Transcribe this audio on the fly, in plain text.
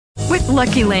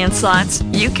Lucky Land Slots,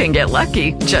 you can get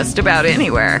lucky just about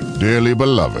anywhere. Dearly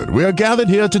beloved, we are gathered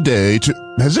here today to...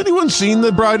 Has anyone seen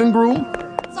the bride and groom?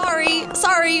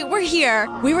 Sorry, we're here.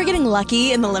 We were getting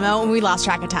lucky in the limo and we lost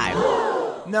track of time.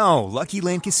 No, Lucky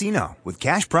Land Casino, with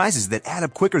cash prizes that add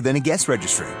up quicker than a guest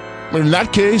registry. In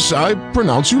that case, I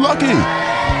pronounce you lucky.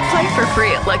 Play for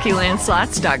free at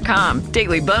LuckyLandSlots.com.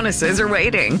 Daily bonuses are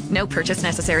waiting. No purchase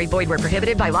necessary. Void where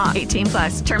prohibited by law. 18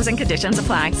 plus. Terms and conditions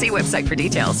apply. See website for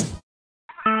details.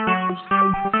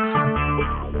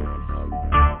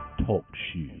 Talk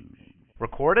shoes.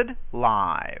 Recorded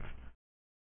live.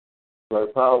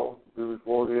 Black Power, Billy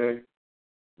 48,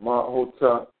 Mount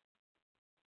Hotel.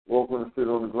 Welcome to Fit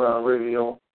on the Ground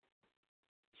Radio.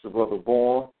 It's your brother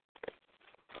Born.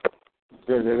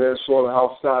 Then there's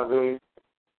Slaughterhouse Saturday.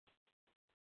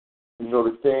 You know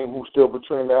the thing, who's still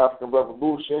betraying the African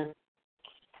Revolution.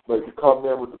 Like to come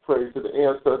in with the praise to the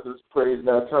ancestors, praise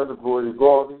now turn to glory to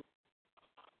God.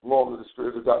 Along with the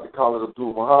spirit of Dr. Khalid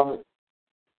Abdul Muhammad.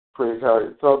 Praise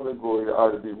Harriet Tubman, glory to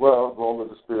Ida B. Wells, along with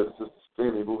the spirit of Sister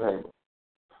Stanley Buchanan.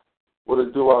 What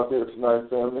it do out there tonight,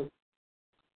 family?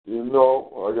 You know,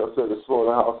 like I said, it's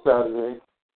Slaughterhouse Saturday.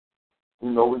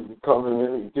 You know, we can come in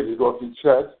and get it off your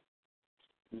chest.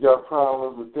 You got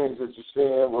problems with things that you're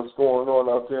seeing, what's going on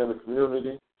out there in the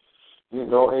community. You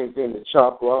know, anything to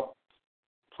chop up,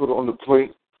 put on the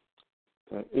plate,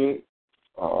 and eat.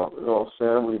 You know what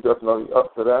I'm saying? We definitely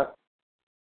up for that.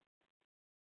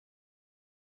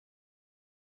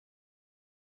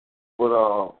 But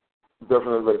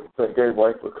definitely like to thank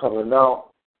everybody for coming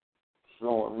out,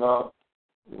 showing up.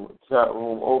 The chat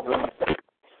room open.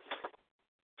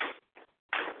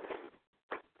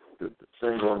 Get the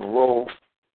finger on the roll.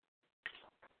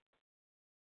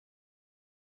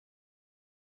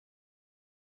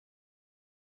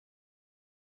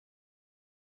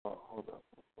 Oh, hold up.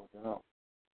 Looking out.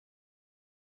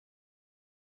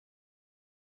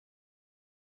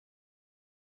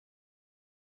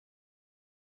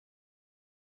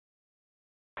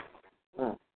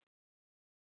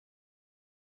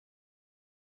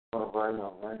 All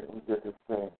right. Let me get this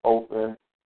thing open.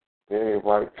 Get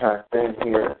everybody packed in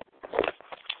here.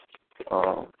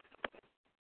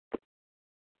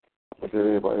 Get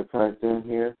everybody packed in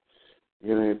here.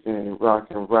 Get everything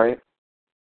rocking right.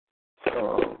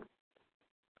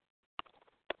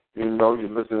 You know, you're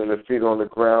listening to Feet on the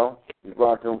Ground. You're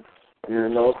rocking, you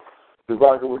know, you're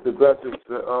rocking with the best,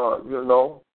 you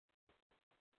know,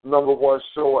 number one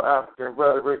show of African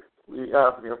rhetoric. We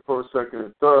African first, second,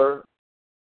 and third.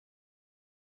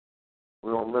 We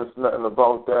don't miss nothing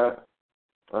about that.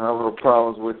 I have no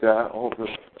problems with that. I hope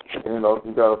that, you know, if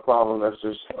you got a problem, that's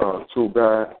just too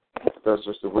bad. That's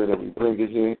just the way that we bring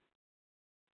it here.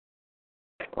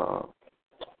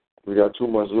 We got too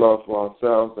much love for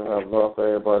ourselves and have love for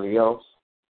everybody else.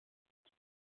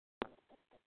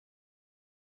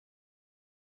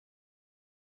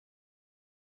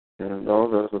 You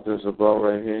know, that's what this is about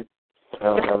right here.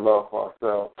 Having that love for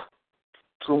ourselves.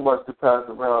 Too much to pass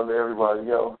around to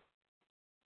everybody else.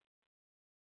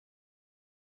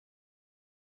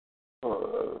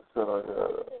 So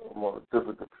I'm on a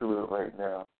different computer right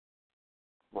now.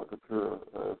 My computer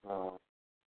is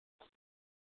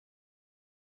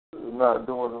not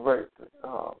doing the right thing.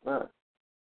 Oh, man.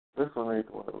 This one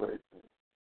ain't doing the right thing.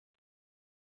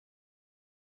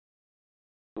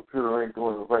 Computer ain't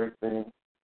doing the right thing.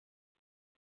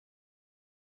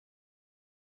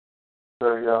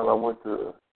 So, y'all, I went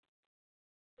to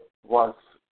watch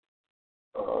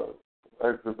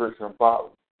exhibition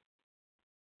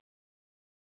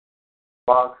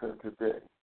boxing today.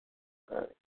 Right.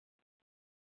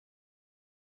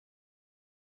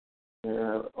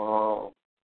 And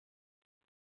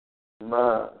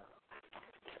man,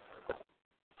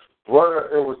 well,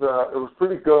 it was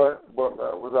pretty good, but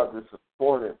I was not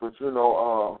disappointed. But you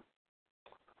know,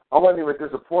 I wasn't even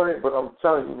disappointed. But I'm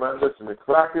telling you, man, listen, the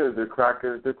cracker is the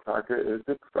cracker is the cracker is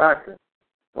the cracker.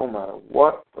 No matter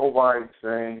what nobody's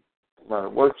saying, no matter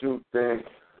what you think,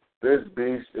 this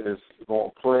beast is gonna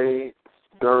play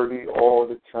dirty all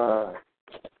the time.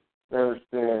 You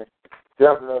understand?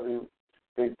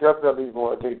 They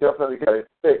definitely got it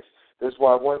fixed. That's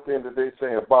why one thing that they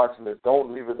say in boxing is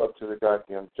don't leave it up to the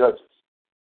goddamn judges.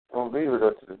 Don't leave it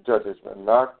up to the judges, man.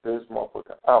 Knock this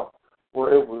motherfucker out. Well,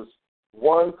 it was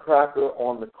one cracker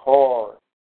on the card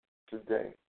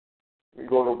today. You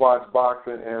go to watch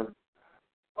boxing and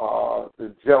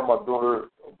the gym, my daughter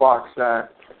boxed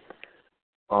at,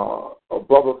 a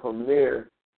brother from there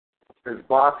is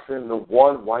boxing the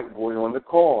one white boy on the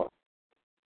card.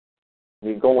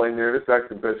 You go in there, this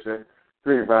exhibition,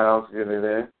 3 rounds, get it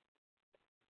in.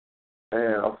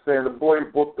 And I'm saying the boy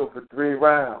booked him for 3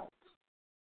 rounds.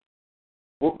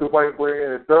 whooped the white boy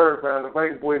in the third round. The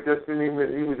white boy just didn't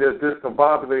even, he was just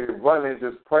discombobulated, running,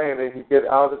 just praying that he get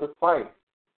out of the fight.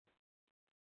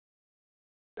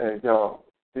 And,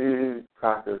 these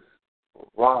crackers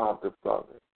robbed the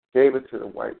brother, gave it to the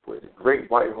white boy, the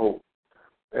great white hope.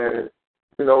 And,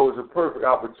 it was a perfect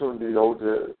opportunity,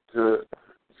 to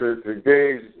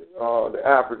gauge the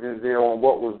Africans there on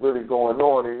what was really going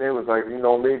on. And they was like,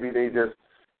 maybe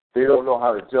they don't know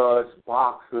how to judge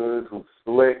boxers who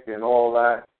slick and all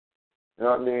that. You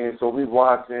know what I mean? So we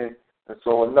watching, and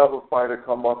so another fighter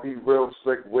come up. He's real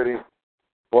slick with it,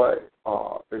 but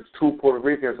it's two Puerto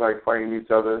Ricans like fighting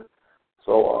each other.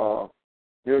 So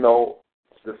the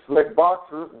slick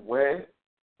boxer win.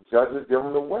 Judges give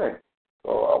him the win. So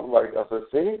I was like, I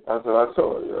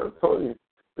told you,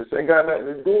 this ain't got nothing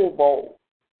to do about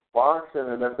boxing,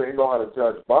 and if they know how to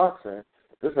judge boxing,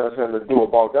 this has something to do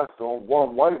about that's the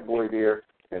one white boy there,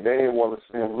 and they didn't want to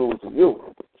see him lose to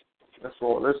you. That's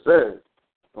all it says.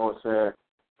 You know what I'm saying?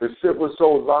 The shit was so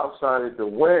lopsided, the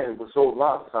win was so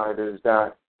lopsided is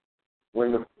that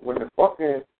when the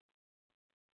fucking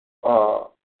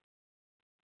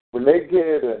when they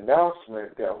get an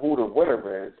announcement that who the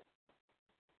winner is,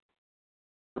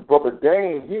 the brother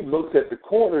Dane, he looks at the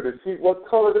corner to see what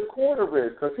color the corner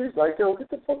is, because he's like, yo, get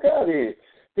the fuck out of here.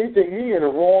 He think he in the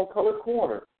wrong color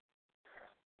corner.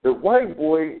 The white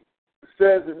boy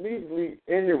says immediately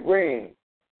in the ring,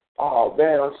 oh,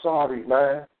 man, I'm sorry,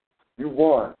 man. You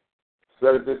won.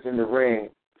 Said this in the ring.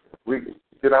 We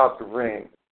get out the ring.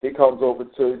 He comes over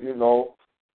to,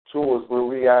 to us where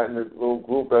we at in this little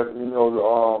group at,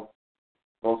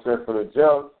 for the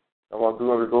gym. And my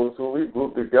daughter goes to, we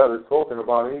group together talking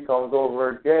about it. He comes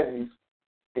over again.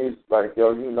 He's like,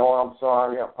 yo, I'm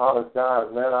sorry. I apologize,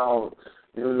 man. I don't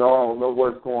know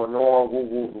what's going on. Woo,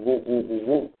 woo, woo, woo, woo,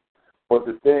 woo. But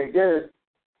the thing is,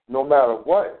 no matter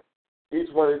what, each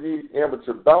one of these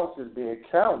amateur bouts is being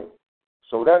counted.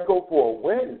 So that go for a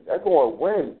win. That go a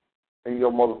win in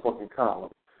your motherfucking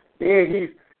column.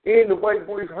 And the white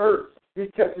boy's hurt. He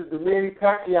catches the Manny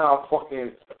Pacquiao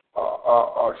fucking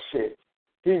shit.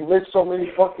 He missed so many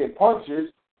fucking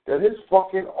punches that his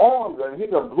fucking arm, he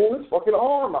done blew his fucking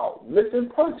arm out, missing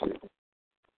punches.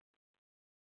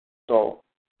 So,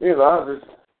 I just,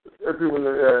 everyone,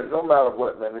 no matter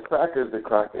what, man, the cracker is the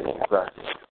cracker is the cracker.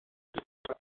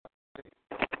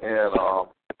 And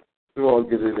we're going to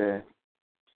get it in.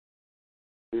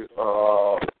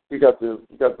 We got the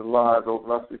lines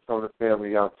open. I see some of the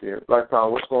family out there. Black Power,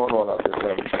 what's going on out there,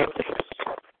 family?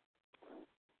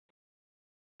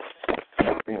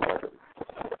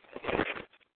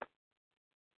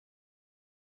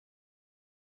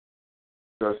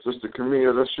 Sister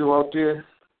Camille, that's you out there?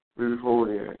 Before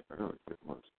there.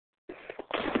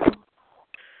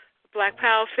 Black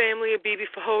Power family of BB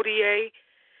Fahodier.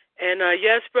 And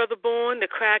yes, Brother Bourne, the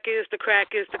crack is the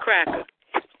cracker.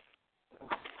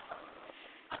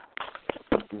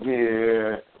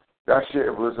 Yeah, that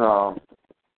shit was,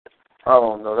 I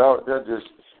don't know, that just,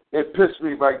 it pissed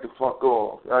me right the fuck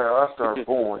off. I started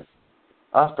booing.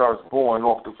 Off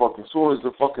the fucking, as soon as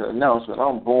the fucking announcement,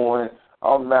 I'm booing.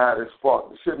 I'm mad as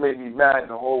fuck. The shit made me mad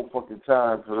the whole fucking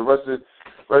time. For the rest of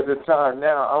the time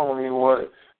now, I don't even want to,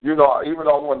 even though I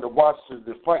wanted to watch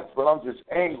the fights, but I'm just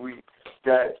angry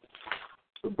that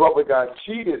the brother got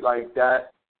cheated like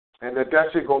that, and that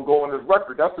shit gonna go on his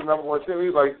record. That's the number one thing.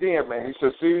 He's like, damn, man. He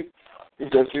said, see,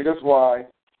 that's why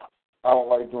I don't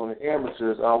like doing the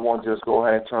amateurs. I want to just go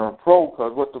ahead and turn pro,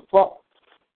 because what the fuck?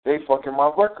 They fucking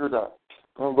my record up.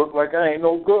 Gonna look like I ain't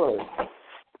no good.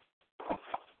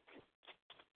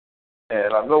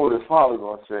 And I know what his father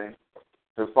gonna say.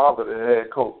 His father, the head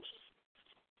coach.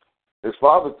 His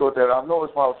father thought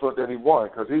that he won,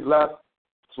 because he left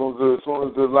as soon as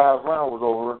the last round was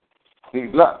over. He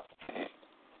left.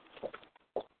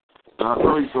 I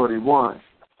know he thought he won.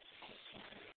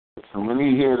 And when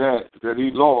he hear that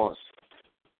he lost,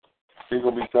 he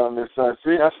gonna be telling his son,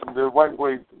 see, that's the white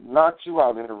boy knocked you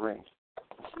out in the ring.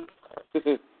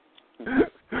 You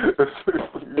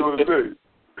know what I'm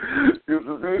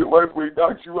saying? The white boy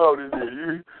knocked you out in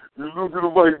there. You look at the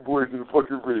white boys in the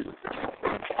fucking ring.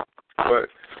 But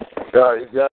you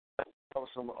got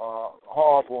some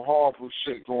horrible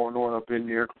shit going on up in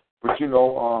there. But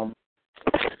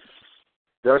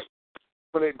that's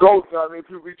when it goes. I mean,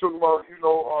 people be talking about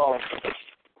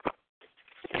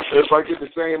if I get the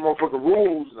same motherfucking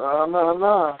rules,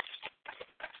 nah.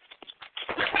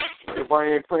 If I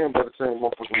ain't playing by the same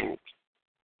motherfucking rules.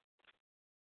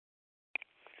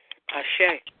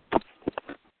 Ashe.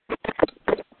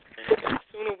 The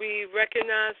sooner we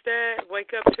recognize that,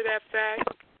 wake up to that fact,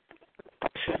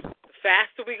 the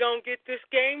faster we gonna get this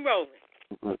game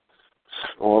rolling.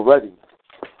 Already.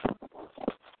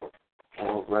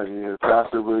 right here.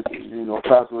 Pastor would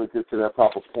get to that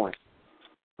proper point.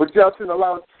 But yeah, I've seen a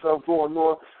lot of stuff going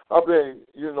on. I've been,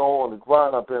 on the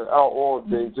grind. I've been out all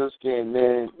day, just getting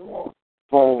in.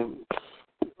 Phone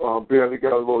barely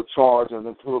got a little charge, and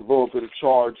then put a little bit of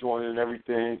charge on it and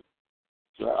everything.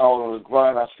 So out on the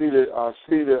grind. I see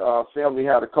that family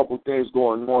had a couple things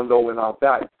going on though in our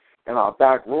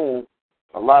back room.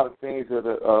 A lot of things that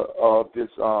this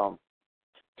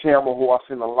camera who I've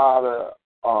seen a lot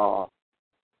of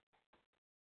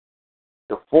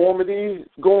deformities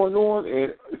going on,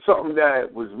 and it's something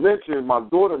that was mentioned. My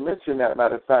daughter mentioned that,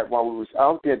 matter of fact, while we was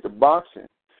out there at the boxing,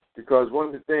 because one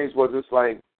of the things was it's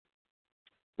like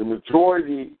the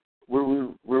majority where we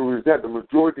was at, the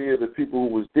majority of the people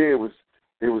who was there was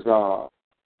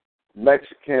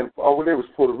Mexican, they was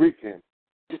Puerto Rican,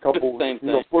 a couple,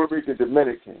 Puerto Rican,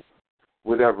 Dominican,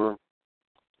 whatever.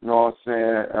 You know what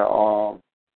I'm saying?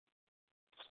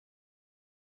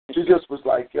 She just was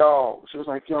like, yo,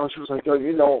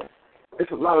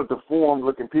 it's a lot of deformed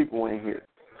looking people in here.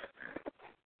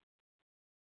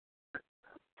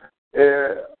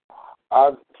 And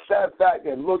I sat back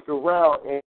and looked around,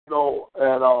 and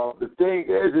the thing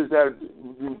is that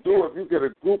if you get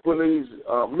a group of these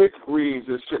mixed breeds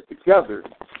and shit together,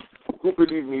 a group of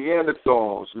these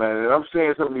Neanderthals, man, and I'm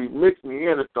saying some of these mixed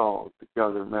Neanderthals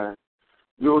together, man,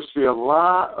 you'll see a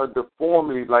lot of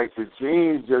deformity, like the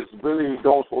genes just really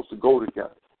don't supposed to go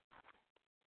together.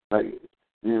 Like,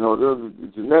 there's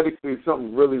genetically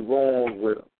something really wrong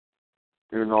with them.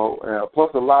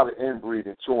 Plus a lot of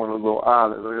inbreeding, on a little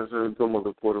island. Like I said, some of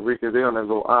the Puerto Ricans, they're on that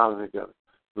little island together.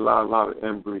 A lot of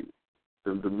inbreeding.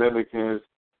 The Dominicans,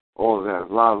 all of that.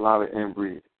 A lot of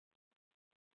inbreeding.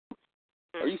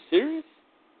 Are you serious?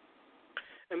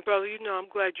 And, brother, I'm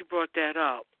glad you brought that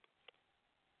up.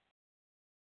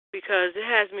 Because it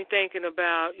has me thinking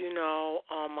about,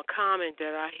 a comment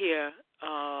that I hear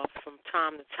from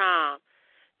time to time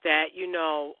that,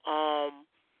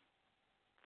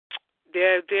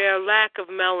 their lack of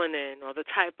melanin or the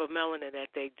type of melanin that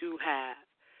they do have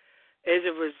is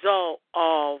a result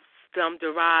of them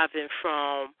deriving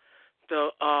from the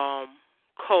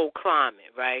cold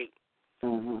climate, right?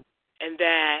 Mm-hmm. And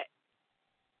that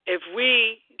if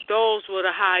those with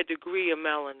a high degree of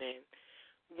melanin,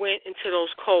 went into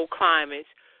those cold climates,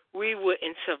 we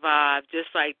wouldn't survive,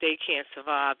 just like they can't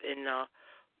survive in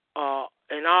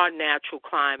our natural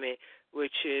climate,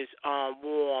 which is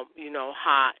warm,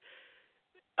 hot.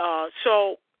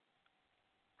 So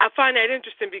I find that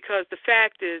interesting because the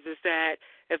fact is that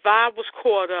if I was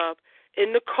caught up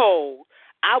in the cold,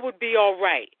 I would be all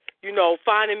right,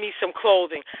 finding me some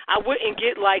clothing. I wouldn't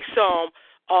get like some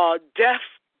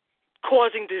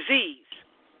death-causing disease.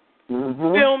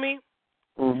 Mm-hmm. Feel me?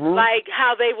 Mm-hmm. Like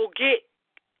how they will get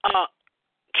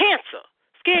cancer,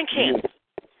 skin cancer.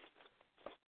 Yeah.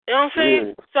 You know what I'm saying?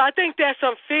 Yeah. So I think that's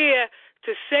unfair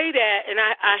to say that, and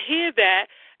I hear that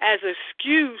as an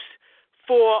excuse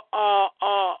for,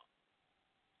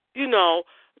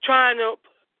 trying to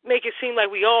make it seem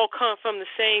like we all come from the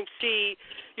same seed,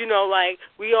 like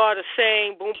we are the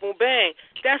same, boom, boom, bang.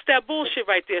 That's that bullshit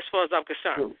right there as far as I'm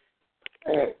concerned.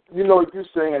 And you're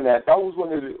saying that was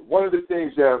one of the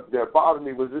things that bothered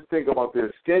me was this thing about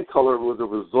their skin color was a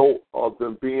result of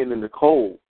them being in the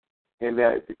cold, and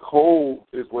that the cold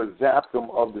is what zapped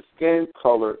them of the skin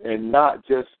color and not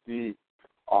just the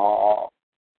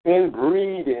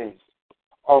inbreeding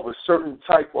of a certain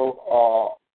type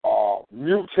of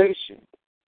mutation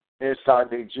inside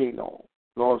their genome.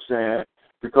 You know what I'm saying?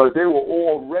 Because they were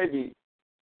already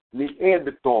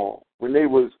Neanderthal when they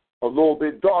was a little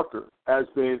bit darker, has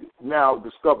been now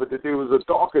discovered that there was a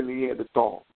darker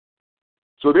Neanderthal.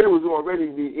 So there was already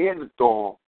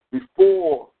Neanderthal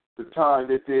before the time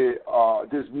that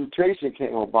this mutation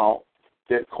came about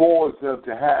that caused them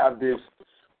to have this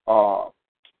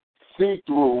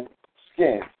see-through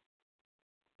skin.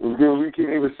 We can't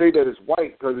even say that it's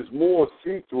white because it's more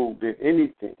see-through than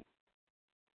anything.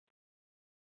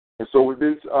 And so with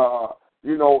this,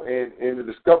 and the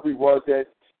discovery was that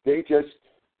they just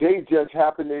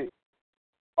happen to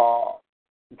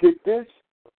get this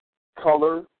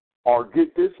color or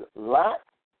get this lack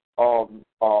of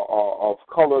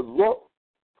color look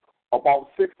about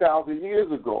 6,000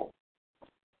 years ago.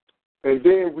 And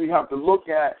then we have to look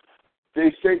at,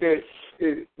 they say that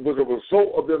it was a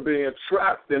result of them being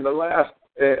trapped in the last,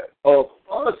 of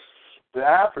us, the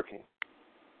African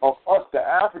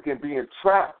being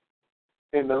trapped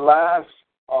in the last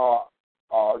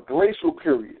glacial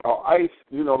period, or ice,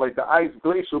 like the ice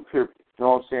glacial period, you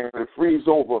know what I'm saying, the freeze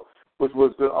over, which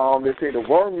was the, they say the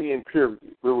Permian period,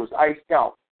 where it was iced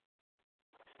out.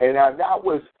 And that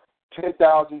was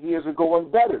 10,000 years ago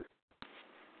and better.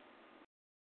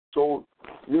 So,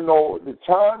 the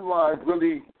timeline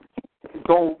really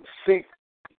don't sync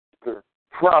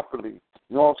properly.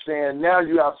 You know what I'm saying? Now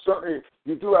you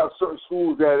do have certain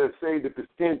schools that say that the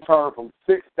skin turned from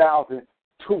 6,000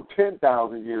 to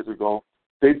 10,000 years ago.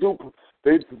 They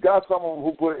got some of them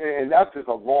who put, and that's just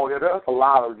that's a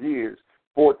lot of years,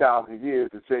 4,000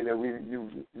 years to say that we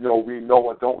know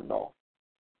or don't know.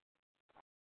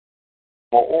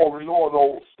 But all in all,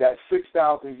 though, that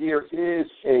 6,000 years is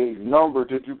a number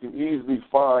that you can easily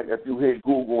find if you hit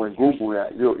Google and Google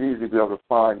that. You'll easily be able to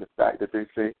find the fact that they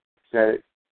say that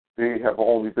they have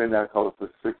only been that color for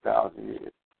 6,000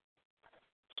 years.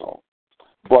 So,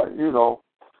 but,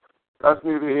 that's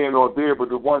neither here nor there. But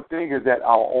the one thing is that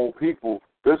our own people,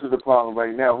 this is the problem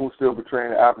right now, who's still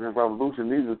betraying the African Revolution.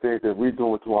 These are things that we're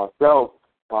doing to ourselves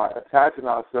by attaching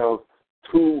ourselves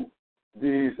to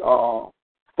these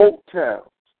folk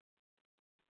tales.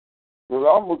 Well,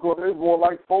 I'm going to call it more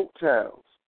like folk tales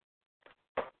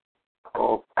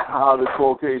of how the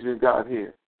Caucasians got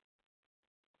here.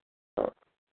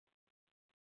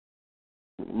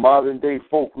 Modern day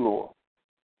folklore.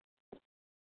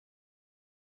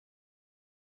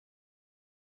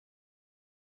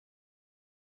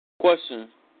 Question.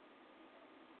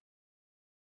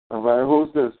 All right,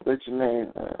 who's this? State your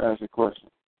name and ask your question.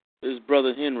 This is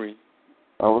Brother Henry.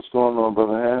 What's going on,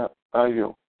 Brother? How are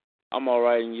you? I'm all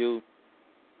right, and you?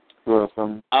 Good,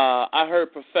 son. I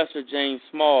heard Professor James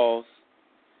Smalls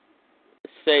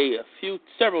say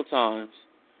several times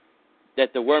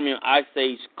that the Wormian Ice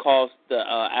Age caused the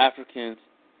Africans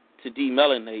to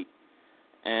demelanate.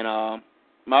 And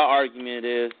my argument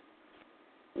is,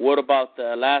 what about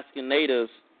the Alaskan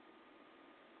natives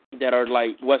that are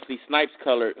like Wesley Snipes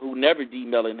colored, who never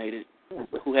demelanated,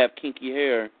 who have kinky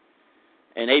hair,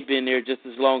 and they've been there just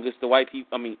as long as the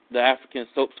Africans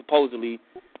supposedly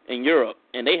in Europe,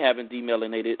 and they haven't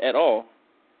demelanated at all.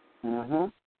 Mm-hmm.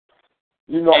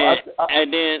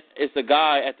 And then it's a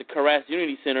guy at the Karas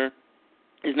Unity Center.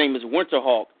 His name is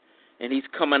Winterhawk, and he's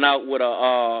coming out with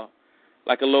a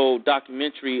little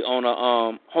documentary on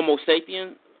a Homo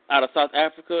sapien out of South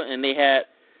Africa, and they had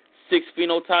 6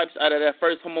 phenotypes out of that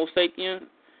first Homo sapiens,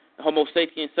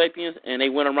 and they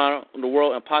went around the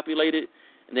world and populated,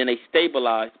 and then they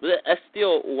stabilized. But that's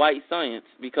still white science,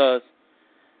 because,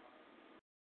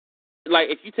 like,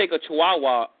 if you take a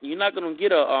Chihuahua, you're not going to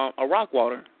get a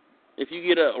Rockwater. If you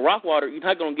get a Rockwater, you're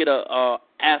not going to get a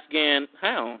Afghan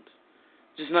Hound.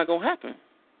 It's just not going to happen.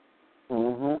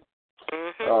 Mm-hmm.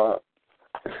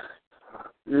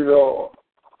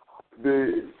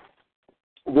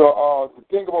 The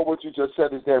thing about what you just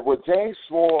said is that what James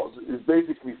Smalls is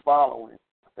basically following,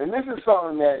 and this is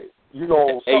something that,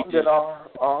 something that I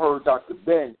heard Dr.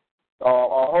 Ben,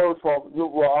 I heard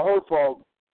from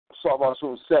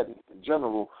Salvation Seti in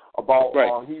general about,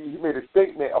 right. He made a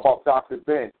statement about Dr.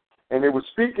 Ben, and they were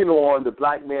speaking on the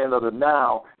Black Man of the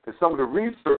Nile and some of the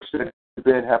research that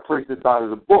Ben had placed inside of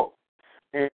the book.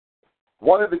 And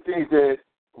one of the things that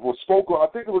was spoken, I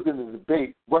think it was in the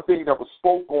debate, one thing that was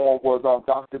spoke on was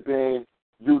Dr. Ben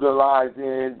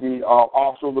utilizing the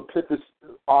Australopithecus.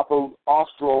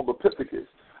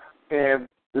 And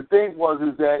the thing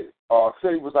is that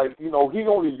Seti was like, he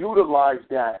only utilized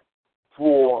that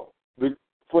for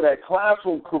that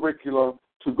classroom curriculum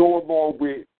to go along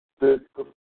with the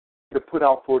put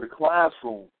out for the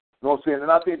classroom. You know what I'm saying?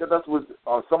 And I think that's what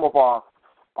some of our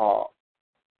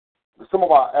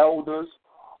elders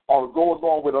go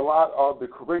along with a lot of the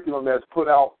curriculum that's put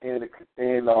out in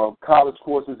college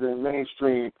courses and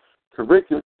mainstream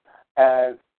curriculum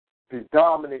as the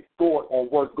dominant thought on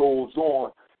what goes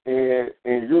on, and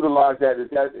utilize that's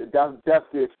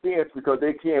their stance, because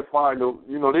they can't find a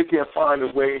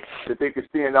way that they can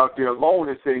stand out there alone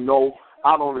and say, no,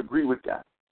 I don't agree with that.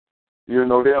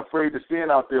 They're afraid to stand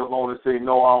out there alone and say,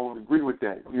 no, I don't agree with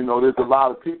that. There's a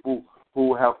lot of people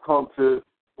who have come to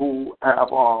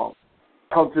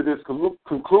this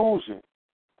conclusion,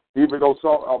 even though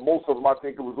most of them, I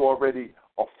think it was already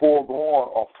a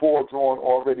foregone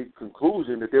already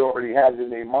conclusion that they already had in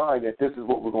their mind that this is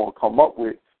what we're going to come up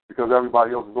with, because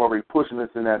everybody else is already pushing us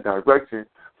in that direction.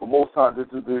 But most times this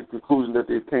is the conclusion that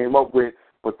they came up with,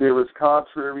 but there is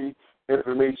contrary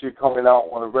information coming out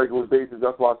on a regular basis.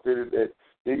 That's why I said that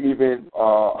they even,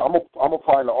 I'm gonna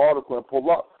find the article and pull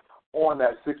up on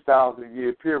that 6,000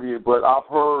 year period. But I've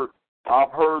heard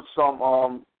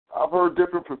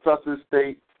different professors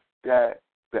state that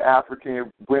the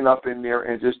African went up in there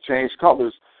and just changed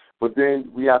colors. But then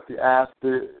we have to ask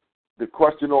the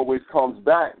question always comes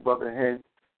back, Brother Hen,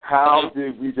 how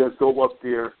did we just go up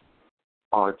there,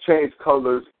 change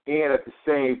colors, and at the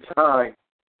same time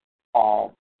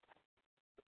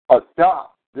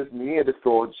adopt this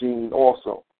Neanderthal gene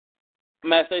also.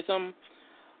 May I say something?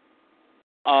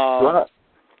 Go ahead.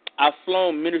 I've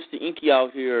flown Minister Inky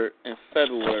out here in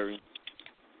February,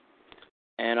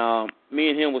 and me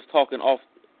and him was talking off,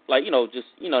 like, just,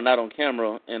 not on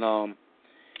camera. And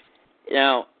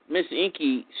now, Mr.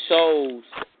 Inky shows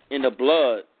in the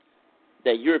blood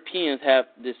that Europeans have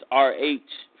this RH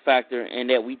factor and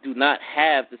that we do not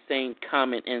have the same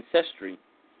common ancestry.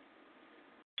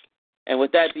 And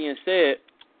with that being said,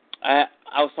 I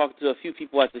was talking to a few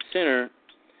people at the center,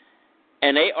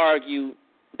 and they argue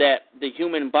that the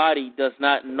human body does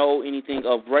not know anything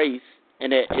of race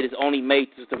and that it is only made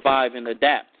to survive and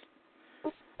adapt.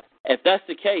 If that's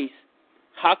the case,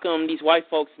 how come these white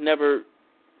folks never,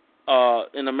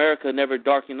 in America, never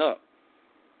darken up?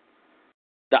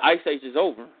 The Ice Age is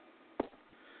over.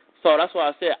 So that's why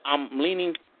I said I'm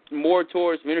leaning more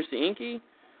towards Minister Inky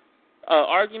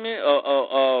argument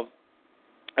of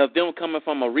them coming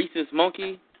from a rhesus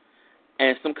monkey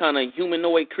and some kind of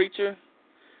humanoid creature,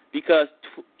 because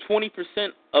 20%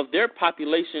 of their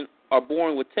population are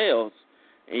born with tails.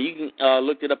 And you can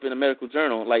look it up in the medical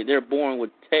journal. Like, they're born with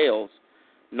tails.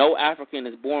 No African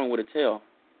is born with a tail.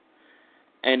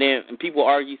 And then people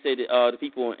argue, say that the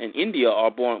people in India are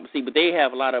born, but they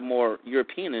have a lot of more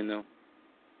European in them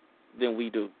than we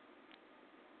do.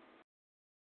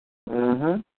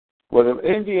 Well, the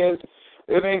Indians,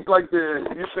 it ain't like you're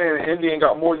saying the Indian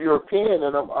got more European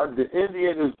in them. The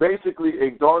Indian is basically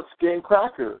a dark-skinned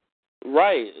cracker.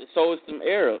 Right. So it's some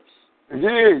Arabs.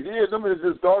 Yeah, them is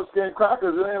just dark-skinned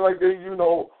crackers. It ain't like they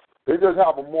just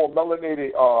have a more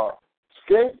melanated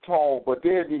skin tone, but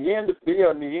they're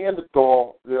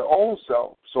Neanderthal their own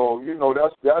self. So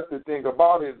that's the thing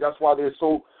about it. That's why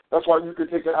you could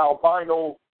take an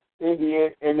albino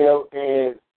Indian and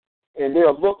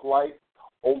they'll look like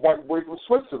a white boy from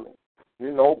Switzerland.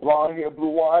 Blonde hair,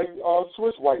 blue eyed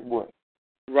Swiss white boy.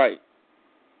 Right.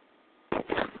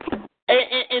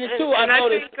 And too, I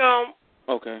noticed.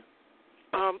 Okay.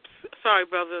 Sorry,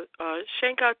 brother.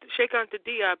 Shake out to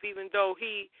Diop, even though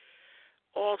he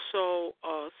also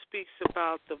speaks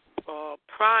about the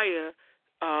prior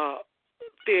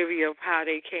theory of how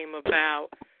they came about.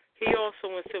 He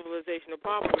also, in Civilization of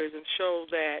Barbarism, showed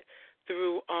that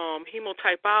through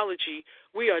hemotypology,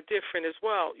 we are different as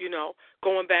well.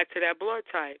 Going back to that blood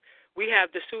type, we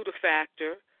have the pseudo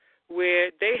factor,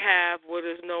 where they have what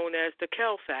is known as the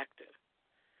Kell factor,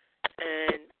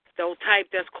 and the type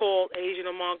that's called Asian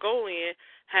or Mongolian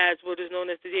has what is known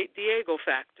as the Diego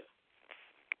factor.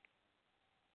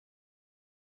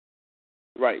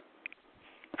 Right.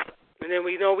 And then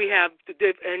we know we have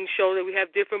and show that we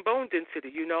have different bone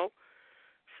density.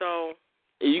 So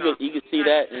you can see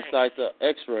that inside the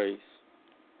X-rays.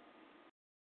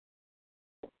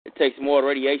 It takes more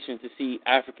radiation to see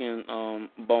African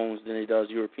bones than it does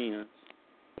Europeans.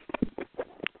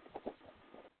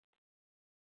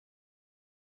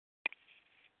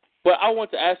 But I want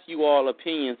to ask you all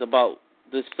opinions about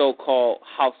this so-called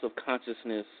House of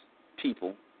Consciousness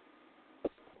people.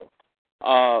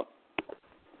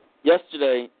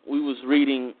 Yesterday, we was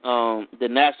reading the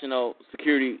National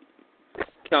Security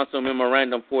Council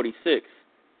Memorandum 46,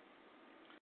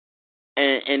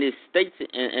 and it states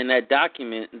in that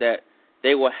document that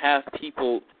they will have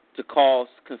people to cause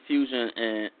confusion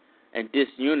and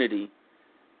disunity.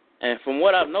 And from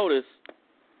what I've noticed,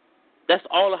 that's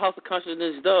all the House of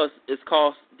Consciousness does is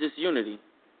cause disunity.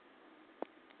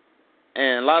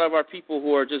 And a lot of our people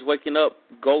who are just waking up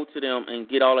go to them and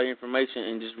get all the information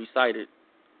and just recite it.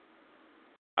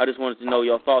 I just wanted to know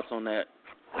your thoughts on that.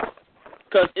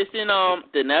 Because it's in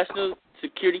the National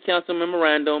Security Council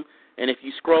Memorandum, and if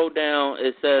you scroll down,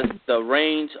 it says the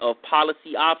range of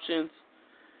policy options.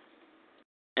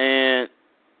 And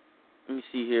let me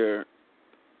see here.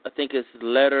 I think it's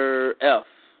letter F.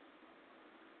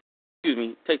 Excuse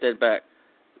me, take that back.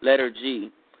 Letter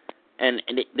G. And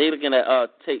they're going to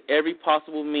take every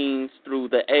possible means through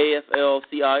the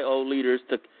AFL-CIO leaders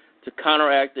to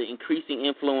counteract the increasing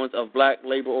influence of black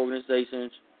labor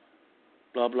organizations,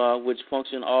 blah, blah, which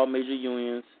function all major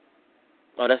unions.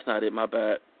 Oh, that's not it, my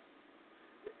bad.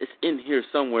 It's in here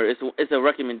somewhere. It's a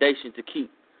recommendation to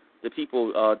keep the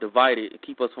people divided,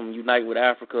 keep us from uniting with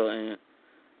Africa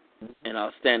and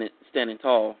standing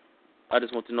tall. I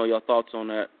just want to know your thoughts on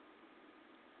that.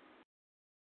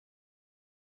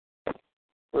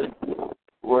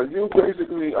 Well, you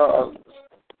basically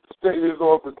stated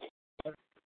off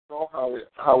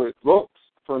how it looks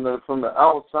from the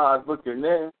outside looking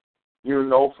in.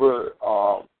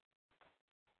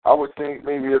 I would think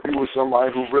maybe if you were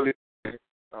somebody who really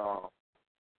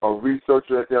a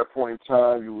researcher at that point in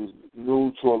time, you was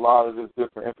new to a lot of this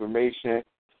different information,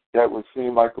 that would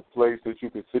seem like a place that you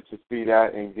could sit your feet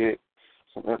at and get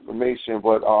some information.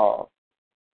 But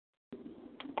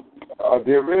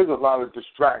there is a lot of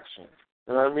distraction.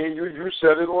 You know what I mean? You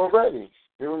said it already.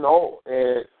 You know,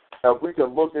 and if we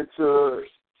can look into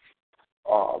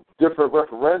different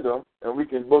referendum, and we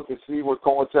can look and see what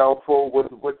COINTELPRO,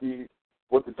 what the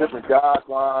different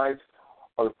guidelines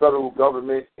of the federal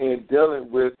government in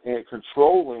dealing with and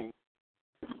controlling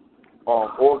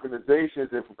organizations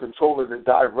and controlling the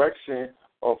direction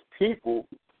of people,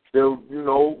 then, you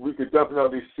know, we could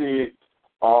definitely see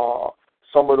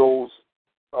some of those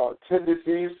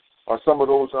tendencies or some of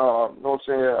those, you know what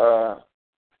I'm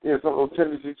saying, some of those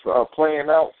tendencies playing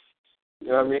out. You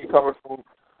know what I mean?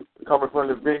 Coming from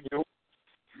the venue.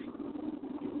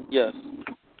 Yes.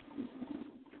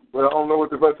 But I don't know what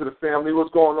the rest of the family.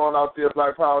 What's going on out there?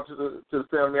 Black power to the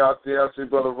family out there. I see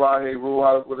Brother Rahe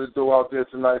Rule. What it do out there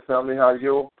tonight, family? How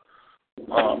you?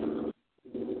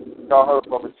 Y'all heard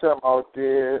from Tim out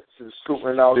there. To the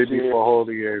Superman out there. CB for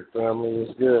Holier, family.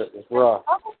 It's good. It's rough.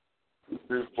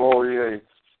 This Holier.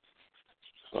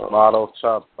 Motto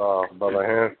Chop, Brother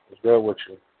Hen. It's good with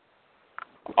you.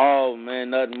 Oh, man,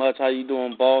 nothing much. How you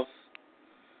doing, boss?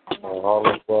 All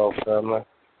is well, family.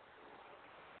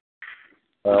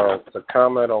 To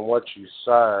comment on what you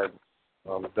said,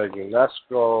 the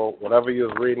UNESCO, whatever you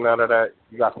was reading out of that,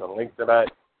 you got the link to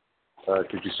that.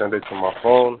 Could you send it to my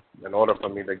phone in order for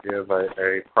me to give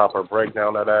a proper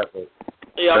breakdown of that? But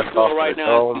yeah, I'm doing it right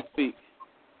now as we speak.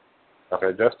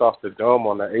 Okay, just off the dome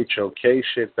on the HOK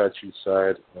shit that you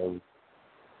said,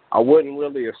 I wouldn't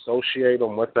really associate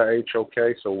them with the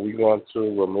HOK, so we're going to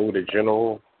remove the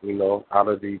general, you know, out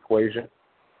of the equation.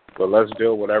 But let's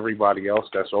deal with everybody else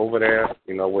that's over there,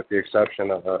 you know, with the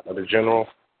exception of the general.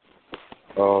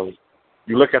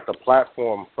 You look at the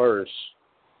platform first,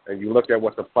 and you look at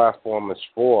what the platform is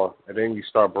for, and then you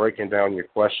start breaking down your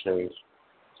questions.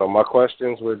 So my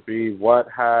questions would be, what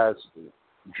has,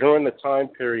 during the time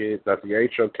period that the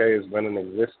HOK has been in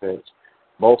existence,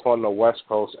 both on the West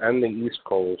Coast and the East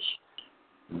Coast,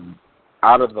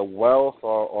 out of the wealth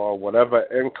or whatever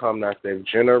income that they've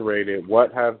generated,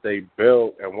 what have they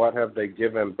built and what have they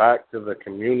given back to the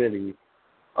community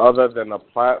other than a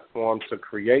platform to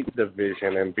create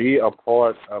division and be a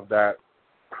part of that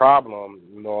problem,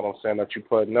 you know what I'm saying, that you're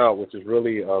putting out, which is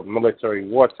really a military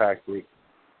war tactic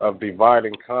of divide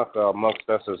and conquer amongst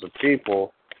us as a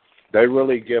people. They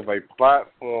really give a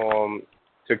platform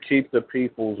to keep the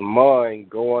people's mind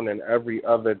going in every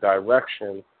other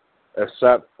direction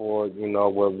except for, you know,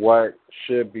 with what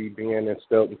should be being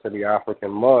instilled into the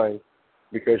African mind,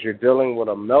 because you're dealing with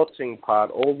a melting pot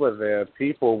over there,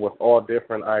 people with all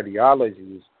different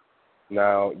ideologies.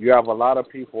 Now, you have a lot of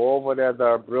people over there that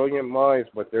are brilliant minds,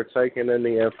 but they're taking in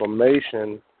the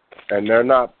information and they're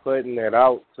not putting it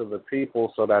out to the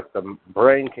people so that the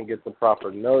brain can get the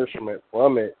proper nourishment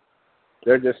from it.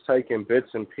 They're just taking bits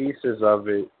and pieces of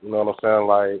it, you know what I'm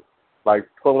saying, like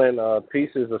pulling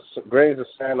pieces of grains of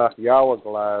sand off the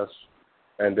hourglass,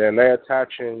 and then they're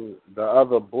attaching the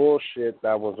other bullshit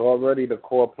that was already the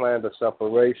core plan to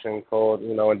separation called,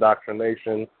 you know,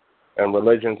 indoctrination and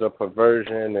religions of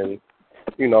perversion and,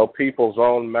 you know, people's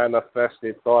own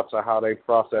manifested thoughts of how they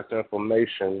process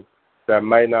information that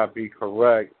may not be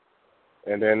correct.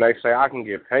 And then they say, I can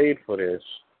get paid for this.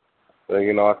 So,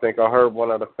 you know, I think I heard one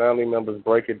of the family members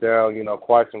break it down, you know,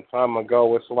 quite some time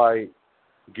ago. It's like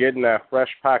getting that fresh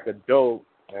pack of dope,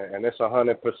 and it's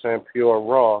 100% pure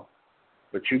raw,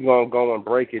 but you're going to go and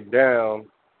break it down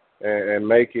and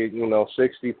make it, you know,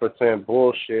 60%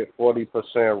 bullshit, 40%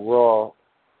 raw,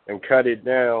 and cut it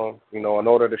down, you know, in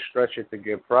order to stretch it to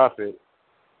get profit.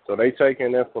 So they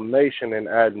taking information and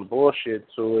adding bullshit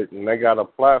to it, and they got a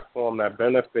platform that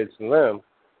benefits them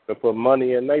to put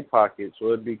money in their pocket.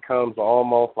 So it becomes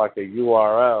almost like a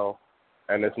URL.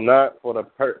 And it's not for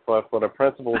the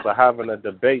principles of having a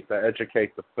debate to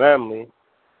educate the family.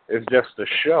 It's just a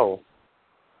show.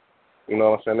 You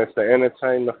know what I'm saying? It's to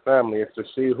entertain the family. It's to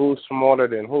see who's smarter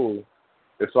than who.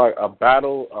 It's like a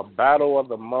battle of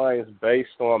the minds based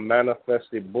on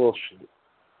manifested bullshit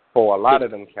for a lot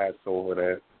of them cats over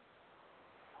there.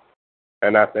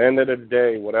 And at the end of the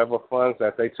day, whatever funds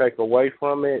that they take away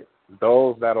from it,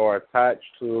 those that are attached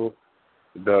to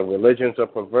the religions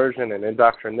of perversion and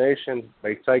indoctrination,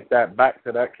 they take that back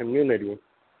to that community.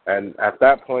 And at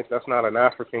that point, that's not an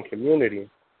African community.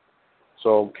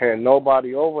 So can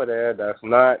nobody over there that's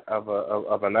not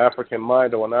of an African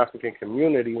mind or an African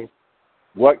community,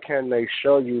 what can they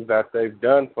show you that they've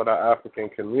done for the African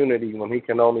community when he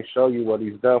can only show you what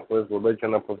he's done for his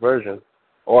religion of perversion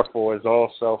or for his own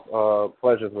self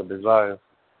pleasures or desires?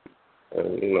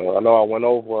 And, I know I went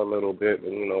over a little bit,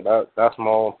 and, that's my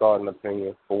own thought and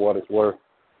opinion for what it's worth.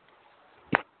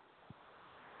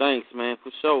 Thanks, man,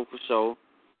 for sure, for sure.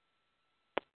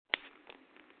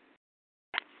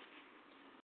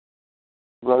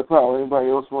 Brother Powell, anybody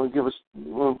else want to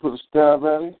put a stab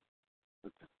at it?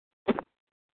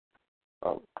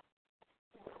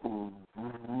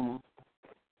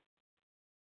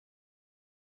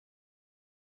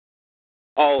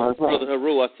 Oh, Brother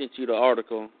Haru, I sent you the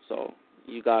article, so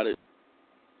you got it.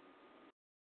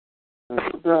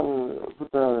 Put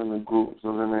that in the group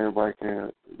so then everybody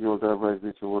can go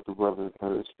directly to what the brother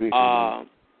is speaking. I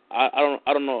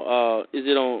don't know. Is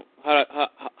it on?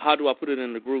 How do I put it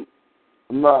in the group?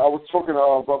 No, I was talking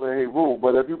to Brother Haru,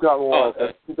 but if you got on,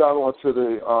 if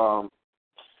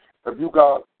you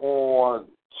got on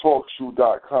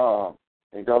talkshoe.com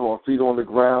and got on Feet on the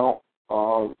Ground,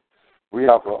 we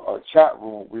have a chat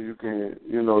room where you can,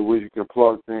 where you can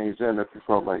plug things in if you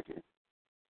feel like it.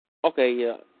 Okay,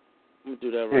 yeah. I'm going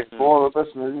to do that right now. For all the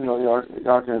listeners,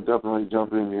 y'all can definitely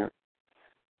jump in here.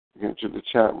 Get into the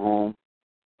chat room.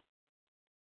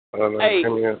 Hey.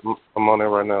 I'm on there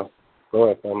right now. Go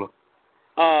ahead, family.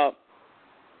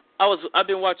 I've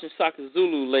been watching Soccer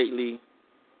Zulu lately,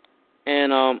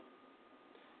 and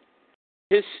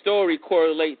his story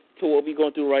correlates to what we're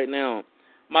going through right now.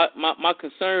 My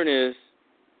concern is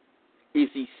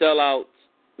he sell out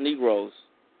Negroes.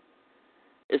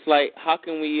 It's like, how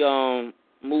can we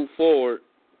move forward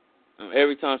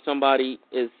every time somebody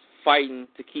is fighting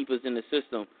to keep us in the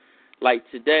system? Like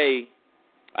today,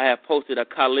 I have posted a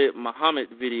Khalid Muhammad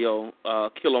video,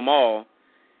 Kill 'Em All,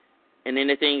 and then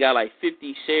the thing got like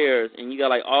 50 shares, and you got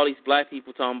like all these black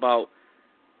people talking about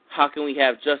how can we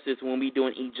have justice when we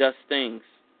doing unjust things,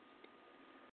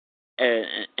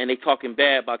 and they talking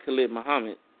bad about Khalid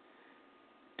Muhammad,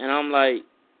 and I'm like,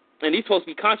 and these supposed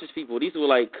to be conscious people. These were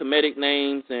like comedic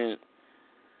names, and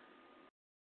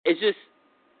it's just,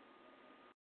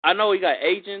 I know you got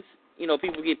agents,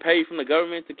 people get paid from the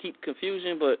government to keep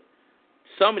confusion, but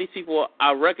some of these people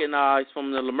I recognize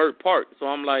from the Lamert Park, so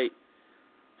I'm like,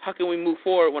 how can we move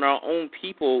forward when our own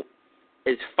people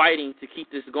is fighting to keep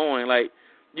this going? Like,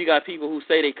 you got people who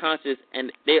say they're conscious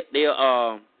and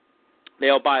they'll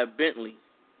buy a Bentley.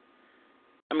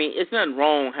 I mean, it's nothing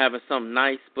wrong having something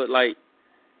nice, but like,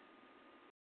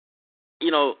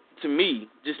 to me,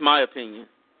 just my opinion,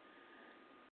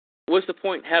 what's the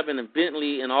point having a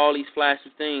Bentley and all these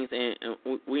flashy things and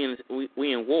we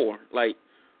in war? Like,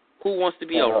 who wants to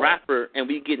be a rapper and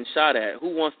we getting shot at?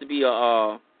 Who wants to be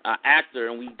a actor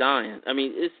and we dying? I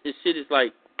mean, this shit is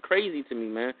like crazy to me,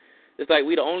 man. It's like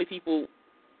we the only people,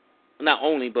 not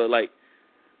only, but like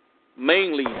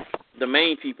mainly the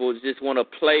main people just want to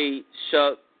play,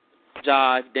 shuck,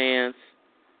 jive, dance,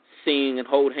 sing, and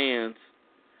hold hands.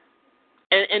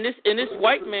 And this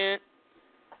white man,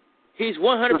 he's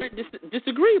 100%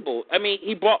 disagreeable. I mean,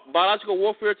 he brought biological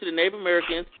warfare to the Native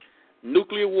Americans,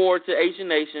 nuclear war to Asian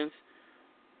nations,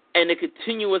 and the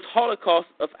continuous Holocaust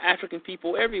of African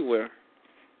people everywhere.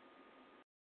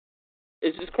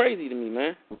 It's just crazy to me,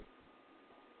 man.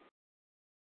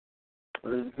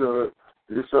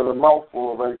 You said a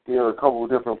mouthful right there, a couple of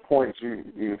different points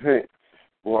you hit.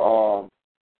 Well,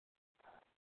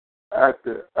 at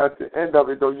the end of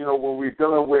it, though, when we're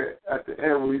dealing with, at the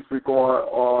end, when we speak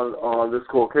on this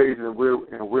Caucasian and where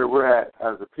we're at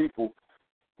as a people,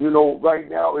 right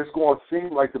now it's going to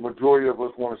seem like the majority of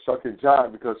us want to suck and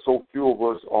jive because so few of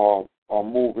us are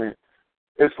moving.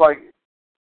 It's like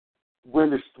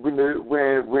when the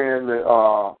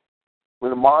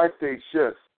mind state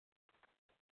shifts,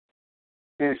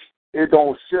 it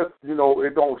don't shift.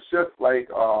 It don't shift like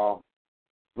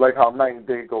how night and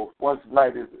day goes. Once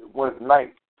night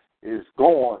is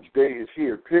gone, day is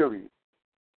here. Period.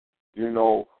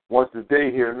 Once the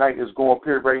day here, night is gone.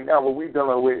 Period. Right now, what we're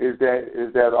dealing with is that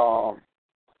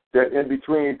in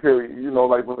between period.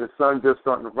 Like when the sun just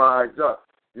starting to rise up,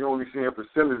 you're only seeing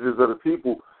percentages of the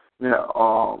people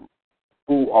now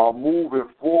who are moving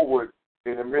forward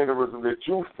in the mannerism that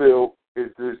you feel is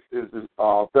the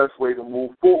best way to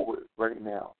move forward right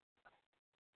now.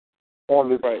 On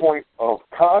the point of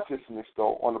consciousness,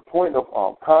 though,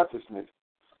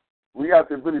 we have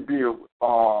to really be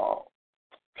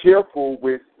careful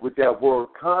with that word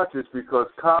conscious, because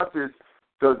conscious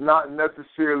does not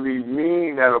necessarily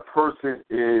mean that a person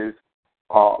is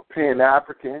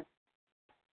Pan-African,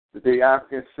 that they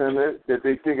African-centered, that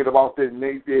they're thinking about their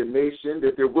nation,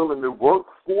 that they're willing to work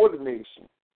for the nation.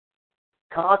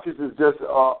 Conscious is just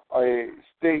a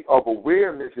state of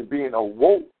awareness and being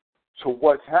awoke to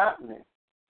what's happening.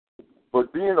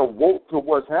 But being awoke to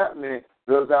what's happening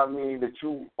does not mean that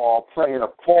you are playing a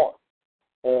part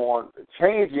on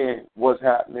changing what's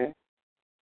happening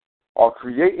or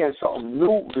creating something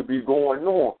new to be going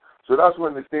on. So that's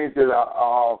one of the things that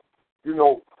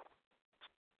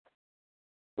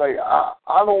like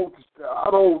I don't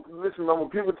listen. When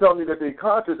people tell me that they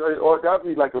conscious, or that'd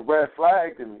be like a red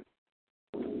flag to me.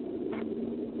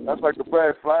 That's like a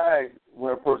red flag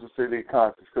when a person say they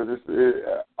conscious, because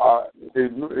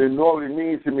it normally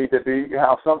means to me that they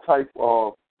have some type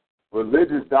of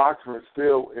religious doctrine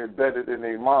still embedded in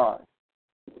their mind.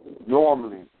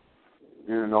 Normally,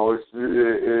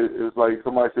 it's like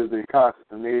somebody says they're conscious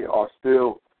and they are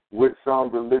still with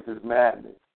some religious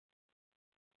madness.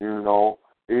 Even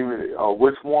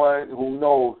which one, who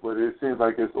knows? But it seems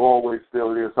like it's always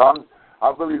still there. So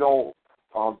I really don't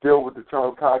deal with the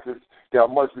term conscious that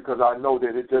much, because I know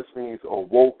that it just means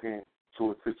awoken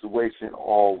to a situation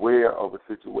or aware of a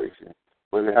situation.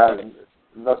 But it has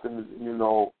nothing, it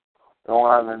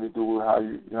don't have anything to do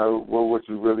with what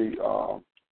you really.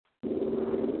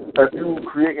 If you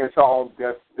creating something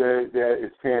that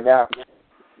is paying after,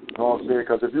 you know what I'm saying?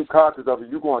 Because if you're conscious of it,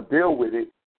 you're going to deal with it,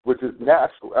 which is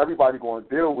natural. Everybody going to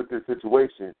deal with this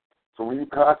situation. So when you're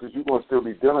conscious, you're going to still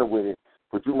be dealing with it,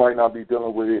 but you might not be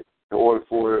dealing with it in order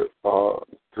for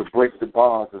to break the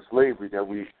bonds of slavery that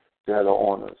are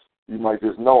on us. You might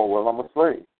just know, well, I'm a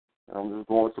slave. And I'm just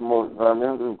going to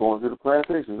I'm just going to the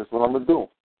plantation. That's what I'm going to do.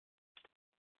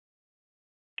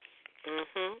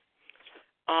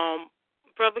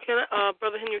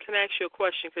 Brother Henry, can I ask you a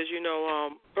question? Because,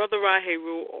 Brother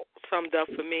Raheru summed up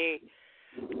for me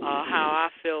how I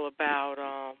feel about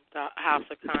the House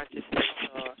of Consciousness,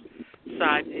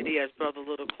 Side Diddy, as Brother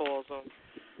Little calls him.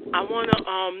 I want to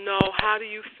know, how do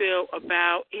you feel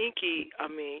about Inky? I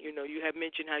mean, you had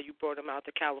mentioned how you brought him out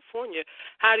to California.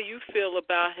 How do you feel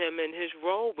about him and his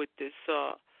role with this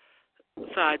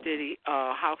Side Diddy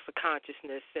House of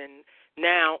Consciousness, and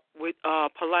now with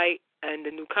Polite and the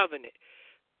New Covenant?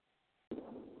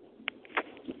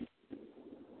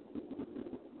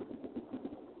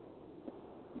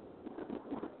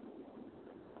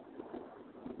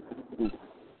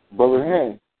 Brother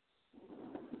Hen.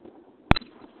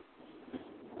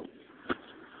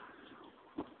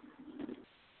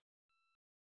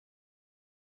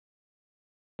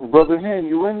 Brother Hen,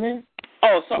 you in there?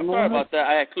 Oh, sorry about that.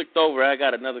 I had clicked over. I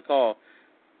got another call.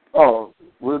 Oh,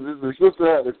 well, the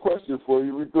sister had a question for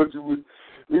you. We thought you were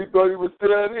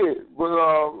still at it. But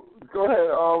go ahead.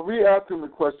 Re-ask him the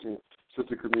question,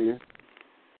 Sister Camille.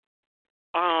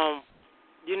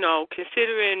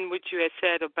 Considering what you had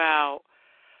said about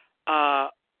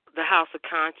the House of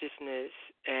Consciousness,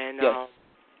 and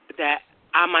that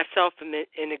I myself am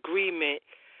in agreement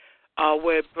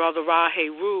with Brother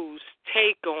Raheru's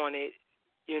take on it.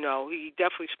 He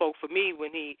definitely spoke for me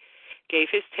when he gave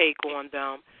his take on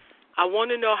them. I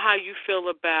want to know how you feel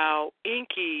about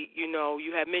Inky.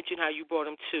 You had mentioned how you brought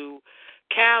him to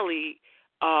Cali,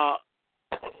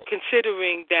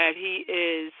 considering that he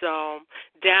is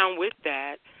down with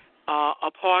that,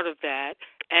 a part of that,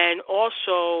 and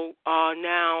also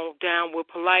now down with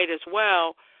Polite as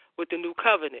well with the New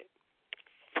Covenant.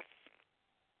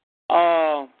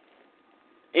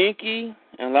 Inky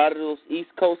and a lot of those East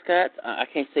Coast cats, I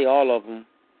can't say all of them,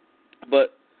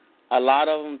 but a lot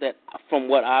of them that, from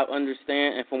what I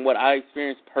understand and from what I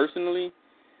experienced personally,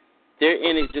 they're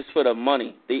in it just for the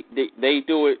money. They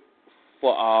do it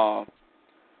for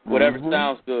whatever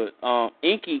sounds good.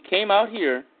 Inky came out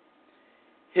here.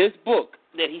 His book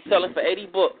that he's selling for $80.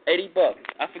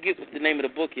 I forget what the name of the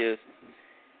book is.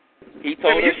 He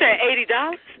told us. You said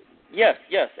 $80? Yes,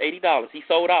 $80. He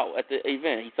sold out at the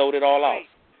event. He sold it all out.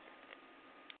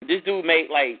 This dude made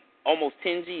like almost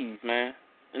 10 G's, man,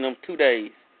 in them 2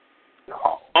 days.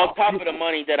 On top of the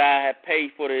money that I had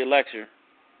paid for the lecture.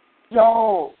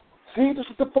 Yo, see, this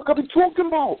is the fuck I be talking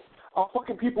about. Our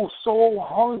fucking people so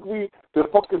hungry to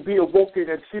fucking be awoken,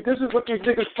 and see, this is what these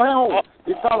niggas found.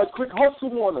 They found a quick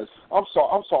hustle on us. I'm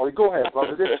sorry. Go ahead,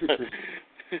 brother. This shit is...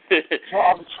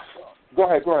 Go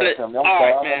ahead, Sam. I'm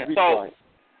sorry. Man.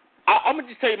 I'm going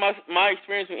to just tell you my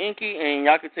experience with Inky, and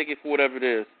y'all can take it for whatever it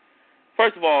is.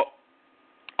 First of all,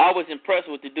 I was impressed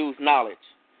with the dude's knowledge,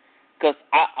 because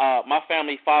my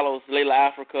family follows Layla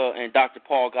Africa and Dr.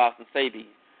 Paul Gosson Sabi.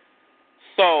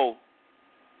 So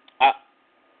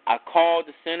I called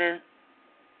the center.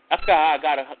 I forgot how I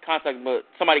got a contact, but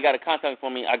somebody got a contact for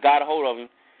me. I got a hold of him.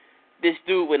 This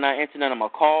dude would not answer none of my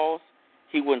calls.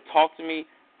 He wouldn't talk to me.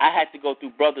 I had to go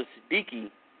through Brother Siddiqui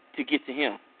to get to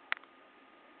him.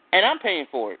 And I'm paying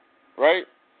for it, right?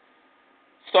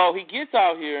 So he gets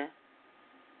out here.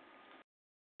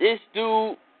 This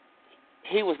dude,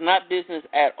 he was not business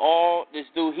at all. This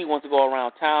dude, he wants to go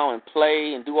around town and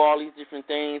play and do all these different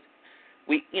things.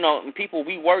 We, people,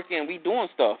 we working, we doing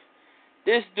stuff.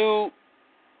 This dude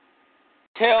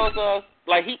tells us,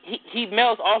 like, he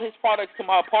mails all his products to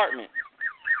my apartment.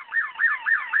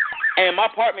 And my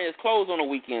apartment is closed on the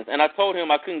weekends. And I told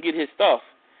him I couldn't get his stuff.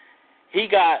 He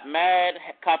got mad,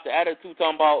 copped the attitude,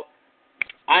 talking about,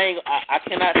 I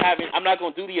cannot have it. I'm not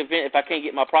going to do the event if I can't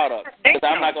get my product, because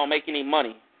I'm not going to make any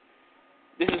money.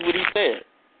 This is what he said.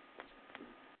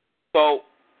 So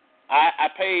I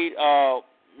paid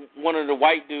one of the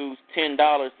white dudes $10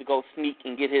 to go sneak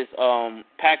and get his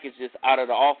packages out of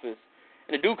the office.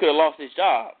 And the dude could have lost his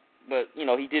job, but,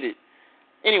 he did it.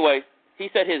 Anyway, he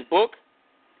said his book,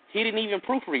 he didn't even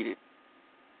proofread it.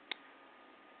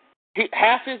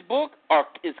 Half his book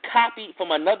is copied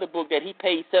from another book that he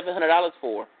paid $700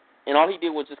 for, and all he did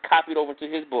was just copy it over to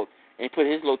his book and put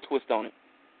his little twist on it.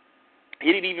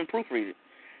 He didn't even proofread it.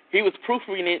 He was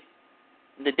proofreading it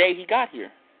the day he got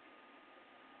here,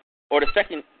 or the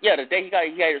day he got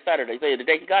here Saturday. So the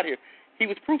day he got here, he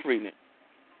was proofreading it.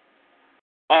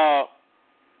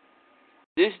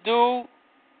 This dude,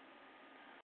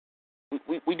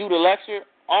 we do the lecture.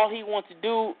 All he wants to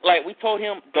do, like we told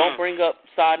him, don't bring up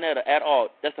Sinetta at all.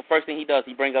 That's the first thing he does.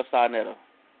 He brings up Sinetta.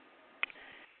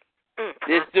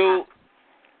 This dude,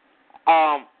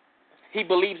 he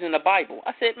believes in the Bible.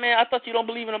 I said, man, I thought you don't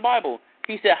believe in the Bible.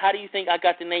 He said, how do you think I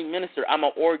got the name minister? I'm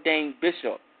an ordained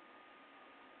bishop.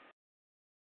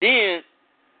 Then,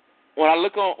 when I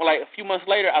look on, like a few months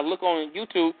later, I look on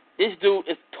YouTube, this dude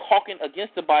is talking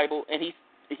against the Bible, and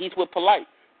he's with Polite.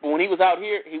 But when he was out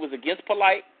here, he was against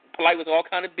Polite. Polite was all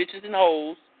kind of bitches and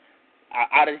hoes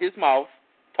out of his mouth,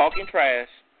 talking trash.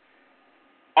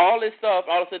 All this stuff,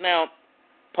 all of a sudden now,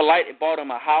 Polite bought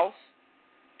him a house.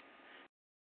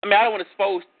 I mean, I don't want to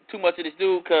expose too much of this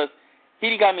dude because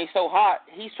he got me so hot.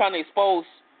 He's trying to expose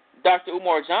Dr.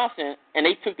 Umar Johnson, and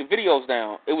they took the videos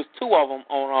down. It was two of them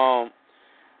on,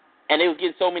 and they was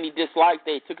getting so many dislikes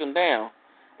they took them down.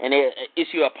 And they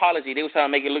issued an apology. They was trying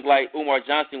to make it look like Umar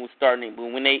Johnson was starting it,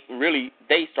 but when they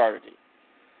started it.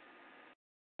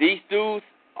 These dudes,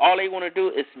 all they want to do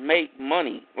is make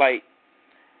money. Like,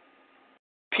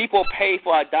 people pay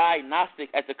for a diagnostic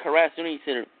at the Carras Unity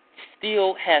Center,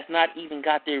 still has not even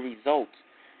got their results.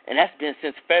 And that's been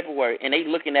since February, and they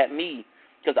looking at me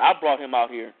because I brought him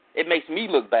out here. It makes me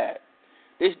look bad.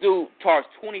 This dude charged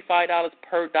 $25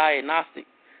 per diagnostic.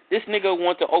 This nigga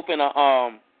want to open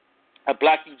a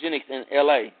black eugenics in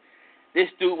L.A. This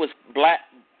dude was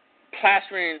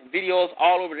plastering videos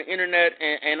all over the internet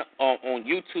and on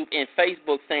YouTube and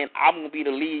Facebook saying, I'm going to be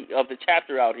the lead of the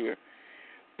chapter out here.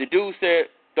 The dude said,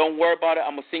 don't worry about it.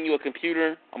 I'm going to send you a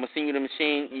computer. I'm going to send you the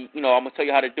machine. I'm going to tell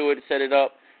you how to do it, set it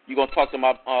up. You're going to talk to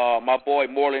my boy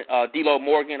D-Lo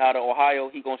Morgan out of Ohio.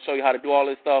 He's going to show you how to do all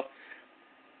this stuff.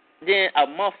 Then a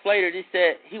month later, they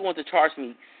said he wants to charge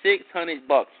me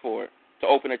 $600 for it to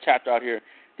open a chapter out here.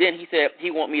 Then he said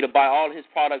he want me to buy all his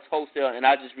products wholesale and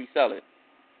I just resell it.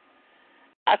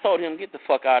 I told him, get the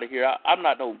fuck out of here. I'm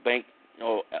not no bank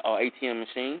or ATM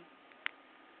machine.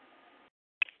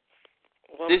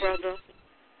 Well, brother,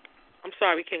 I'm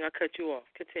sorry, King. I cut you off.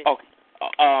 Continue. Okay.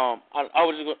 I'm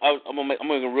gonna make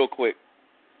it real quick.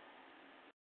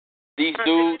 These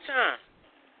dudes.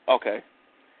 Okay.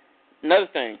 Another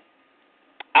thing.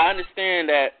 I understand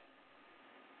that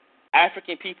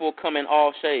African people come in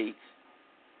all shades,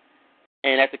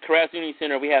 and at the Carras Unity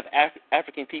Center we have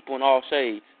African people in all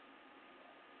shades.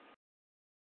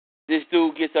 This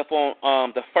dude gets up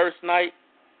on the first night,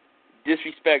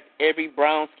 disrespect every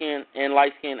brown-skinned and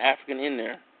light-skinned African in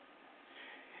there.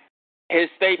 His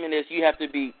statement is you have to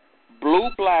be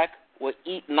blue-black with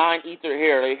 9-ether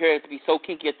hair. Their hair has to be so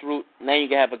kinky at the root, now you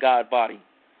can have a god body.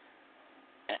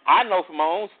 And I know from my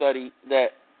own study that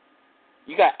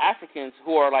you got Africans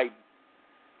who are like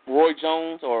Roy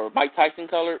Jones or Mike Tyson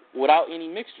colored without any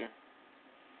mixture.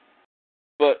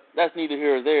 But that's neither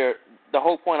here or there. The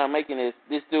whole point I'm making is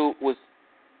this dude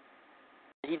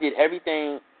he did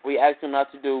everything we asked him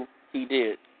not to do, he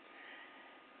did.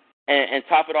 And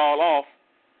top it all off,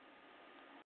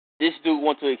 this dude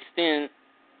wants to extend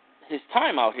his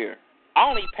time out here. I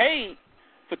only paid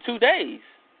for 2 days.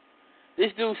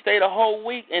 This dude stayed a whole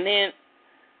week, and then,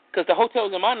 because the hotel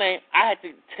was in my name, I had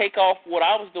to take off what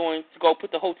I was doing to go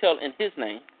put the hotel in his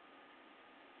name.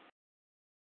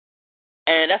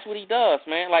 And that's what he does,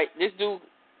 man. Like, this dude,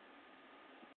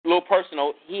 a little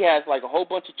personal, he has, like, a whole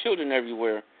bunch of children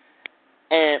everywhere.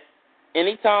 And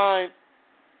anytime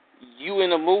you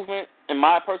in a movement, in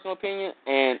my personal opinion,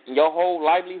 and your whole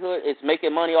livelihood is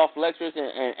making money off lectures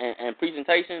and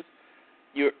presentations,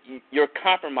 you're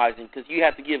compromising because you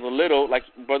have to give a little, like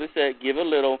Brother said, give a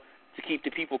little to keep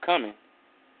the people coming.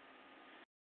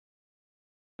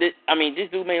 this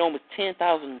dude made almost $10,000,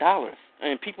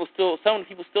 and some of the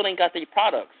people still ain't got their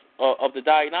products of the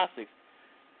diagnostics.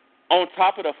 On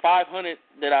top of the $500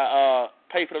 that I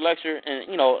paid for the lecture, and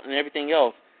and everything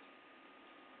else,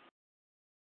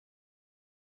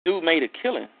 dude made a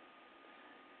killing.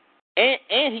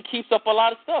 And he keeps up a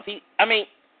lot of stuff. He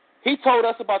told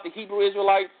us about the Hebrew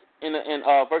Israelites in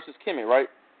versus Kemet, right?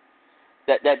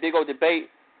 That big old debate.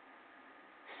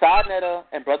 Sadnetta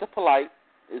and Brother Polite,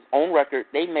 his own record,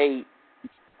 they made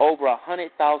over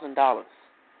 $100,000.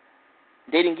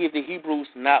 They didn't give the Hebrews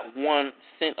not 1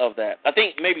 cent of that. I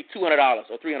think maybe $200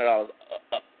 or $300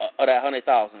 of that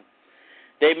 $100,000.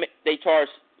 They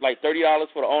charged like $30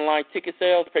 for the online ticket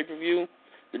sales, pay-per-view,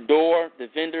 the door, the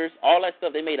vendors, all that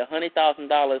stuff. They made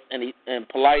 $100,000, and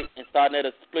Polite and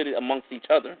Sadnetta split it amongst each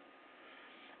other.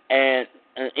 And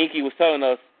Inky was telling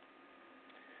us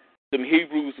the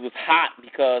Hebrews was hot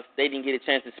because they didn't get a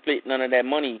chance to split none of that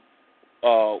money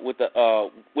with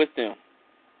them.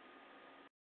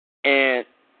 And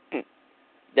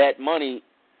that money,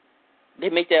 they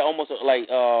make that almost like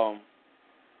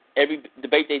every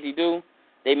debate they do,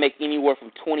 they make anywhere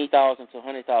from $20,000 to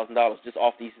 $100,000 just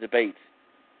off these debates.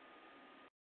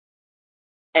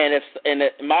 And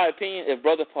in my opinion, if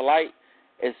Brother Polite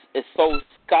is so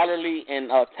scholarly in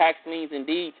tax liens and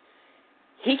deeds,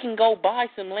 he can go buy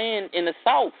some land in the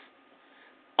South.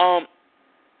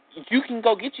 You can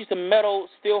go get you some metal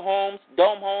steel homes,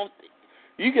 dome homes.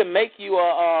 You can make you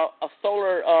a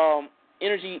solar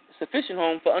energy sufficient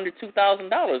home for under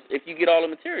 $2,000 if you get all the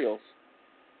materials.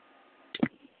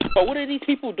 So what are these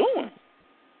people doing?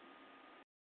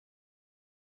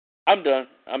 I'm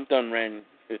done ranting.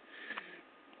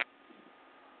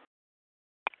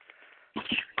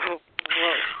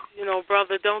 Well,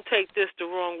 brother, don't take this the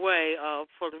wrong way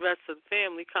for the rest of the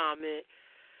family comment,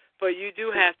 but you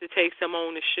do have to take some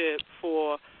ownership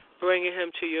for bringing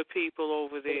him to your people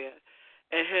over there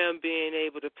and him being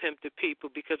able to pimp the people,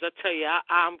 because I tell you,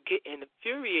 I'm getting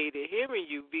infuriated hearing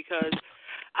you, because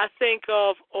I think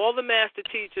of all the master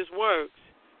teachers' works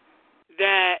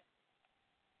that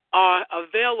are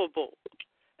available,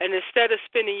 and instead of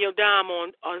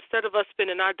instead of us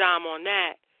spending our dime on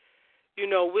that,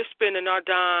 we're spending our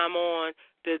dime on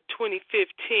the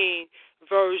 2015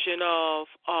 version of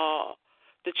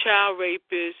the child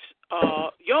rapist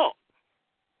York.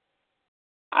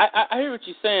 I hear what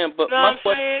you're saying, but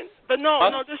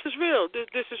this is real.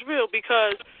 This is real,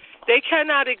 because they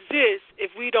cannot exist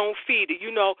if we don't feed it.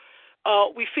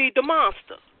 We feed the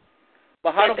monster.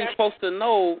 But how are we supposed to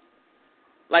know?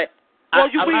 Like,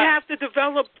 we have to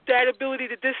develop that ability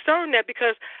to discern that,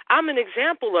 because I'm an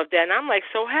example of that, and I'm like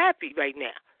so happy right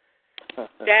now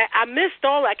that I missed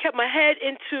all. I kept my head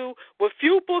into what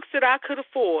few books that I could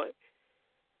afford,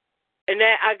 and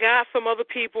that I got from other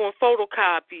people in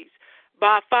photocopies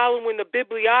by following the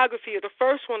bibliography of the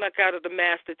first one I got of the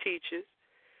master teachers.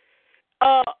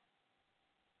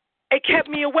 It kept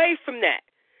me away from that.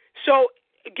 So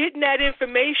getting that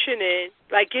information in,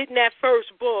 like getting that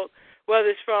first book, whether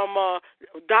it's from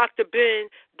Dr. Ben,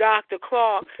 Dr.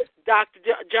 Clark, Dr.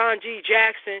 John G.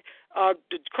 Jackson,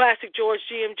 the classic George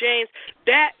G.M. James,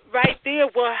 that right there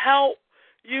will help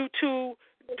you to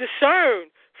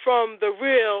discern from the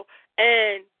real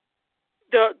and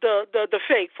the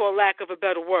fake, for lack of a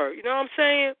better word. You know what I'm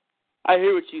saying? I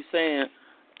hear what you're saying,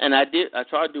 and I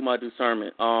try to do my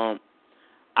discernment. Not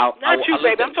you,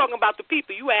 baby. I'm talking about the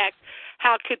people. You asked,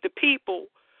 how could the people,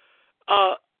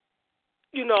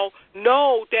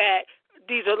 know that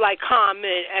these are like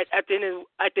common at the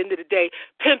end of the day,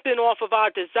 pimping off of our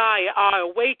desire, our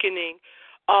awakening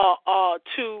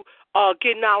to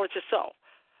get knowledge of self.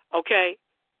 Okay?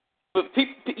 But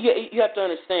you have to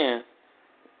understand,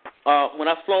 when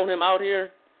I flown him out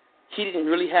here, he didn't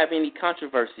really have any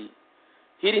controversy.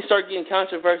 He didn't start getting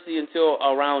controversy until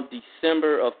around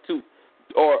December of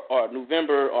or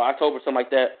November or October, something like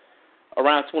that,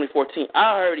 around 2014.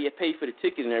 I already had paid for the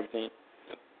ticket and everything.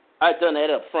 I'd done that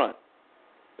up front.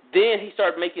 Then he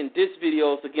started making diss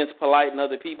videos against Polite and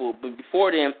other people. But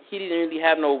before then, he didn't really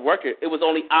have no record. It was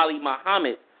only Ali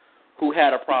Muhammad who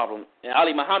had a problem. And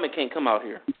Ali Muhammad can't come out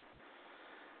here.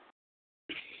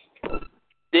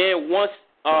 Then once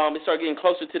it started getting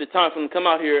closer to the time for him to come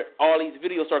out here, all these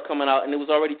videos started coming out, and it was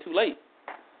already too late.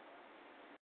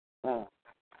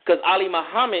 Because Ali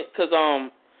Muhammad,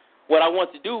 what I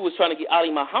wanted to do was trying to get Ali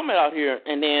Muhammad out here,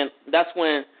 and then that's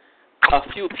when a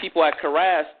few people at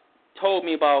Karas told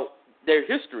me about their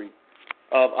history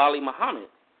of Ali Muhammad.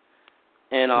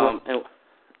 And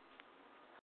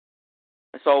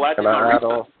so I did my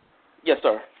research. Yes,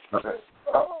 sir. Okay.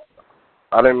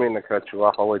 I didn't mean to cut you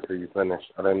off. I'll wait till you finish.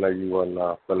 I didn't know you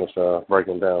wouldn't finish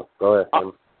breaking down. Go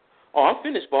ahead. Oh, I'm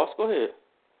finished, boss. Go ahead.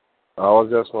 I was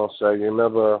just going to say, you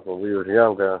remember when we were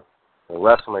younger, when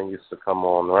wrestling used to come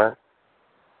on, right?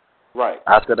 Right.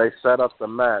 After they set up the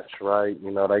match, right,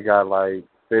 you know, they got like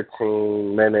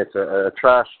 15 minutes of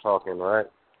trash talking, right?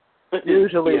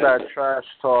 Usually yeah. that trash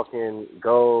talking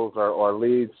goes or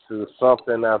leads to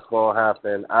something that's going to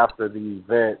happen after the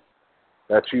event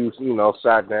that you know,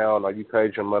 sat down or you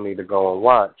paid your money to go and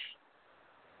watch.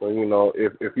 So, you know,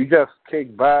 if you just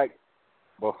kick back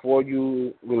before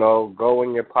you know, go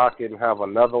in your pocket and have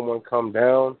another one come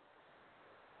down,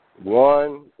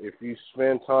 one, if you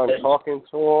spend time talking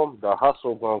to them, the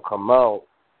hustle going to come out.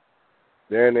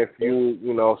 Then if you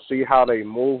know, see how they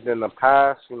moved in the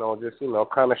past, you know, just, you know,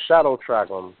 kind of shadow track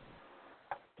them.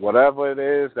 Whatever it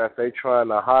is that they trying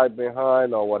to hide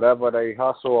behind or whatever they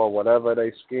hustle or whatever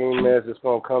they scheme is, it's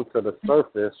going to come to the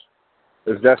surface.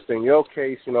 It's just in your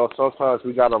case, you know, sometimes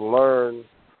we got to learn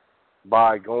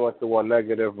by going through a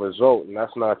negative result, and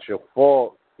that's not your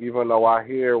fault, even though I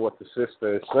hear what the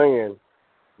sister is saying,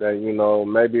 that, you know,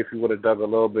 maybe if you would have dug a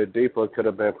little bit deeper, it could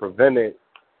have been prevented.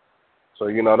 So,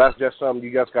 you know, that's just something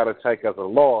you just got to take as a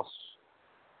loss.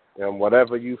 And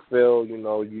whatever you feel, you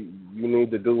know, you need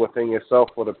to do within yourself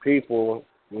for the people,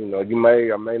 you know, you may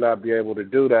or may not be able to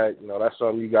do that. You know, that's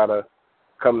something you got to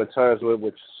come to terms with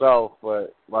yourself.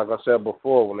 But like I said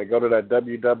before, when they go to that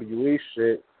WWE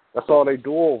shit, that's all they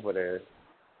do over there.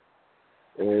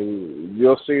 And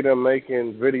you'll see them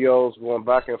making videos going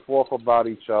back and forth about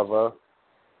each other.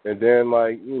 And then,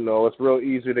 like, you know, it's real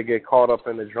easy to get caught up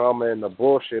in the drama and the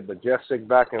bullshit, but just sit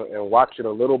back and watch it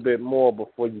a little bit more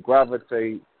before you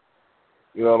gravitate,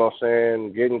 you know what I'm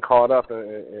saying, getting caught up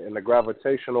in the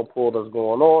gravitational pull that's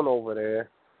going on over there.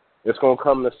 It's going to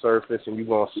come to the surface, and you're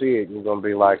going to see it, and you're going to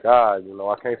be like, you know,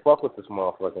 I can't fuck with this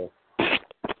motherfucker.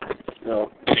 You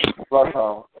know,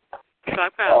 Slaughterhouse.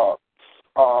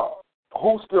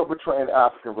 Who's still betraying the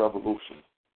African Revolution?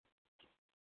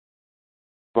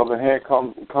 Brother Hand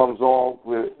comes on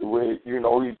with you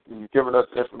know, he's giving us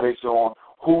information on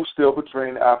who's still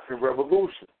betraying the African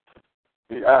Revolution.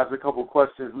 He asked a couple of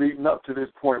questions leading up to this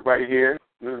point right here.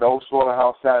 You know,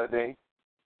 Slaughterhouse Saturday.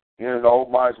 You know,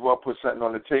 might as well put something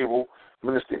on the table.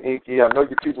 Minister Inky, I know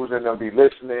your people's in there be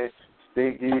listening.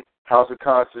 Stinky, House of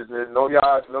Consciousness. Know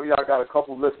y'all got a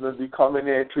couple of listeners be coming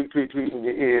in, tweet in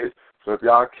your ears. So if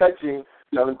y'all catching,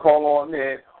 tell them call on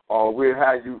in, or we'll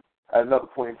have you at another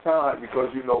point in time, because,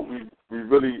 you know, we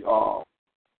really,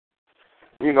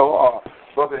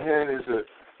 Brother Hen is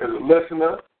a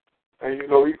listener, and, you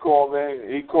know, he call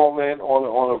in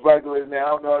on a regular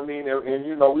now, you know what I mean? And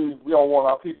you know, we don't want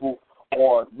our people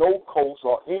on no coast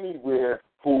or anywhere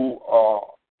who are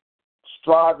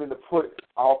striving to put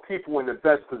our people in the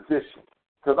best position.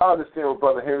 Because I understand what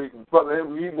Brother Henry,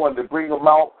 he wanted to bring them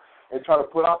out and try to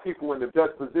put our people in the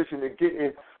best position to get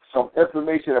in some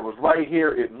information that was right here.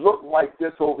 It looked like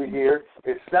this over here.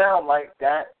 It sounded like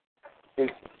that.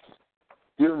 It's,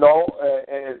 you know,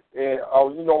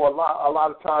 you know, a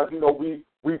lot of times, you know,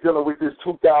 we dealing with this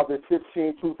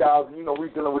 2015, 2000. You know, we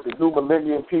dealing with the new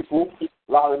millennium people.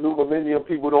 A lot of new millennium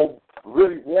people don't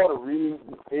really want to read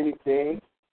anything.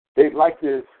 They like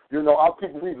to, you know, our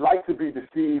people, we like to be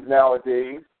deceived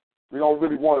nowadays. We don't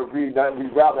really want to read that.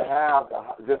 We'd rather have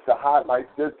just the highlights.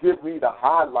 Just give me the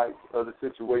highlights of the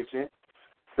situation.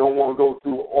 Don't want to go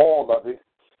through all of it.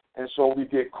 And so we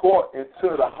get caught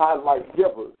into the highlight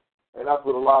givers. And that's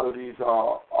what a lot of these, a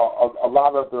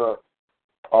lot of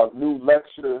the new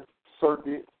lecture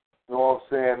circuit, you know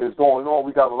what I'm saying, is going on.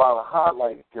 We got a lot of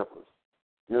highlight givers.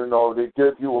 You know, they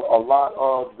give you a lot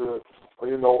of the,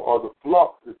 you know, of the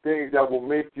fluff, the things that will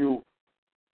make you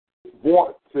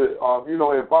want to, you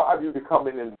know, invite you to come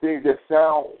in and things that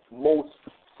sound most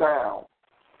sound,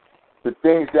 the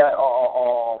things that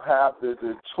have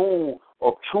the tune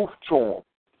of truth to them.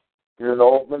 You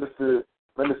know, Minister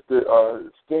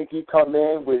Stinky come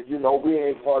in with, you know, we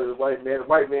ain't part of the white man. The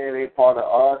white man ain't part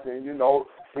of us, and you know,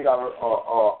 we got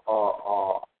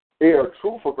air of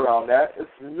truth around that. It's,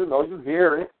 you know, you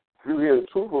hear the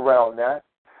truth around that,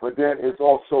 but then it's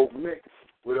also mixed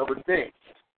with other things.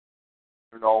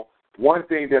 You know, one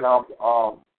thing that I'm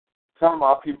telling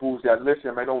my people is that,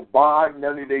 listen, man, don't buy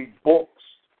none of their books.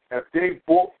 If they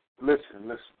book,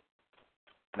 listen.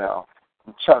 Now,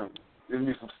 I'm telling you, there's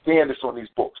be some standards on these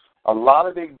books. A lot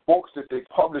of their books that they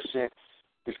publishing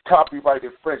is copyright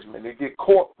infringement. They get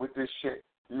caught with this shit,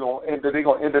 you know, and they're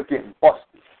going to end up getting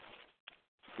busted.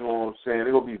 You know what I'm saying?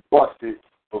 They're going to be busted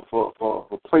for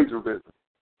plagiarism,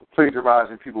 for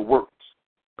plagiarizing people's works.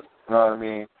 You know what I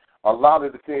mean? A lot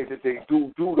of the things that they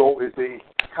do though, is they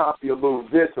copy a little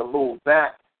this, a little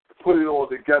that, put it all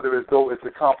together as though it's a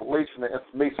compilation of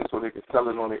information so they can sell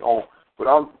it on their own. But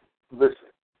I'm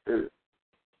listen,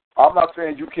 I'm not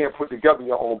saying you can't put together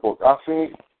your own book. I've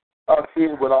seen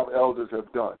what our elders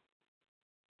have done.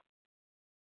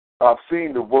 I've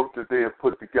seen the work that they have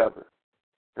put together.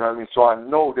 You know what I mean? So I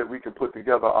know that we can put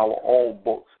together our own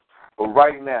books. But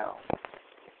right now,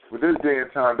 with this day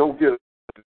and time, don't get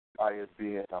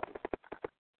ISBN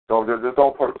numbers. There's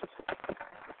no purpose.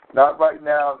 Not right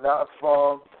now, not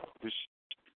from the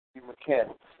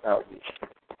mechanics out here.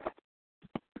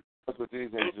 That's what these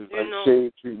things is, like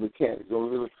shade tree mechanics.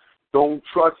 Don't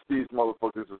trust these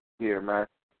motherfuckers here, man.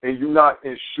 And you're not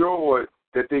ensured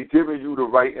that they're giving you the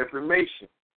right information.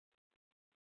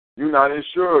 You're not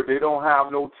ensured. They don't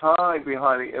have no time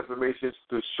behind the information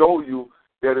to show you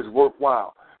that it's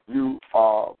worthwhile. You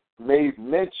made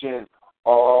mention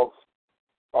of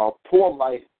Poor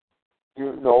Life,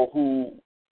 who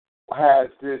has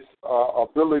this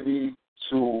ability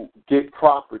to get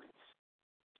properties.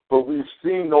 But we've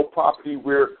seen no property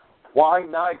where, why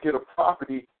not get a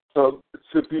property to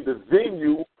be the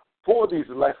venue for these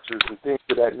lectures and things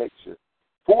of that nature,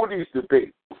 for these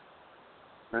debates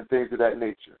and things of that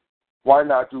nature? Why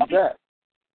not do that?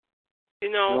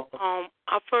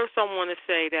 First I want to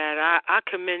say that I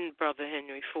commend Brother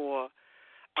Henry for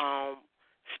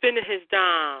spending his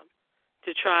dime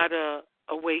to try to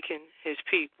awaken his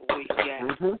people where he's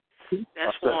at. Mm-hmm.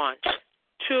 That's one.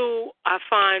 Two, I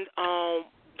find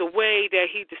the way that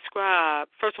he described,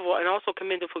 first of all, and also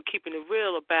commend him for keeping it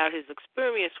real about his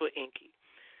experience with Inky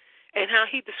and how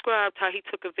he described how he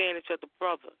took advantage of the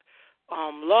brother.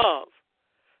 Love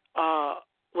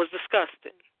was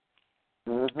disgusting.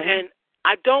 Mm-hmm. And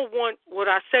I don't want what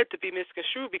I said to be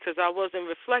misconstrued because I wasn't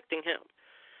reflecting him.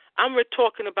 I'm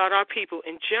talking about our people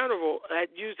in general,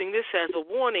 using this as a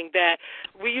warning that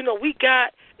we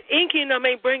got Inky and them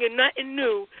ain't bringing nothing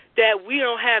new that we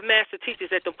don't have master teachers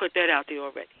that don't put that out there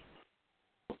already.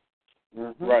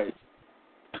 Mm-hmm. Right.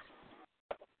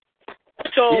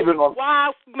 So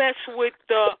why mess with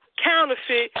the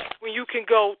counterfeit when you can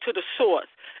go to the source?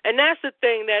 And that's the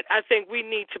thing that I think we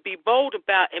need to be bold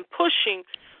about and pushing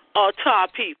to our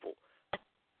people.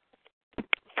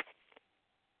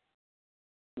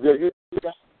 Yeah, you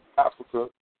got Africa,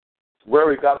 where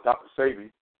we got Dr.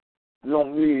 Sabi. You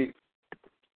don't need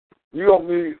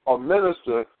a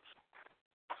minister.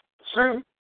 See,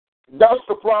 that's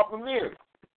the problem here.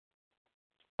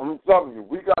 I'm telling you,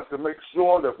 we got to make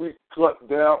sure that we cut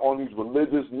down on these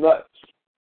religious nuts.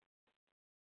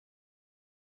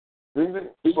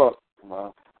 Look,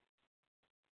 man.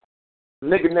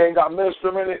 Nigga name got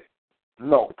minister in it?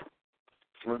 No.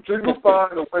 Until you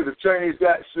find a way to change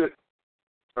that shit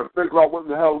and figure out what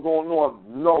the hell is going on,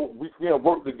 no, we can't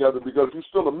work together because you're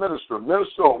still a minister.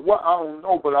 Minister of what? I don't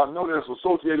know, but I know that it's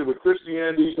associated with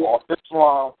Christianity or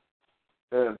Islam,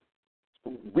 and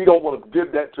we don't want to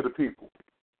give that to the people.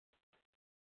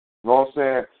 You know what I'm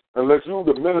saying? Unless you're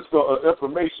the minister of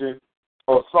information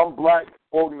of some black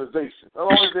organization. That's the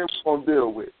only thing we're going to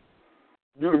deal with.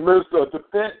 You're the minister of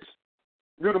defense.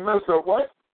 You're the minister of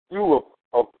what? You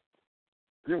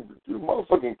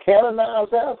motherfucking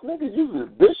canonized ass nigga. You the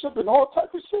bishop and all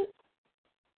type of shit.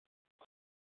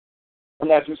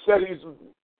 And as you said,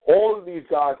 all of these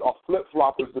guys are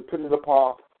flip-floppers depending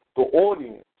upon the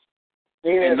audience.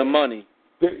 And the money.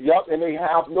 And they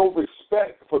have no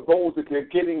respect for those that they're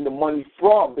getting the money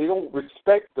from. They don't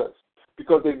respect us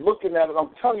because they're looking at it. I'm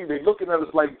telling you, they're looking at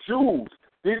us like Jews.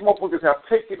 These motherfuckers have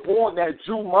taken on that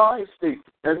Jew mind state,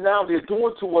 and now they're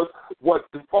doing to us what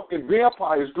the fucking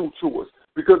vampires do to us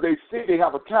because they see they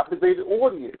have a captivated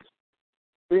audience.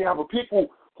 They have a people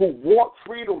who want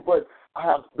freedom but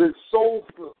have been so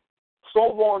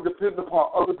long dependent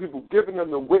upon other people giving them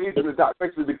the ways and the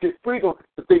directions to get freedom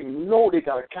that they know they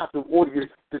got a captive audience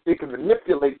that they can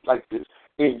manipulate like this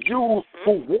and use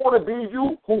who want to be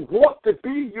used, who want to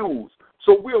be used.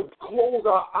 So we'll close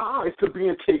our eyes to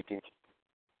being taken.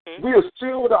 We'll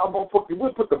shield our motherfucking,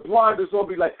 we'll put the blinders on and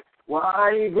be like, well, I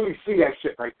ain't really see that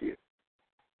shit right there.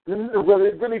 Well,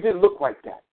 it really didn't look like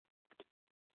that.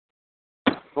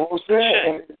 You know what I'm saying?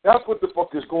 And that's what the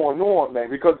fuck is going on, man.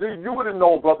 Because you would have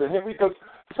known Brother Henry because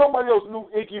somebody else knew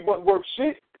Inky wasn't worth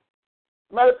shit.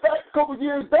 Matter of fact, a couple of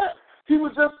years back, he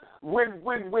was just, when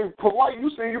Polite, you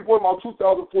say you were about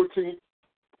 2014,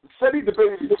 said he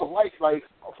debated with Polite like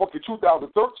fucking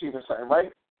 2013 or something,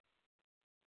 right?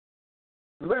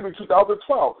 Maybe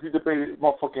 2012, he debated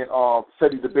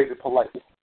said he debated Polite.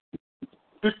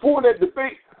 Before that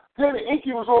debate, then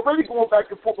Inky was already going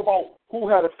back and forth about who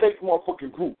had a fake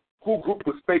motherfucking group, who group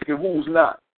was fake and who's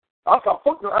not. I said,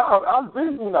 I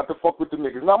really knew not to fuck with the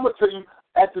niggas. Now I'm gonna tell you,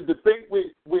 at the debate with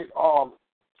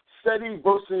SETI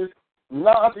versus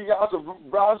Nazi.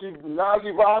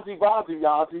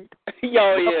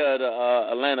 Yo, yeah, the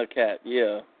Atlanta cat,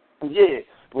 yeah. Yeah,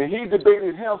 when he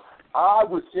debated him, I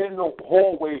was in the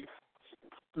hallway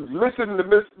listening to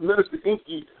Minister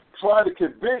Inky trying to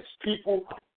convince people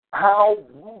how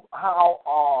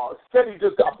Steady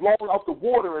just got blown out the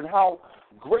water and how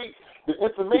great the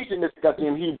information that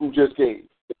goddamn Hebrew just gave.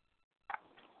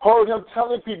 Heard him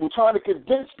telling people, trying to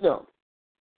convince them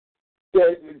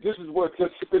that this is what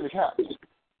just finished happening.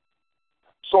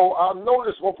 So I know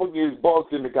this motherfucker is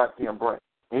bugged in the goddamn brain.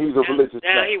 And he's a religious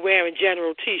Now man. he wearing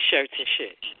general T-shirts and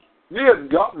shit. Yeah,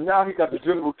 now he got the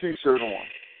general T-shirt on.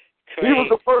 Crazy. He was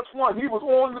the first one. He was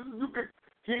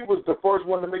the first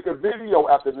one to make a video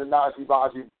after the Nazi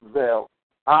veil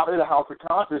out of the House of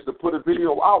Congress to put a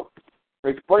video out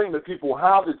explaining to people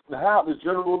how the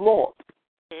general law.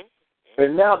 Mm-hmm.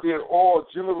 And now they're all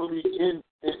generally in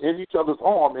each other's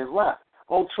arm and laugh.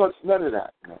 I don't trust none of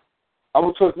that, man. I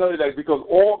don't trust none of that because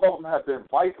all of them have been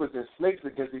vipers and snakes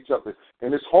against each other.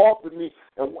 And it's hard for me.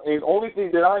 And the only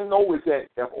thing that I know is that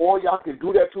if all y'all can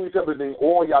do that to each other, then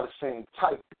all y'all the same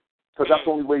type. Because that's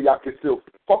the only way y'all can still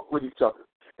fuck with each other.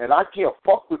 And I can't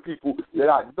fuck with people that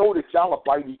I know that y'all will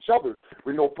fight each other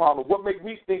with no problem. What makes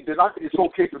me think that it's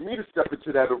okay for me to step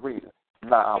into that arena?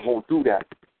 Nah, I won't do that.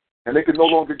 And they can no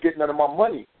longer get none of my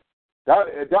money. That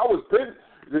was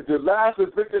the last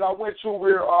event that I went to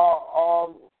where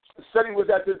said he was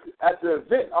at the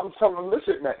event. I'm telling him,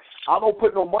 listen, man, I don't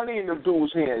put no money in them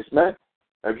dudes' hands, man.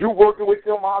 If you working with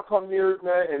them, I'll come near it,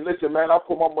 man. And listen, man, I'll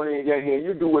put my money in your hand.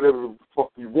 You do whatever the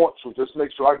fuck you want to. Just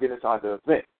make sure I get inside the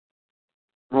event.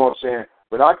 You know what I'm saying?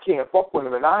 But I can't fuck with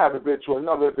them, and I haven't been to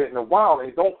another event in a while,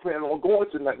 and don't plan on going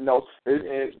to nothing else.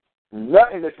 And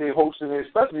nothing that they're hosting,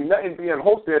 especially nothing being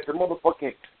hosted at the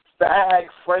motherfucking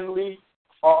fag-friendly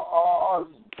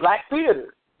black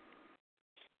theater.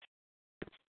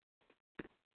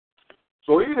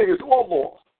 So these niggas all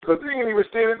lost. Because they ain't even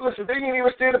standing, listen, they ain't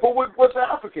even standing for what's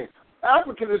African.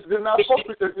 African is not fuck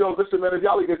with this. Listen, man, if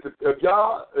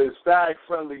y'all is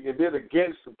fag-friendly and they're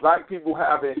against black people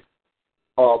having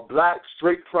black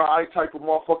straight pride type of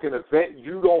motherfucking event,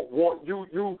 you don't want,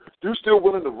 you still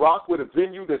willing to rock with a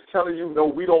venue that's telling you, no,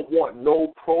 we don't want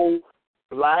no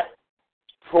pro-black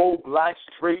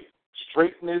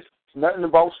straightness, nothing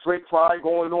about straight pride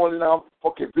going on in our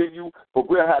fucking venue, but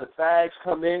we'll have the fags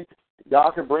come in.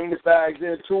 Y'all can bring the fags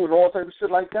in too and all type of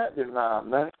shit like that. Then nah,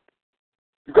 man.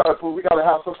 We gotta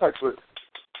have some type of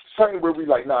something where we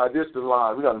like, nah, this is the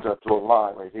line. We gotta just throw a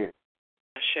line right here.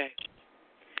 Shay.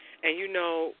 And you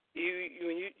know, you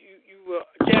were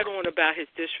dead on about his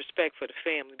disrespect for the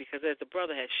family because, as the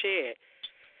brother has shared,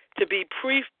 to be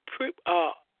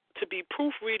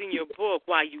proofreading your book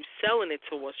while you selling it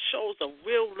to us shows a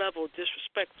real level of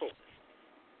disrespectful.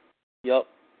 Yep.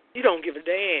 You don't give a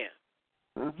damn.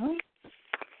 Mm-hmm.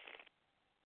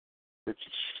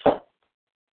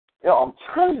 Yeah, I'm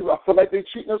telling you, I feel like they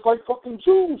treating us like fucking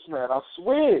Jews, man. I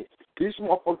swear. These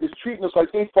motherfuckers treating us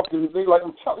like they like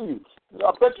I'm telling you.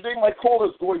 I bet you they might call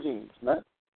us goyim, man.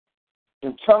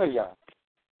 I'm telling y'all.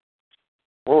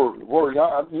 Word,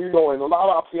 y'all, you know, and a lot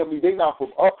of our family, they not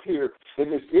from up here in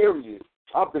this area.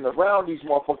 I've been around these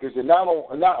motherfuckers, and not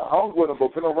hung with them,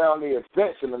 but been around their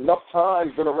events and enough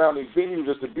times, been around their venues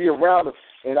just to be around them.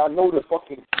 And I know the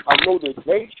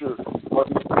nature of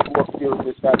these people up here in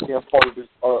this goddamn part of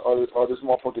this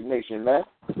motherfucking nation, man.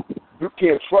 You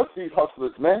can't trust these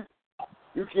hustlers, man.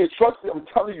 You can't trust them. I'm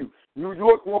telling you, New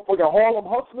York motherfucking Harlem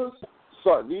hustlers,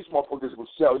 son, these motherfuckers will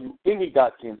sell you any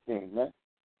goddamn thing, man.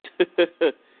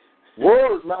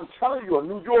 Word, man, I'm telling you, a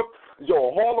New York,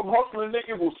 Harlem hustling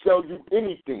nigga will sell you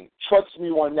anything. Trust me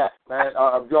on that, man.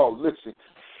 Listen,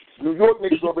 New York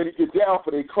niggas already get down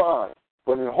for their crime.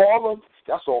 But in Harlem,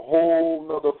 that's a whole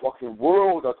nother fucking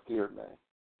world up there, man.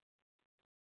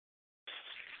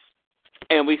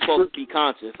 And we supposed to be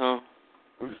conscious, huh?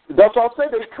 That's what I say.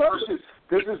 They conscious.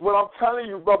 This is what I'm telling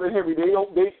you, Brother Henry.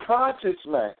 They conscious,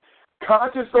 man.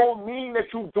 Conscious don't mean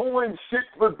that you doing shit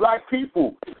for black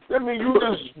people. I mean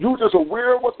you just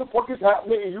aware of what the fuck is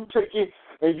happening and you taking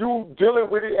and you dealing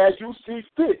with it as you see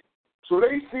fit. So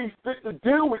they see fit to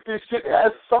deal with this shit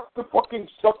as suck the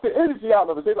energy out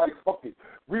of it. They like, fuck it.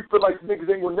 We feel like niggas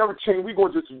ain't gonna never change. We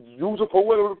gonna just use it for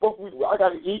whatever the fuck I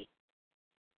gotta eat.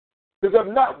 Because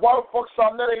if not, why the fuck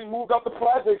Sarnetta ain't moved out the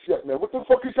projects yet, man? What the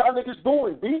fuck is y'all niggas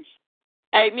doing, Beach?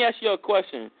 Hey, let me ask you a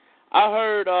question. I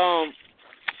heard,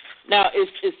 now,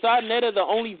 is Sarnetta the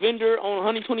only vendor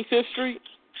on 125th Street?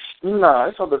 Nah,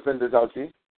 it's other vendors out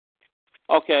there.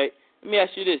 Okay, let me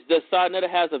ask you this. Does Sarnetta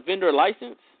has a vendor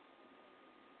license?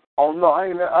 Oh, no, I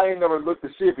ain't never looked to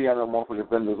see if he had a motherfucking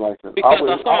vendor's license. Because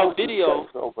I saw a video.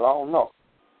 So, but I don't know.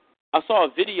 I saw a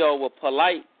video where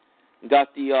Polite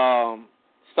got the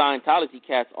Scientology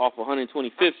cats off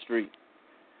 125th Street.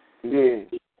 Yeah.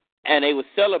 And they were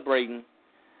celebrating.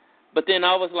 But then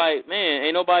I was like, man,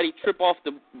 ain't nobody trip off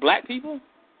the black people?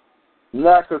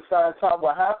 Nah, because Scientology,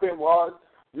 what happened was,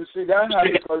 you see, that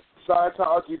happened because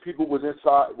Scientology people was in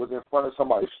front of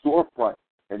somebody's storefront,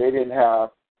 and they didn't have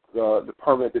the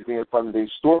permit to be in front of their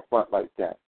storefront like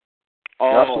that.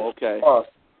 Oh, okay.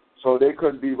 So they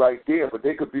couldn't be right there, but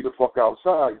they could be the fuck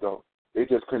outside, though. They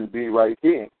just couldn't be right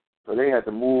there. So they had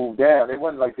to move down. It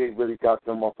wasn't like they really got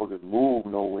them motherfuckers moved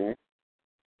nowhere.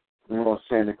 You know what I'm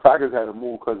saying? The crackers had to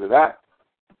move because of that.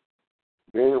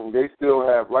 They still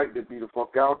have right to be the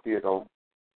fuck out there, though.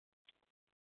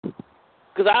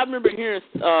 Because I remember hearing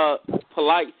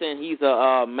Polite saying he's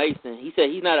a Mason. He said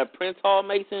he's not a Prince Hall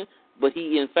Mason, but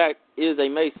he, in fact, is a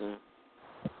Mason.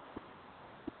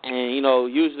 And, you know,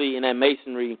 usually in that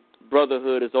Masonry,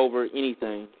 brotherhood is over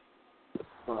anything.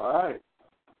 All right.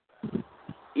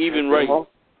 Even race.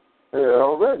 Yeah,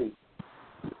 already.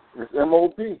 It's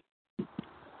M.O.B.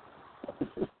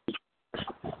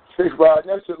 They riding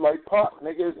that shit like pop,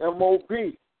 nigga. It's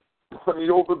M.O.B. Money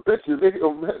over bitches.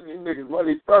 Niggas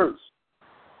money first.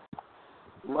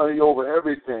 Money over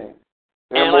everything.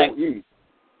 M.O.E.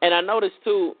 And I noticed,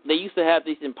 too, they used to have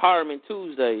these Empowerment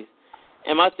Tuesdays.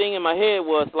 And my thing in my head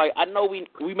was, like, I know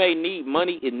we may need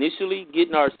money initially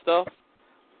getting our stuff,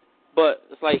 but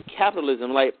it's like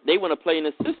capitalism. Like, they want to play in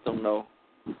the system, though.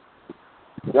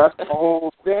 That's the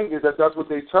whole thing, is that's what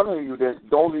they're telling you, that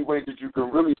the only way that you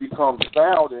can really become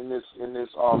sound in this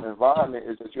environment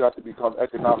is that you have to become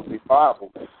economically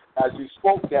viable. As you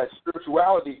spoke, that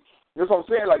spirituality, you know what I'm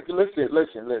saying? Like,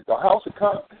 listen. The House of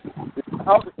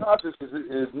Consciousness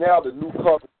is now the new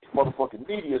covenant motherfucking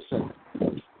media center.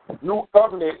 New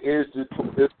covenant is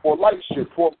for light shit.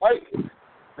 For light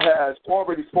has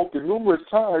already spoken numerous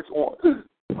times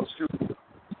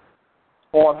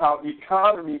on how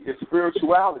economy is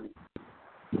spirituality.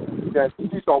 That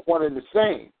these are one and the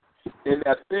same, and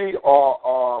that they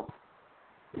are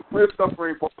we're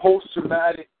suffering from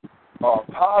post-traumatic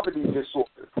poverty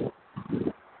disorder.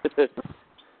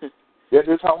 That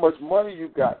is how much money you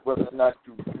got, whether or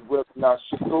not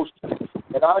shit goes.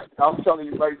 And I'm telling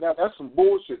you right now, that's some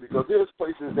bullshit, because there's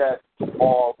places that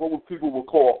are what people would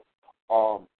call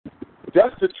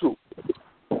destitute,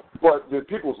 but the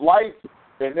people's life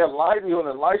and their livelihood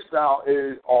and lifestyle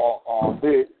is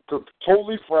they're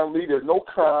totally friendly. There's no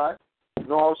crime. You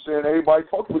know what I'm saying? Everybody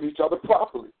talks with each other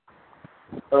properly.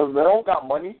 They don't got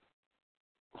money,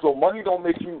 so money don't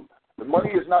make you. The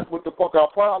money is not what the fuck our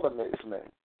problem is, man.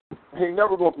 Ain't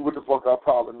never gonna be what the fuck our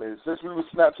problem is. Since we were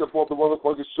snatched up off the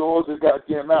motherfucking shores of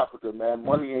goddamn Africa, man,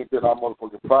 money ain't been our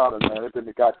motherfucking problem, man. It's been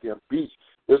the goddamn beach.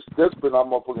 That's been our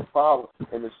motherfucking problem.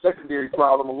 And the secondary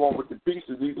problem, along with the beach,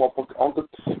 is these motherfucking uncles,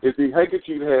 is the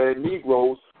handkerchief-head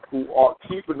Negroes who are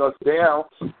keeping us down,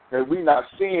 and we not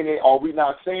seeing it, or we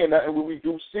not saying nothing when we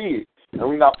do see it, and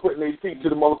we not putting their feet to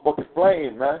the motherfucking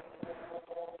flame, man.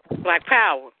 Black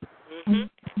power.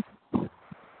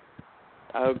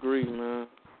 I agree, man.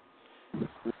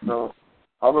 You know,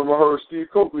 I remember I heard Steve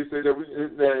Coakley say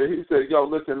that he said, "Yo,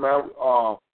 listen, man,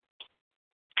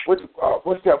 what's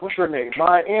her name?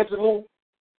 Maya Angelou."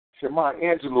 She said Maya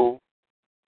Angelou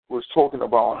was talking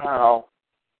about how,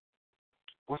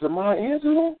 was it Maya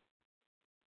Angelou?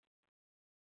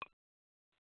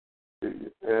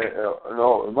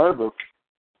 No, it might have been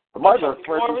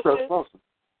Francis Wilson.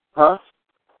 Huh?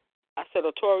 I said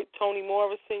Toni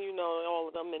Morrison. You know, all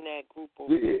of them in that group.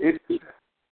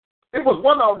 It was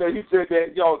one of them that he said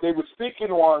that, they were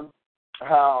speaking on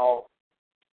how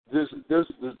this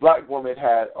black woman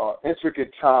had an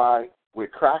intricate tie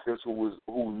with crackers who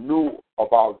knew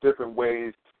about different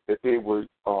ways that they were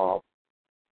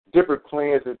different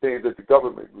plans and things that the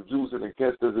government was using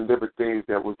against us and different things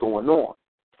that was going on.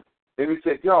 And he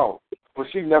said, but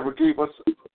she never gave us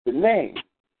the name.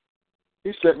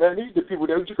 He said, man, these are the people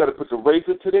that you got to put the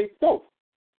razor to their throat.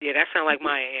 Yeah, that sounds like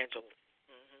Maya Angelou.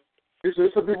 He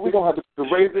said, we don't have to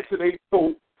raise it to their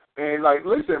throat and, like,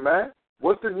 listen, man,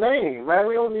 what's the name, man?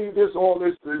 We don't need all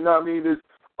this, you know what I mean, this,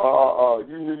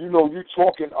 you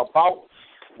talking about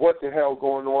what the hell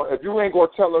going on. If you ain't going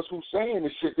to tell us who's saying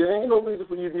this shit, there ain't no reason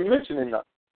for you to be mentioning nothing.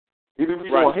 Either we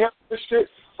going to hear this shit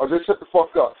or just shut the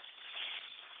fuck up.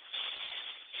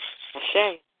 A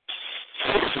shame.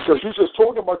 Because you just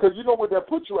talking about, because you know where that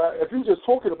puts you at. If you just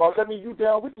talking about, that means you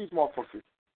down with these motherfuckers.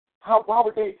 Why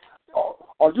would they?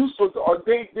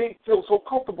 They feel so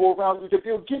comfortable around you that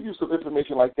they'll give you some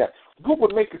information like that. Who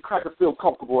would make a cracker feel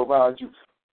comfortable around you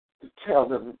to tell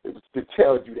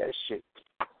you that shit?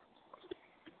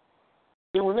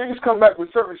 See, when niggas come back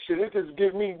with certain shit, it just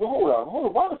give me, hold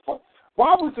on, why the fuck?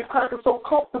 Why was the cracker so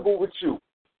comfortable with you?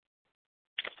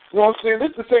 You know what I'm saying?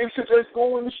 This the same shit that's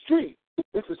going in the street.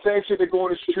 It's the same shit that go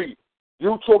in the street.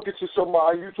 You talking to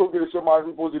somebody who's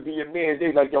supposed to be your man.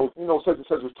 They like, yo, you know, such and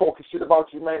such was talking shit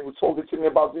about you, man. Was talking to me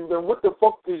about you. Then what the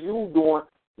fuck is you doing?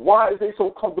 Why is they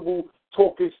so comfortable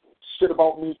talking shit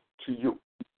about me to you?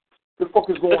 What the fuck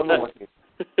is going on here?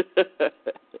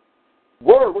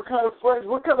 Word, what kind of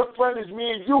friend is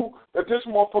me and you that this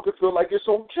motherfucker feel like it's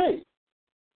okay?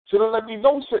 Should have let me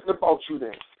know something about you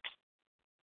then.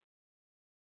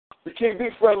 You can't be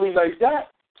friendly like that.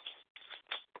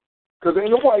 Because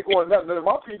ain't nobody going, none of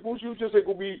my peoples, you just ain't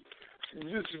going to be,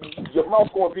 your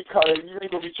mouth going to be kind of, you ain't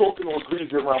going to be talking on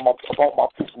greasy around about my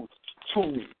people to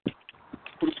me.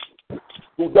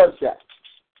 Who does that?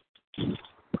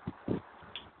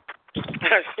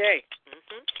 Okay.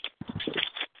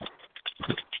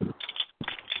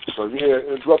 So, yeah,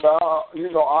 brother,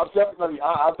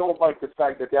 I don't like the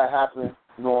fact that happened,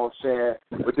 you know what I'm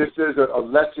saying? But this is a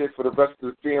lesson for the rest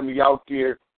of the family out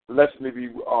there, a lesson to be,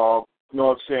 you know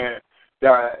what I'm saying,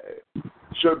 that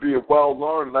should be a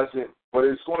well-learned lesson, but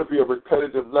it's going to be a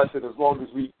repetitive lesson as long as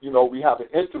we have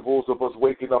intervals of us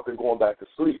waking up and going back to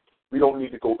sleep. We don't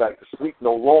need to go back to sleep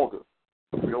no longer.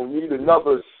 We don't need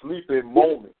another sleeping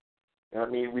moment. I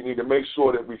mean, we need to make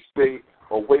sure that we stay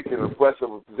awake and abreast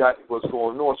of exactly what's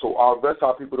going on, so our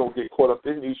people don't get caught up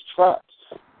in these traps.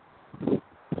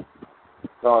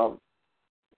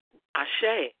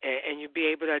 Ashe, and you be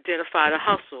able to identify the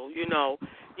hustle, you know.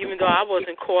 Even though I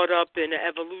wasn't caught up in the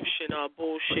evolution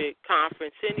bullshit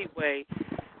conference anyway,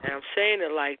 and I'm saying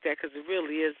it like that because it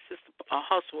really is just a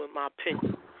hustle in my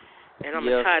opinion, and I'm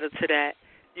entitled to that.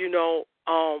 You know,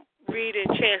 reading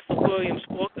Chancellor Williams'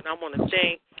 book, and I want to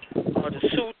thank the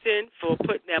Sultan for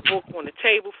putting that book on the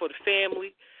table for the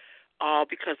family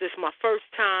because it's my first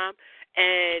time.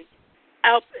 And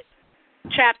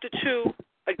chapter 2,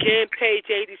 again, page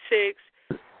 86,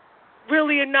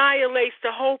 really annihilates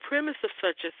the whole premise of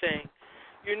such a thing.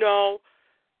 You know,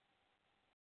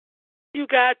 you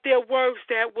got their works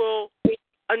that will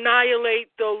annihilate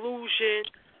the illusion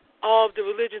of the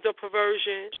religions of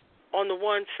perversion on the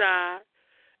one side,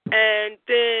 and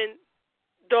then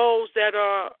those that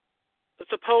are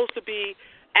supposed to be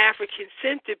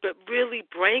African-centered but really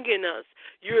bringing us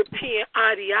European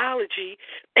ideology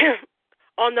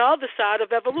on the other side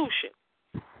of evolution.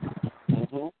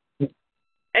 Mm-hmm.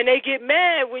 And they get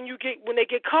mad when they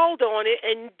get called on it,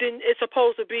 and then it's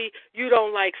supposed to be you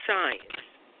don't like science.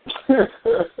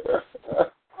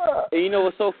 And you know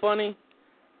what's so funny?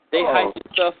 They hype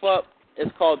this stuff up.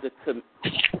 It's called the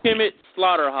Kemet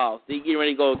Slaughterhouse. They getting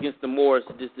ready to go against the Moors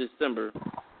this December.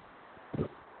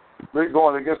 They're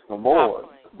going against the Moors.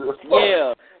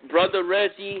 Yeah, Brother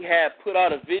Reggie had put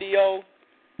out a video.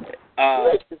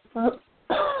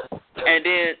 And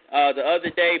then the other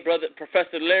day, Brother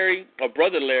Larry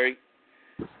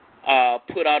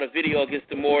put out a video against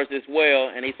the Moors as well,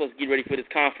 and they supposed to get ready for this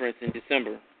conference in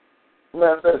December.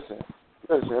 Man,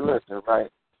 listen,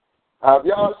 right? Have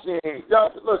y'all seen?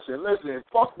 Listen.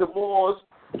 Fuck the Moors.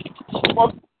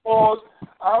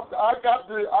 I got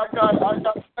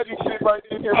petty shit right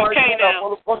in here right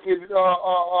now. Motherfucking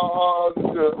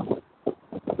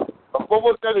what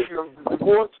was that? The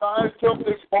more time kept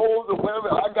exposed or whatever.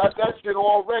 I got that shit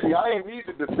already. I ain't need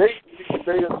to debate.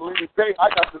 I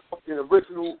got the fucking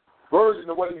original version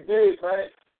of what he did,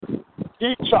 man.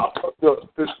 He chopped up the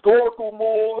historical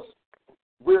Moors,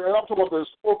 and I'm talking about the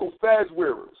historical fez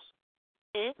wearers.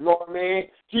 You know what I mean?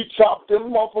 He chopped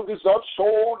them motherfuckers up,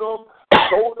 showed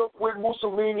them with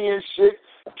Mussolini and shit,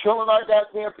 killing our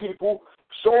goddamn people,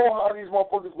 showing how these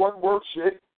motherfuckers wasn't worth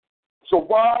shit. So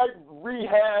why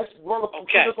rehash motherfuckers?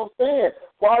 Okay. That's what I'm saying.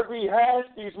 Why rehash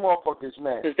these motherfuckers,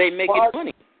 man? Because they make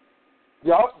money.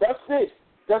 Yeah, that's it.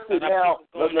 Now,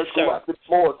 let's go after the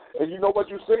Moors. And you know what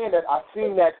you're saying? That I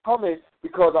seen that coming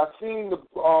because I seen the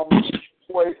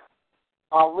boy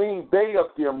Aline Bay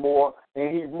up there more,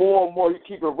 and he's more and more, he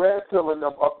keep a red pilling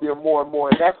up there more and more,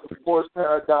 and that's the Moors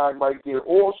paradigm right there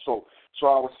also. So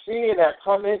I was seeing that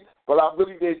coming, but I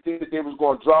really didn't think that they was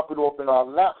going to drop it off in our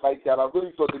lap like that. I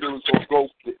really thought that they was going to go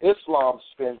to the Islam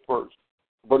spin first.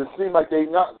 But it seemed like they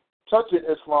not touching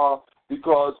Islam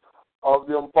because of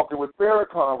them fucking with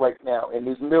AFRAKAN right now, and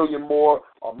there's million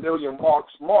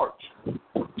marks march.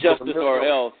 Justice or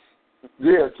else.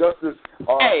 Yeah, justice.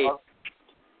 Hey.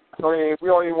 I mean, we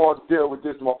don't even want to deal with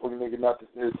this motherfucking nigga not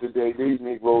today. These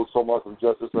Negroes so much from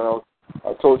justice or else.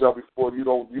 I told y'all before, you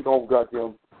don't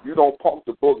pump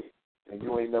the boogie, and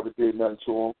you ain't never did nothing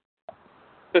to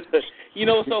him. You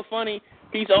know what's so funny?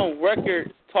 He's on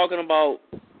record talking about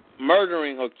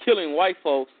murdering or killing white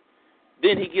folks.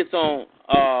 Then he gets on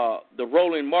the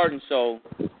Roland Martin show,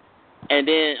 and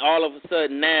then all of a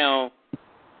sudden now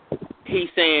he's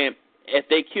saying if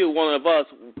they kill one of us,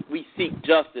 we seek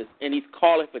justice, and he's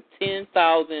calling for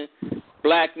 10,000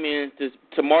 black men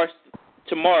to march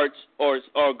or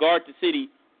guard the city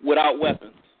without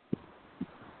weapons.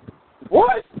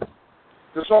 What?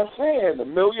 That's what I'm saying.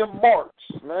 1 million marks,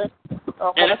 man.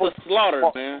 And that's a slaughter,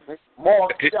 man. He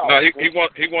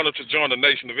wanted to join the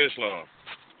Nation of Islam.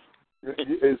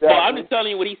 Exactly. Well, I'm just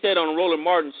telling you what he said on the Roland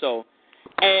Martin show.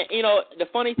 And, you know, the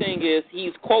funny thing is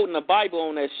he's quoting the Bible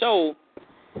on that show.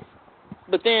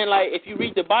 But then, like, if you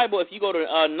read the Bible, if you go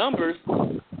to Numbers,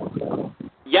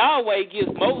 Yahweh gives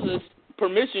Moses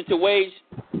permission to wage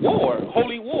war,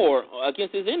 holy war,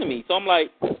 against his enemies. So I'm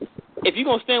like, if you're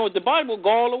going to stand with the Bible, go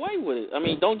all the way with it. I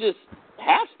mean, don't just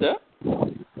half stuff.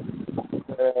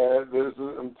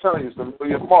 I'm telling you, it's 1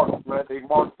 million marks, man. They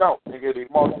marked out, nigga. They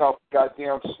marked out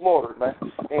goddamn slaughter, man.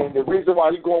 And the reason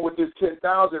why he going with this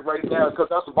 10,000 right now is because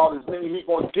that's about as many he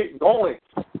going to get going.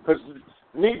 Because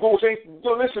Negroes ain't,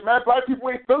 listen, man, black people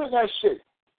ain't feeling that shit.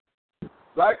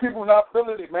 Black people not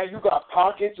feeling it, man. You got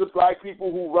pockets of black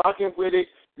people who rocking with it.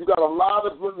 You got a lot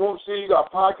of, you know what I'm saying? You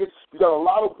got pockets. You got a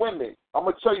lot of women. I'm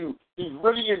going to tell you, he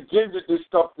really engendered this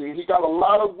stuff thing. He got a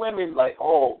lot of women like,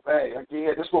 oh, man,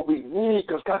 yeah, that's what we need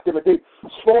because, goddamn it, they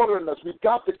slaughtering us. We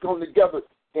got to come together.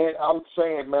 And I'm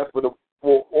saying, man,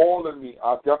 for all of me,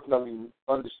 I definitely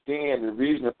understand the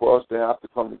reason for us to have to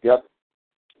come together.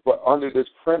 But under this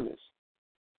premise,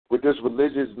 with this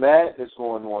religious madness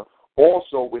going on,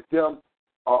 also with them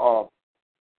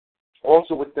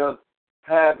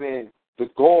having the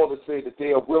goal to say that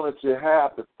they are willing to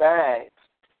have the fags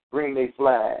bring their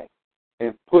flag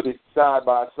and put it side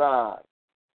by side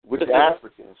with the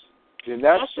Africans. And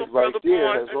that shit right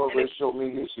there has always showed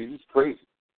me this shit. It's crazy.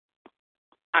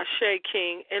 Ashe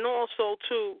King. And also,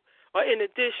 too, in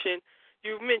addition,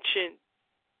 you mentioned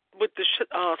with the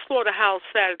Slaughterhouse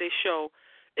Saturday show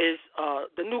is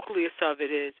the nucleus of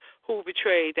it is who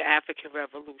betrayed the African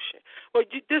Revolution. Well,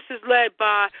 this is led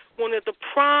by one of the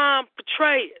prime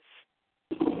betrayers.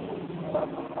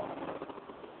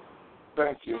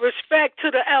 Thank you. Respect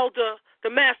to the elder, the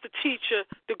master teacher,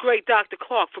 the great Dr.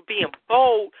 Clark for being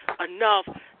bold enough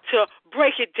to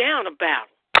break it down about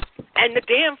him. And the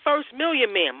damn first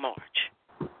Million Man March.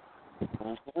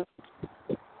 Mm-hmm.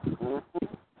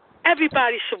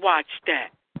 Everybody should watch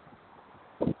that.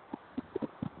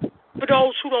 For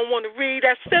those who don't want to read,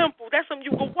 that's simple. That's something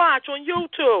you can watch on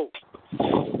YouTube.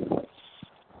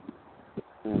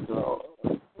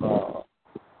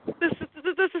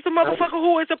 This is a motherfucker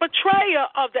who is a betrayer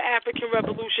of the African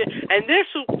Revolution. And this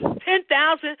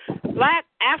 10,000 black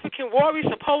African warriors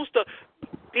supposed to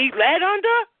be led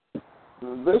under?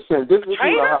 Listen, this is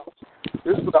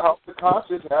the House of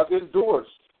Conscience has endorsed.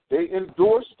 They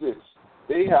endorsed this.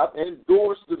 They have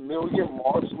endorsed the Million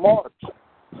March.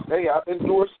 They have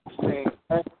endorsed this thing.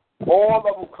 And all of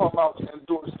them come out to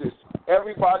endorse this.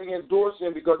 Everybody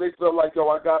endorsing because they feel like, yo,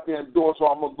 I got to endorse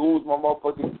or I'm going to lose my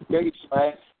motherfucking base,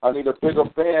 man. I need a bigger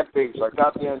fan base. I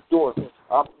got to endorse.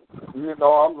 I'm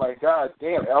like, God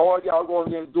damn, all y'all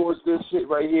going to endorse this shit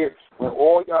right here when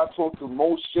all y'all talk the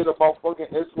most shit about fucking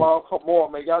Islam. Come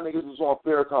on, man. Y'all niggas was on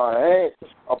Farrakhan head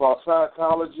about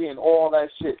Scientology and all that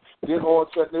shit. Then all of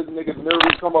a sudden this nigga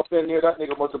Mary come up in there. That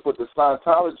nigga must have put the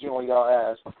Scientology on y'all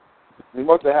ass. He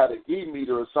must have had an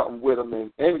E-meter or something with him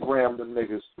and engrammed them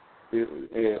niggas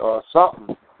or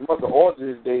something. He must have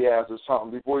ordered his day ass or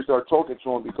something before he started talking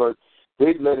to him because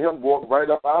they let him walk right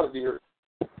up out of there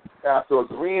after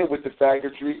agreeing with the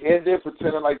faggotry and then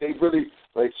pretending like they really,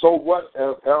 like, so what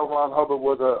if L. Ron Hubbard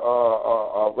was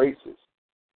a racist?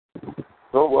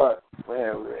 So what?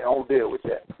 Man, I don't deal with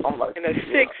that. I'm like, and a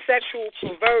sick, sexual,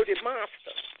 perverted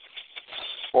monster.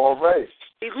 All right.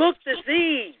 He looked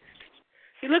diseased.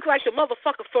 He looked like the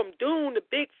motherfucker from Dune, the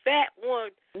big fat one,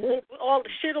 with all the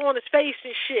shit on his face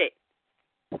and shit.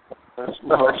 That's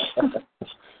no.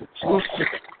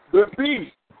 The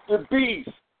beast.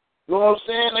 You know what I'm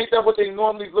saying? Ain't that what they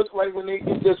normally look like when they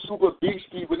get their super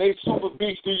beastie? When they super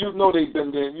beastie, you know they've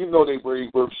been there. You know they really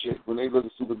worth shit when they look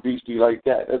at super beastie like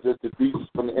that. That's just the beast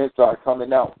from the inside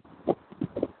coming out.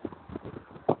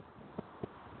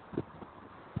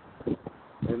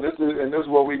 And this is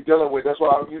what we're dealing with. That's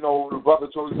why, the brother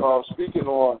told speaking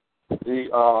on the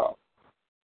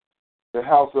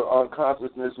House of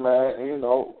Unconsciousness, man. And,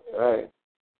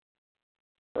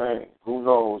 hey, who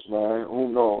knows, man? Who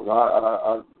knows?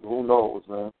 Who knows,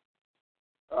 man?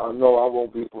 I know I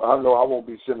won't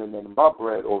be sending my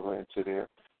bread over into there.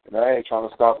 And I ain't trying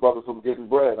to stop brothers from getting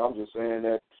bread. I'm just saying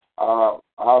that I've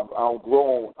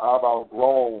outgrown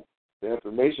the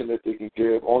information that they can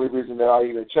give. Only reason that I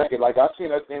even check it, like I seen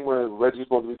that thing where Reggie's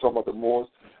supposed to be talking about the Moors.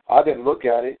 I didn't look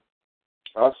at it.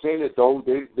 I've seen it though.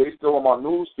 They still on my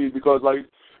news feed because like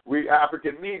we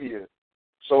African media.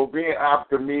 So being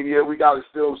African media, we got to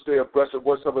still stay abreast of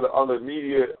what some of the other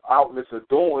media outlets are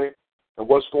doing and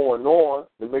what's going on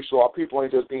to make sure our people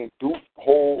ain't just being duped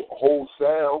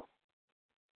wholesale.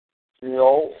 You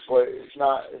know, but it's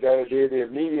not that their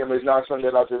medium is not something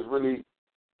that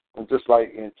I'm just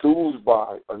like enthused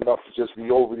by enough to just be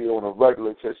over there on a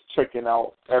regular, just checking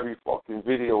out every fucking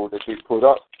video that they put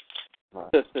up.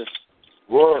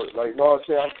 Word, like, you know what I'm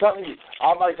saying? I'm telling you,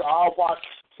 I'll watch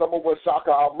some of what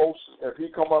Shaka Amos, if he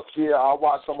come up here, I'll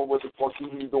watch some of what the fuck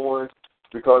he's doing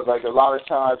because, like, a lot of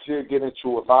times he'll get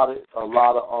into a lot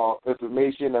of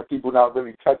information that people not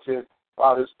really touching, a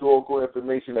lot of historical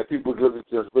information that people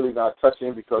really not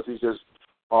touching because he's just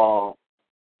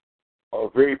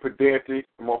very pedantic.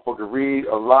 The motherfucker read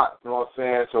a lot, you know what I'm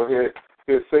saying? So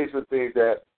he'll say some things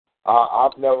that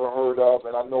I've never heard of,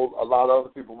 and I know a lot of other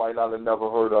people might not have never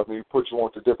heard of. And he puts you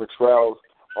onto different trails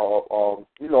of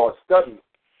a study.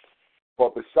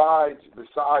 But besides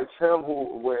him,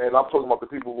 and I'm talking about the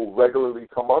people who regularly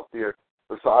come up there,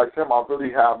 besides him, I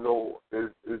really have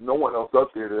there's no one else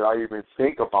up there that I even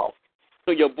think about.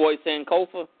 So your boy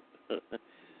Sankofa?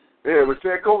 Yeah, but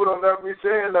Sankofa don't let me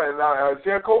say nothing.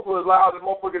 Sankofa allowed the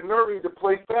motherfucking nerdy to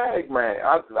play fag, man.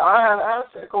 I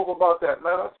asked Sankofa about that,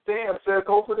 man. Damn,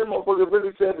 Sankofa, them motherfuckers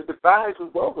really said that the fags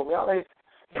was welcome. Y'all ain't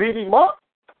beat him up.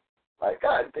 Like,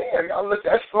 goddamn, y'all let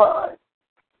that slide.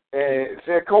 And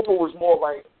Sankofa was more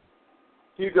like,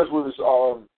 he just was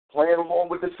playing along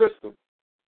with the system.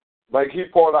 Like, he's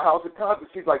part of the House of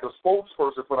Conscience. He's like a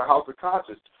spokesperson for the House of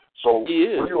Conscience. So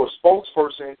when you're a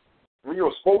spokesperson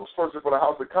for the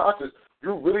House of Conscience,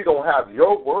 you really don't have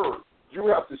your word. You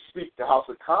have to speak the House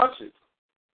of Conscience.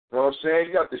 You know what I'm saying?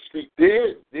 You have to speak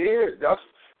there.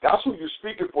 That's who you're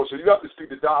speaking for. So you have to speak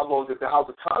the dialogue that the House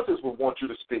of Conscience would want you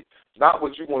to speak, not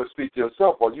what you want to speak to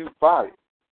yourself or you fight.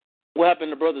 What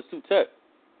happened to Brother Sutek?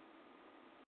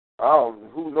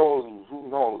 Who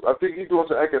knows? I think he's doing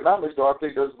some economics, though. I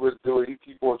think that's what he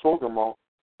keep on talking about.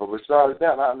 But besides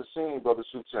that, I haven't seen Brother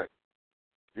Sutek.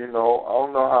 You know, I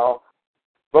don't know how.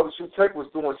 Brother Sutek was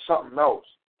doing something else.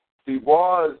 He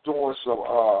was doing some,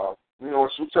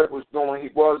 Sutek was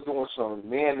doing some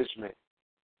management.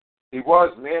 He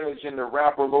was managing the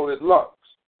rapper Loaded Lux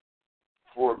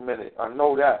for a minute. I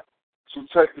know that.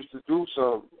 Sutek used to do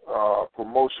some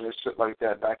promotion and shit like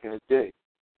that back in the day.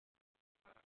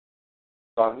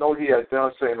 So I know he had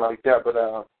done something like that, but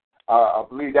I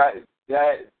believe that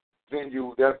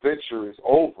venture is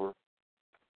over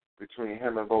between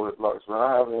him and Loaded Lux. But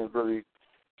I haven't really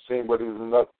seen what he's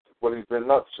been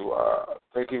up to. I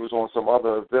think he was on some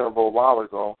other event a little while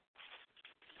ago.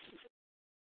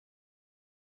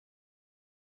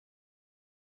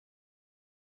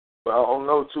 But I don't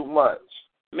know too much.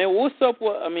 Man, what's up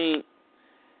with,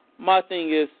 my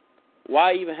thing is,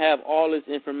 why even have all this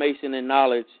information and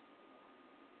knowledge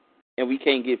and we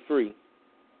can't get free?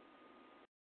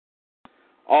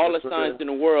 All the science in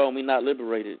the world, we not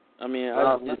liberated.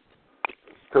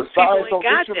 Because science don't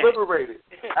get you liberated.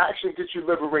 Action gets you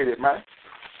liberated, man.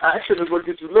 Action is what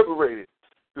gets you liberated.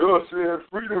 You know what I'm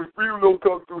saying? Freedom don't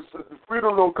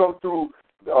come through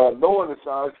knowing the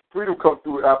science. Freedom comes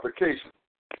through application.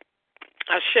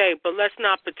 Ashay, but let's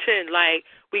not pretend like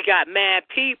we got mad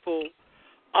people.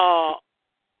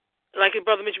 Like your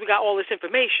brother mentioned, we got all this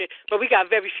information, but we got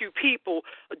very few people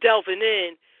delving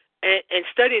in and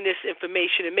studying this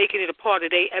information and making it a part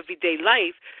of their everyday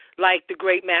life like the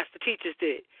great master teachers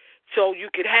did. So you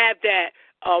could have that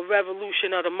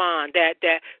revolution of the mind,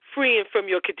 that freeing from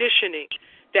your conditioning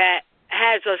that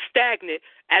has us stagnant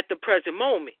at the present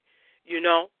moment, you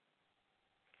know?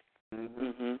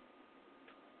 Mm-hmm.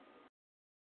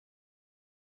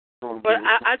 But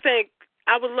I think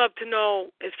I would love to know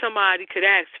if somebody could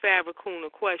ask AFRAKAN a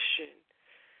question.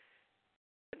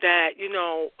 That,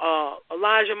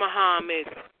 Elijah Muhammad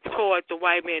taught the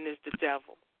white man is the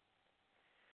devil.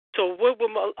 So what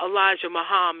would Elijah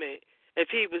Muhammad, if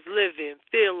he was living,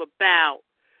 feel about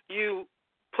you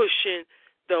pushing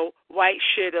the white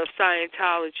shit of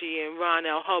Scientology and Ron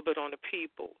L. Hubbard on the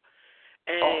people?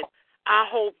 And I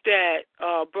hope that,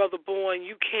 Brother Bourne,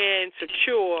 you can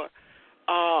secure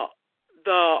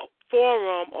the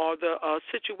forum or the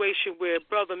situation where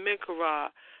Brother Minkara,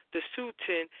 the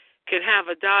Sultan, can have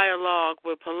a dialogue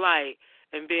with Polite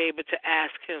and be able to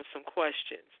ask him some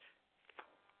questions.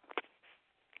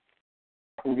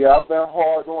 Yeah, I've been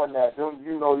hard on that.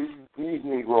 These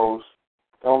Negroes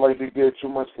don't like to get too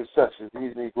much concessions.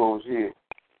 These Negroes here.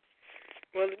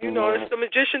 Well, you know, the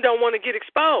magician don't want to get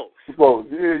exposed. Exposed.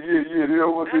 Yeah. They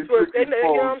don't want to get exposed. You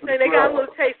know what I'm saying? They got a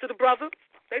little taste of the brother.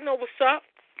 They know what's up.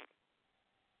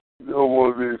 They don't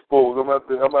want to be exposed. I'm going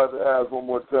to have to ask one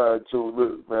more time, too.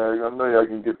 Look, man, I know y'all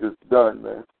can get this done,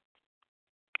 man.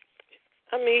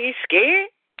 I mean, he's scared.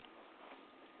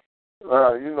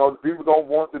 You know, people don't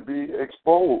want to be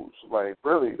exposed. Like,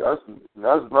 really, that's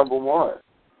number one.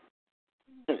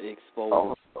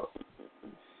 Exposed.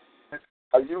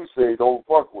 How you say, don't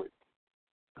fuck with.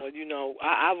 Well, you know,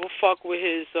 I will fuck with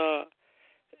his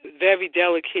very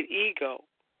delicate ego.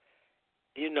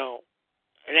 You know,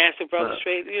 and ask the brother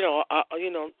straight. You know,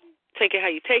 take it how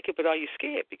you take it, but are you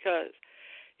scared? Because,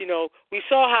 you know, we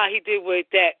saw how he did with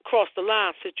that cross the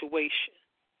line situation.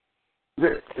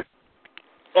 Yeah.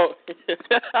 Oh,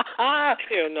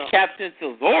 Hell no. Captain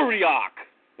Silvoriak.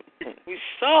 We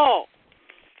saw.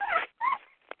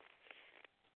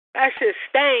 That shit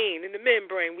stained in the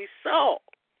membrane. We saw.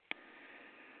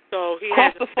 So he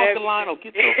cross has the fucking line or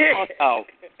get the fuck out.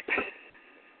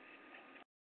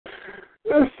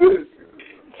 That's it.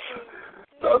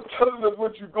 I'm telling them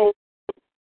what you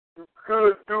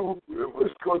could do.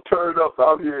 What's going to turn up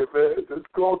out here, man?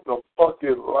 Just go the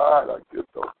fucking line. I get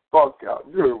the fuck out.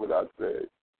 You heard what I said.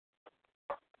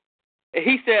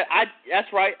 He said,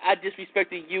 that's right, I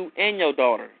disrespected you and your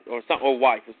daughter or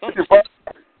wife or something.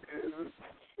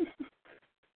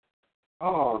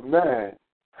 Oh, man.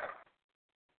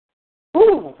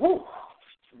 Woo.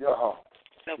 Yo.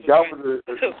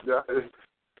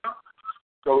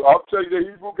 So I'll tell you, the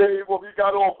Hebrew game, he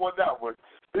got off on that one.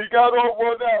 I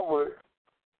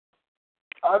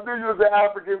knew you was an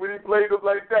African when he played him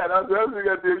like that. I said,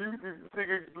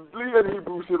 leave that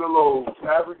Hebrew shit alone.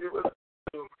 African,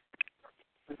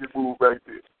 you move back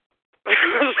there.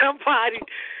 Somebody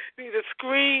need a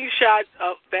screenshot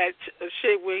of that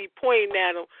shit where he pointing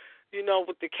at him, you know,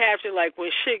 with the caption like,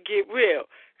 when shit get real.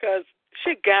 Because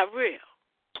shit got real.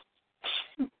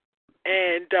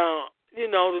 And, you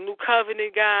know, the New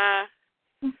Covenant guy,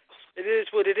 it is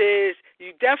what it is.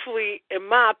 You definitely, in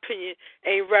my opinion,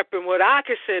 ain't repping what I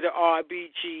consider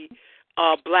RBG,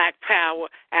 Black Power,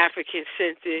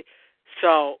 African-centered.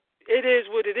 So it is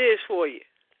what it is for you.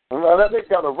 Well, that nigga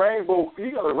got a rainbow.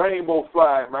 He got a rainbow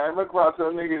flag, man. Look around to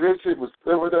that nigga. That shit was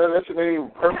that shit ain't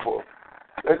even purple.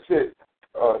 That shit,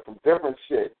 some different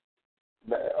shit.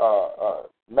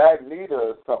 Magneto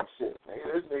or some shit. Man.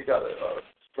 This nigga got a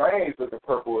strange looking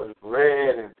purple and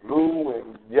red and blue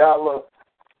and yellow.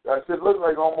 That shit looked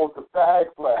like almost a flag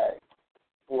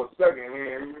for a second.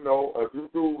 And, you know, if you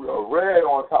threw a red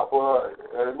on top of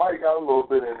her, it might got a little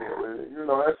bit in there. You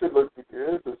know, that shit looks,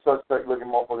 it's a suspect looking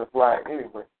motherfucking flag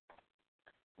anyway.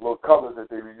 Little colors that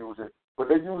they be using. But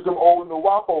they use them old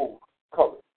Nawapo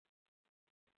colors.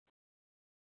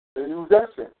 They use that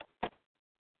shit.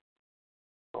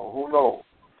 So who knows?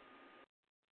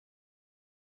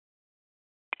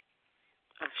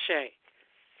 Shay.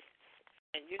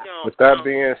 And you know, with that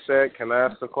being said, can I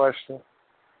ask a question?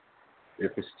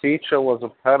 If his teacher was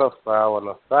a pedophile and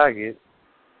a faggot,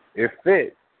 it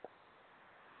fit.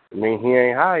 I mean, he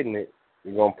ain't hiding it.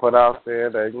 You're going to put out there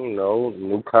that, you know,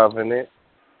 New Covenant,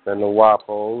 the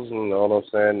Nawapos, you know what I'm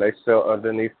saying, they still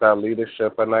underneath that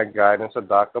leadership and that guidance of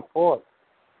Dr. Pork.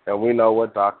 And we know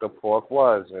what Dr. Pork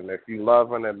was. And if you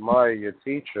love and admire your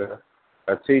teacher,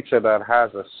 a teacher that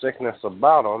has a sickness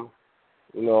about him,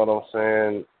 you know what I'm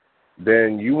saying,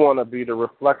 then you want to be the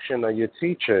reflection of your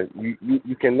teacher.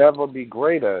 You can never be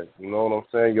greater. You know what I'm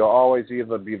saying? You'll always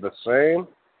either be the same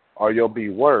or you'll be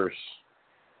worse.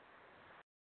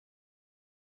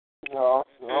 You know,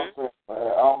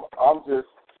 I'm just,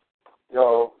 you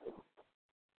know,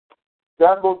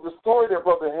 that was the story that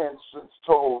Brother Hens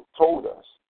told us.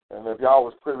 And if y'all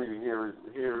was privy to hear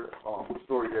the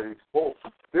story that he spoke,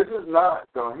 this is not,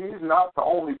 he's not the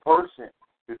only person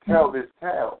to tell this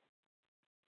tale.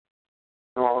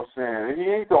 You know what I'm saying? He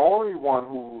ain't the only one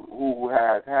who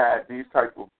has had these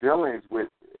type of dealings with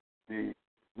the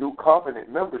New Covenant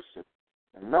membership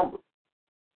and members.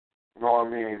 You know what I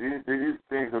mean? These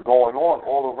things are going on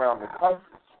all around the country.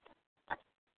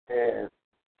 And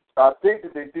I think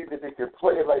that they think that they can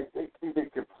play it like they think they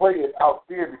can play it out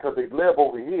there because they live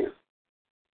over here.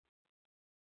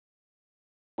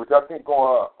 Which I think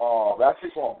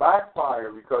actually going to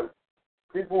backfire because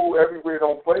people everywhere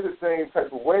don't play the same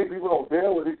type of way. People don't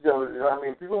deal with each other. You know what I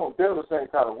mean? People don't deal the same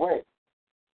kind of way.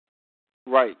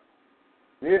 Right.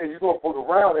 Yeah, you're going to fuck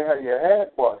around and have your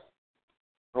head bust.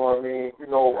 You know what I mean? You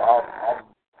know,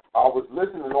 I was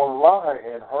listening online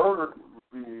and heard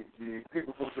the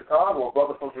people from Chicago, a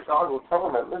brother from Chicago,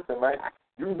 telling them, listen, man,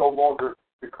 you no longer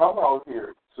to come out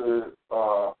here to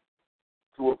a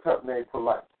pep name for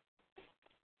life.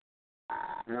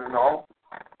 You know?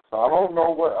 So I don't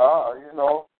know what, you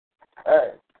know,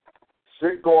 hey,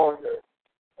 shit going,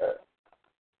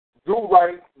 do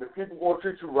right, the people going to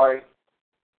treat you right.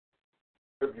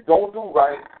 If you don't do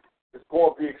right, it's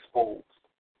going to be exposed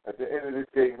at the end of the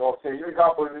day. You know what I'm saying? You ain't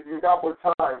got but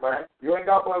time, man. You ain't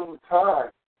got but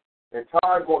time. And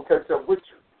time going to catch up with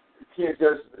you.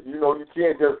 You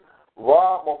can't just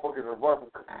rob motherfuckers and run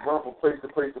from place to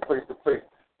place to place to place.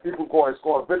 People it's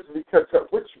going to eventually catch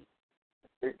up with you.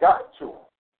 It got to them.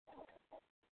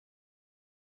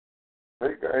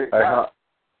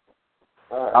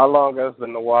 How long has the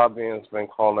Nawabians been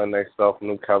calling themselves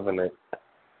New Covenant?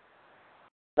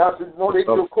 Now, they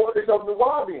still call themselves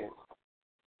Nawabians.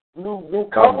 New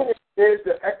Covenant is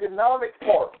the economic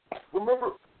part.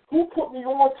 Remember, who put me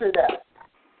on to that?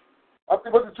 I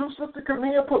think was it you, Sister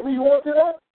Camille, put me on to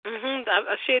that? Mm-hmm.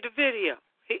 I shared the video.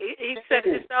 He said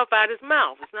it himself out his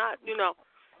mouth. It's not, you know,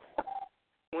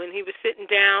 when he was sitting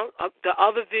down, the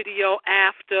other video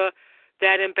after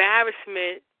that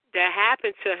embarrassment that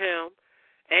happened to him,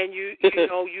 and you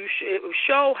know, it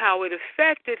show how it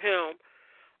affected him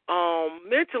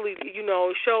mentally. You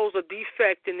know, it shows a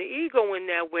defect in the ego in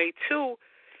that way too,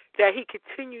 that he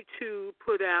continued to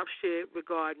put out shit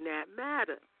regarding that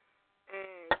matter.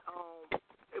 And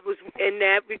it was in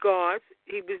that regard,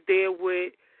 he was there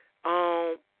with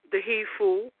the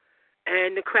He-Fu,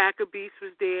 and the Cracker Beast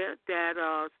was there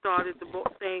that started the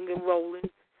thing and rolling,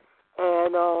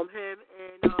 and him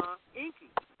and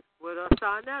Inky with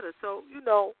Sarnetta. So, you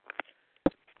know,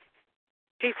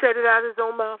 he said it out of his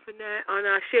own mouth and that, and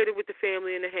I shared it with the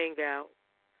family in the hangout.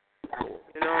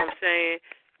 You know what I'm saying?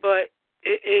 But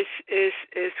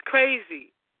it's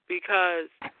crazy because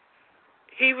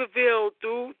he revealed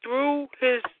through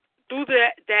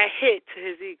that hit to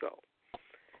his ego.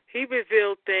 He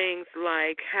revealed things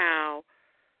like how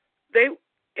it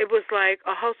was like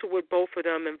a hustle with both of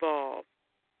them involved,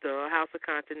 the House of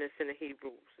Continents and the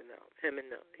Hebrews, and him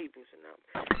and the Hebrews and them.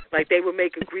 Like they would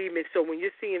make agreements. So when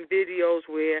you're seeing videos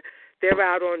where they're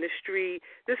out on the street,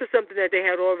 this is something that they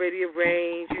had already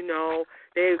arranged. You know,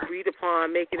 they agreed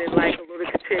upon making it like a little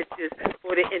contentious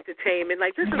for the entertainment.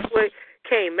 Like this is what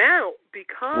came out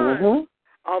because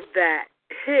of that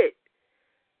hit.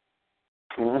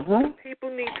 People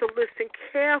need to listen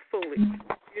carefully,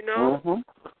 you know?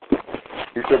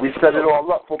 He said we set it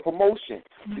all up for promotion.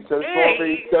 He said it's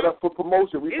already set up for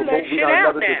promotion. We got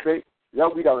another debate. Yeah,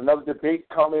 we got another debate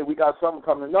coming. We got something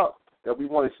coming up that we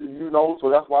want to see, you know, so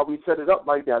that's why we set it up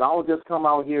like that. I don't just come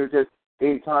out here just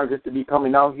any time just to be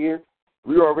coming out here.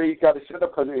 We already got it set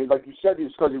up because, like you said,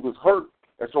 it's because he was hurt.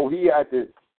 And so he had to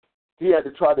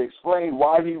try to explain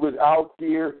why he was out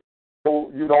there.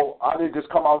 So, you know, I didn't just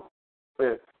come out.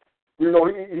 You know,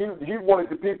 he wanted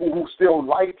the people who still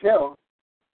liked him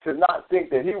to not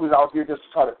think that he was out there just to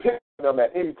try to pick them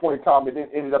at any point in time, and then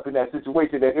ended up in that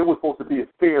situation that it was supposed to be a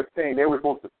fair thing. They were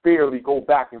supposed to fairly go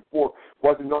back and forth.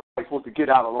 Wasn't nobody supposed to get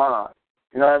out of line.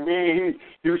 You know what I mean?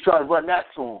 He was trying to run that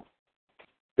to them.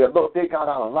 That, look, they got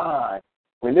out of line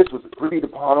when this was agreed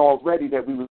upon already that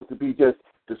we were supposed to be just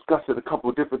discussing a couple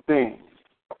of different things.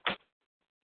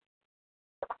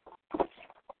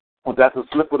 Well, that's a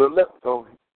slip of the lip, though.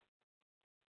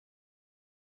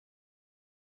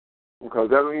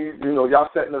 Because that means, you know, y'all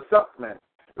setting us up, man.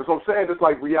 That's what I'm saying. It's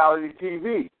like reality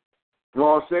TV. You know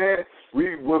what I'm saying?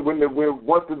 Once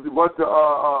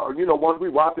we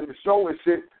watching the show and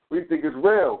shit, we think it's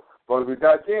real. But we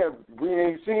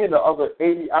ain't seeing the other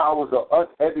 80 hours of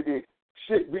unedited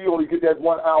shit. We only get that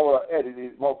 1 hour of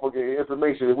edited motherfucking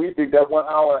information, and we think that 1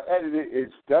 hour edited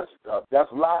is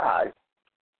that's lies.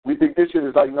 We think this shit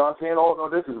is like, you know what I'm saying? Oh, no,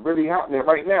 this is really happening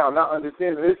right now. Not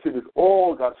understanding this shit is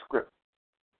all got scripted.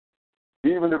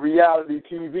 Even the reality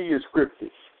TV is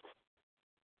scripted.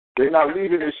 They're not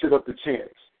leaving this shit up to chance.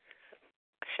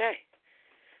 Shay.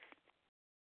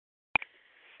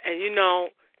 And, you know,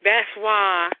 that's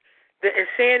why the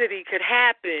insanity could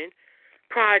happen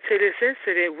prior to this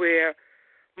incident where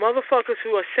motherfuckers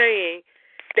who are saying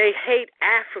they hate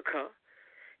Africa,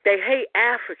 they hate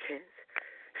Africans,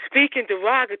 speaking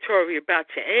derogatory about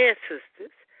your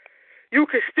ancestors, you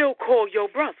can still call your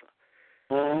brother.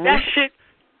 That shit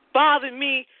bothered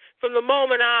me from the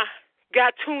moment I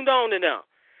got tuned on to them.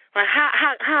 Like,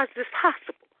 how is this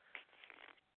possible?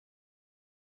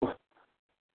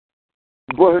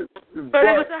 But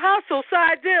it was a hustle,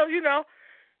 side deal, you know.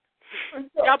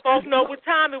 Y'all both know what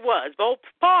time it was, both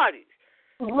parties.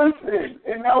 Listen,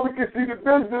 and now we can see the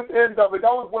business end of it.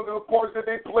 That was one of the parts that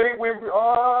they played when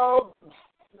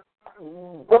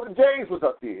Brother James was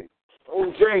up there.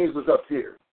 Old James was up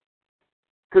there.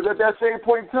 Because at that same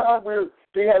point in time,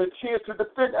 They had a chance to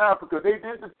defend Africa. They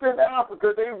did defend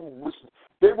Africa. They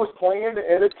was playing the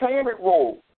entertainment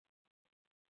role.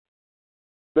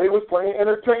 They was playing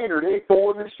entertainer. They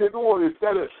throwing this shit on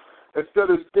instead of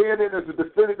standing as a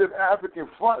definitive African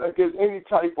front against any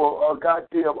type of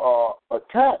goddamn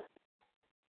attack.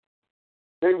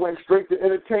 They went straight to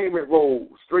entertainment role,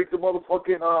 straight to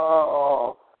motherfucking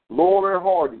Laurel and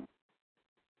Hardy.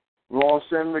 You know what I'm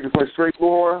saying? Niggas went straight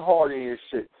Laurel and Hardy and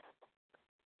shit.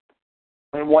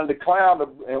 And wanted to clown the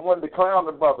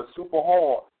brother super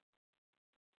hard.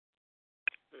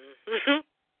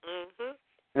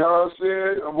 You know what I'm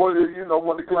saying?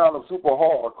 Wanted to clown them super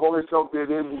hard. Call it something,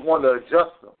 then we want to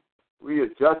adjust them. We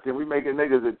adjusting, we making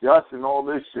niggas adjust and all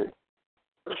this shit.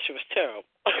 That shit was terrible.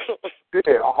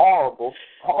 Yeah, horrible.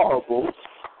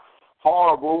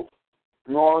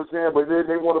 You know what I'm saying? But then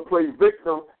they want to play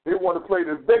victim. They want to play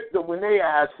the victim when they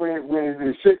ask when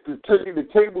the shit, the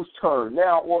tables turn.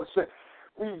 Now all of a sudden,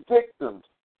 we victims.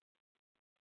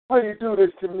 Why you do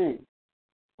this to me?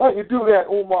 Why you do that,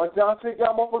 Umar Johnson?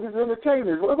 Y'all motherfuckers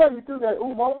entertainers. Why you do that,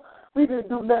 Umar? We didn't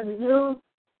do nothing to you.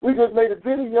 We just made a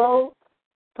video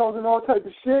talking all type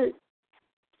of shit.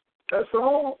 That's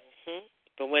all. Mm-hmm.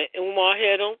 But when Umar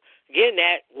hit him, getting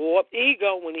that warped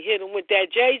ego, when he hit him with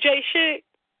that JJ shit,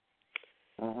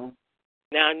 now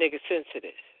nigga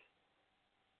sensitive.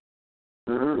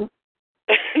 Mm-hmm.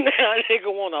 Now nigga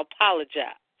want to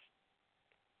apologize.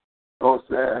 Oh,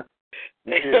 sad.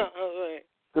 Yeah.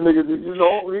 The niggas,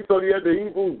 he thought he had the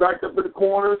Hebrews backed up in the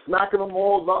corner, smacking them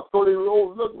all. Thought he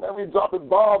was, look, man, we dropping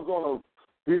bombs on them.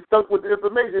 He stuck with the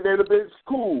information. They'd have been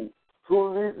cool.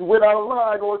 So he went out of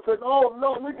line or said, oh,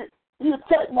 no, nigga, he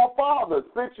attacked my father.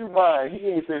 Think you mind. He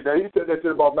ain't said that. He said that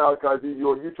shit about Malachi Z.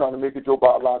 You trying to make it your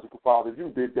biological father. You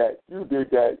did that. You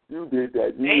did that.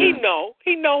 And he know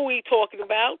who he talking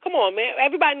about. Come on, man.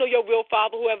 Everybody know your real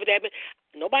father, whoever that been.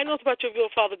 Nobody knows about your real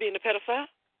father being a pedophile.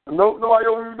 No, I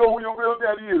don't even know who your real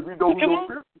daddy is. We know who your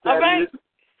real daddy is.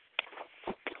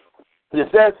 You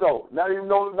said so. Not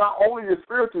only your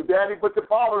spiritual daddy, but the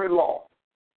father-in-law.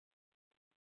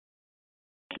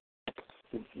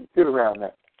 Get around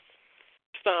that.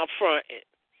 Stop fronting.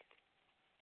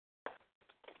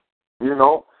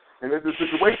 And it's a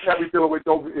situation that we dealing with,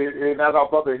 and as our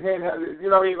brother Hen has,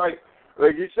 what I mean? Like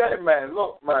you said, man,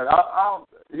 look, man,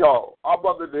 our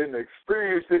brother didn't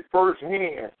experience it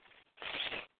firsthand.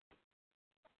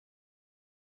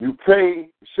 You pay,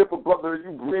 ship a brother,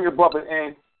 you bring a brother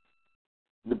in,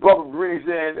 the brother brings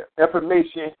in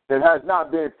information that has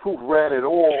not been proofread at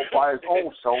all by his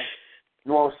own self.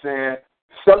 You know what I'm saying?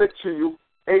 Sell it to you,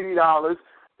 $80,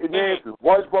 and then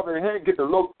once brother Hen get to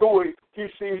look through it, he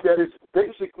sees that it's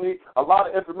basically a lot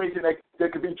of information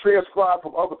that could be transcribed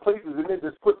from other places and then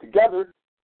just put together.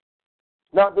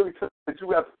 Not really that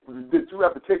you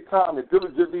have to take time and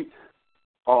diligently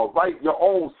write your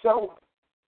own self.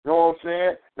 You know what I'm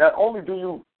saying? Not only do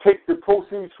you take the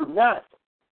proceeds from that,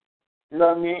 you know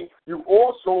what I mean? You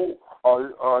also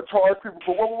charge people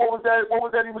for what was that? What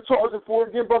was that he was charging for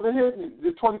again, brother Hen?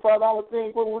 The $25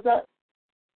 thing. What was that?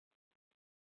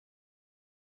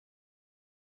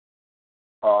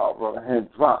 Brother Hen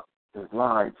dropped. His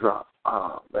line dropped.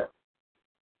 Man.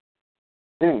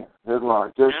 Damn, his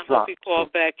line just dropped. He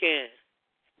called back in.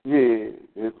 Yeah,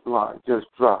 his line just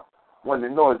dropped. Wanted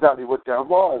to know exactly what that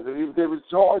was. They was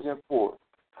charging for it.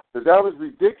 Because that was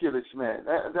ridiculous, man.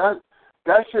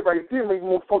 That shit right there made me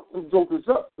want to fuck them jokers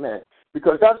up, man.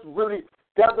 Because that really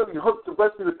hurt the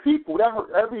rest of the people. That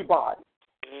hurt everybody.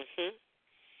 Mm-hmm.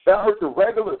 That hurt the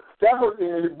regular.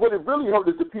 And what it really hurt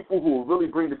is the people who really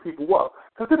bring the people up.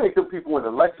 Because it ain't the people in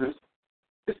the lectures.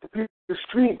 It's the people in the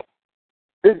street.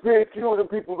 It's very few of the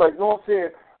people, like, you know what I'm saying?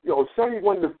 Sonny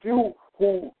one of the few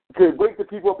who can wake the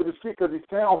people up in the street because he's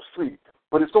down street.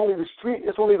 But it's only the street,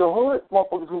 it's only the hood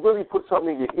motherfuckers who really put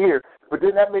something in your ear. But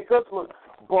then that makes us look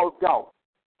bugged out.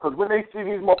 Because when they see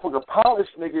these motherfucking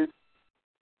polished niggas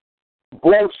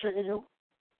bullshitting you,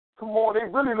 come on, they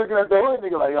really looking at the hood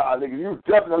nigga like, nigga, you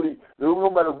definitely, no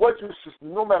matter what,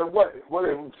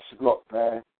 look,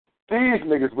 man, these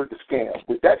niggas with the scam,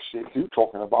 with that shit you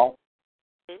talking about.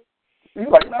 You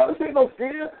like, this ain't no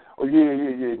scam. Oh,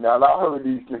 yeah. Now, I heard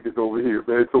these niggas over here,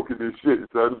 man, talking this shit.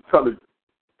 So I'm telling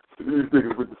you, these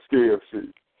niggas with the scam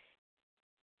shit.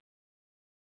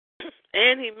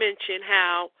 And he mentioned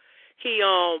how he,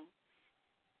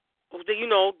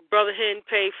 Brother Hen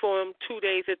paid for him 2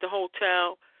 days at the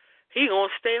hotel. He gonna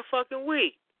stay a fucking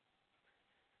week.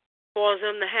 Cause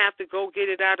him to have to go get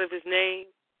it out of his name.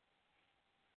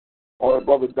 Or his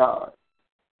brother died.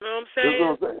 You know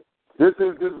what I'm saying? This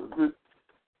is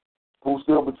who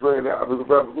still betraying the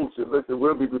revolution. Listen,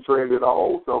 we'll be betraying it our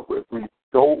own self if we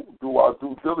do our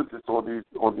due diligence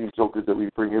on these jokers that we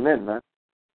bringing in, man.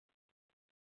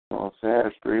 You know what I'm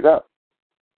saying? Straight up.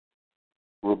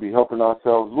 We'll be helping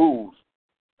ourselves lose.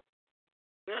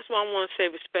 That's why I want to say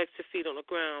respect to feet on the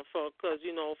ground, because,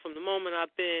 you know, from the moment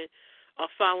I've been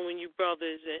following you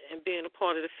brothers and being a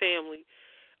part of the family,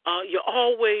 you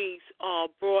always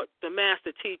brought the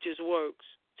master teacher's works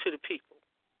to the people.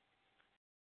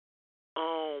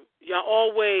 Y'all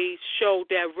always showed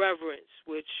that reverence,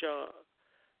 which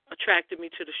attracted me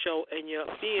to the show, and you're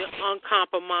being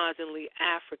uncompromisingly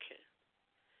African,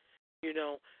 you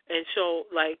know. And so,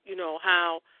 like, you know,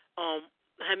 how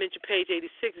I mentioned page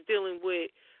 86 dealing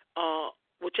with,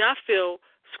 which I feel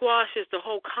squashes the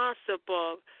whole concept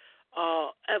of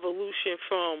evolution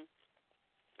from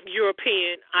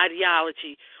European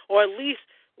ideology, or at least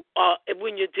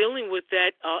when you're dealing with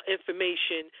that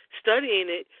information, studying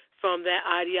it from that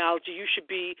ideology, you should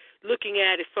be looking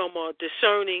at it from a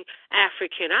discerning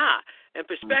African eye and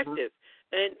perspective.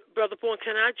 Mm-hmm. And, Brother Bourne,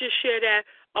 can I just share that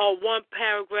one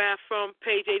paragraph from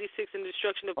page 86 in the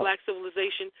Destruction of Black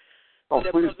Civilization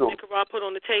that Brother Nicaragua put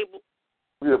on the table?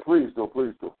 Yeah, please do,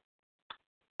 please do.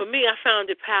 For me, I found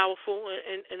it powerful,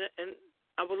 and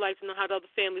I would like to know how the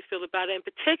other families feel about it, and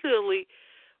particularly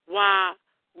why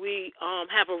we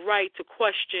have a right to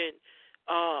question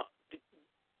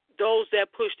those that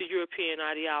push the European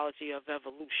ideology of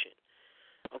evolution.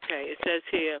 Okay, it says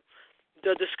here,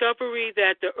 the discovery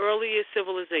that the earliest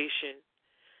civilization,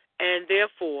 and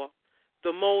therefore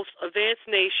the most advanced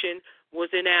nation, was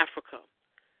in Africa,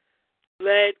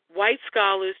 led white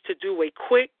scholars to do a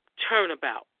quick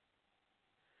turnabout,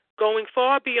 going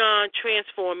far beyond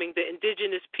transforming the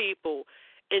indigenous people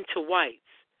into whites.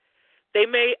 They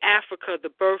made Africa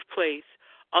the birthplace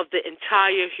of the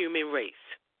entire human race.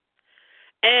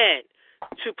 And,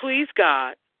 to please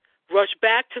God, rushed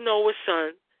back to Noah's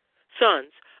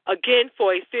sons, again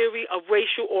for a theory of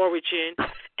racial origin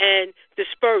and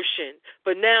dispersion,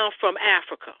 but now from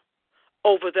Africa,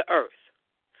 over the earth.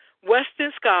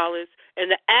 Western scholars, in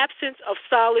the absence of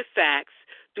solid facts,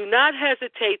 do not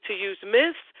hesitate to use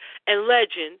myths and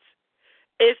legends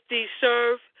if these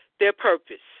serve their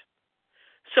purpose.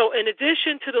 So in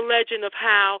addition to the legend of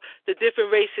how the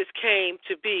different races came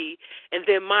to be and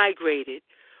then migrated,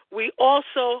 we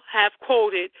also have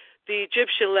quoted the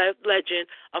Egyptian legend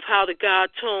of how the god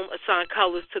Tum assigned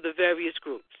colors to the various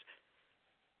groups.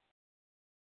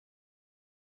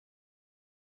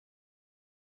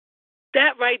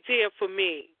 That right there for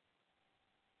me,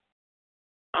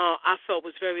 I felt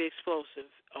was very explosive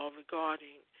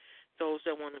regarding those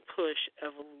that want to push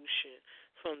evolution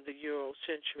from the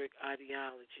Eurocentric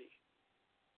ideology.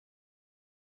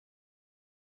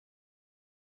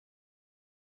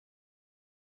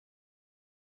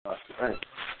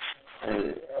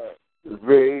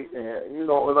 Very, you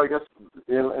know,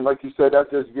 and like you said, that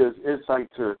just gives insight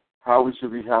to how we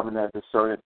should be having that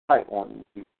discerning sight on these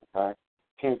people. Right?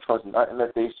 Can't trust nothing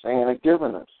that they saying or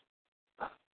giving us.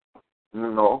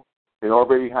 You know, they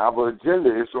already have an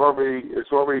agenda. It's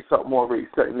already something already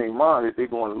set in their mind that they're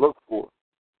going to look for.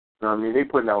 You know what I mean? They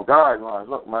putting out guidelines.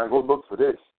 Look, man, go look for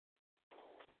this.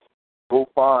 Go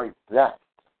find that.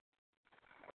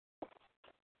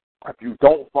 If you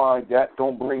don't find that,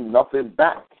 don't bring nothing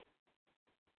back.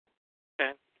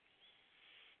 Okay.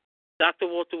 Dr.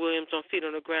 Walter Williams on Feet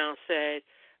on the Ground said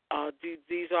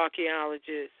these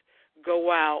archaeologists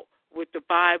go out with the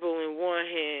Bible in one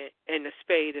hand and the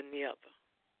spade in the other.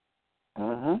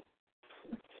 Mm-hmm.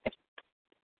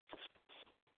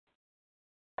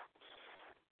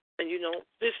 And you know,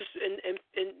 this is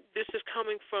and this is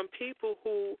coming from people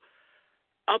who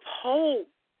uphold,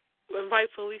 and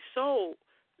rightfully so,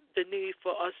 the need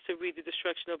for us to read the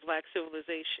Destruction of Black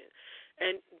Civilization.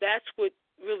 And that's what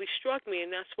really struck me,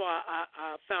 and that's why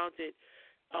I found it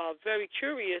very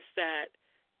curious that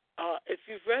if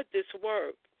you've read this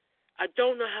work, I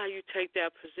don't know how you take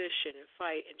that position and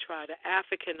fight and try to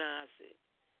Africanize it,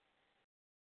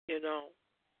 you know.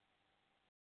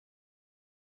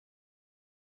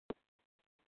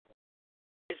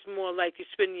 It's more like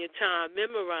you're spending your time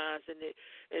memorizing it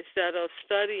instead of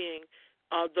studying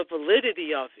the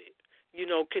validity of it, you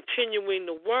know, continuing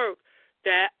the work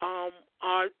that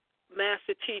our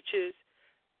master teachers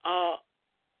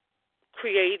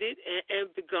created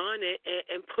and begun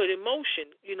and put in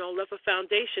motion, you know, left a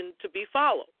foundation to be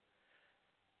followed.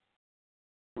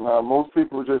 Most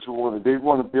people just want to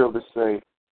be able to say,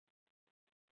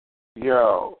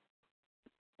 yo,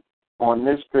 on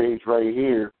this page right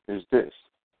here is this.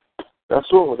 That's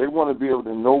all. They want to be able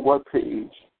to know what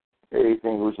page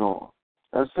everything was on.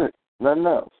 That's it. Nothing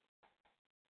else.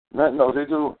 Nothing else. They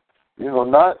do.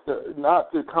 Not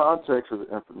the context of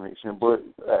the information, but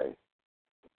hey,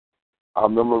 I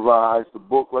memorized the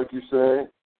book like you said.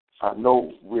 I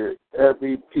know where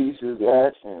every piece is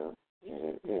at, and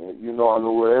I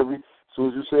know where every. As soon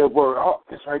as you say a word,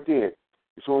 it's right there.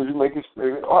 As soon as you make it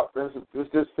straight, it's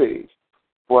this page.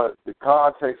 But the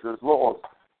context is lost.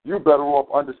 You're better off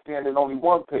understanding only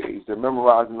one page than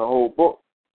memorizing the whole book.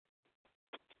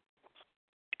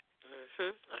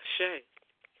 Ashe.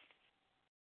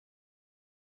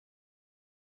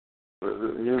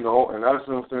 And that's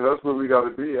what I'm saying. That's where we got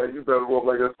to be at. You better off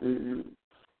like us,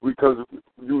 because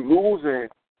you losing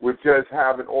with just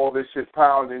having all this shit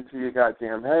piled into your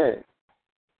goddamn head.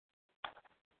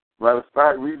 Matter of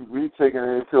fact, we taking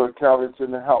it into account. It's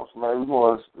in the house, man. We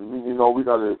want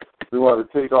to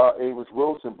take our Amos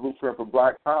Wilson blueprint for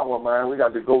Black Power, man. We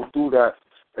got to go through that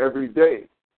every day.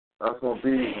 That's going to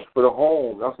be for the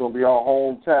home. That's going to be our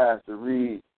home task to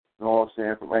read. You know what I'm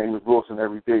saying? From Amos Wilson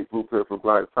every day, blueprint for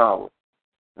Black Power.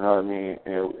 You know what I mean?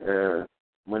 And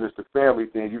when it's the family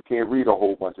thing, you can't read a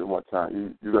whole bunch at one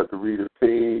time. You got to read a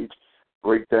page,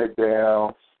 break that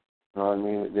down. You know what I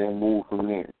mean? And then move from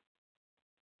there.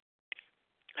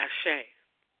 Ashe.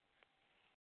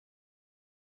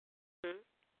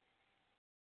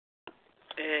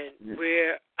 And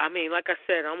like I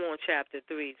said, I'm on chapter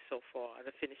 3 so far.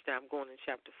 I finished that. I'm going in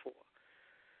chapter 4.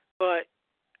 But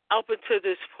up until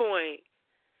this point,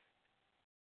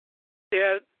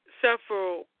 there are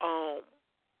several, I'm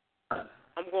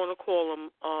going to call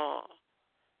them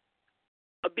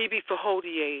a BB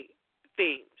Fahodier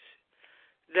themes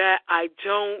that I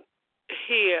don't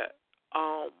hear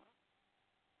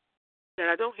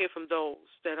from those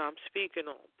that I'm speaking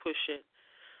on, pushing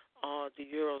the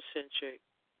Eurocentric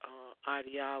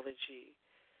ideology,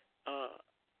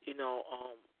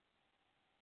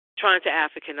 trying to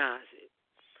Africanize it.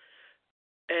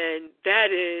 And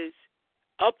that is,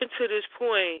 up until this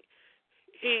point,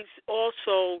 he's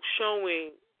also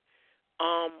showing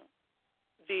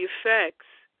the effects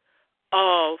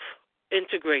of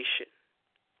integration,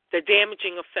 the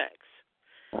damaging effects,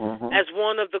 as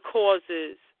one of the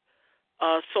causes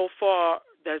so far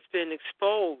that's been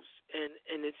exposed,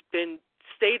 and it's been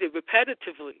stated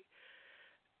repetitively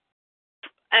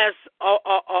as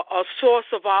a source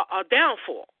of our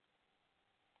downfall,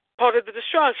 part of the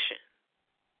destruction.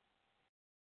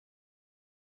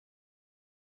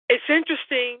 It's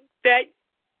interesting that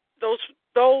those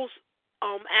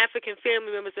African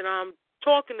family members that I'm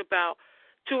talking about,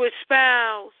 to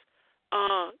espouse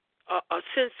a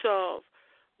sense of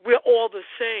we're all the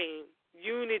same,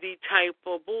 unity type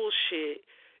of bullshit,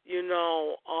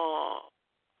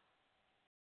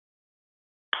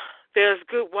 there's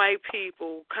good white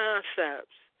people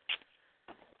concepts.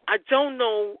 I don't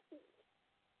know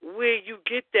where you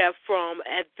get that from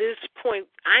at this point.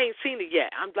 I ain't seen it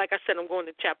yet. I'm going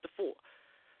to chapter 4.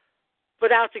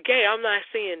 But out the gate, I'm not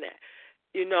seeing that.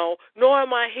 Nor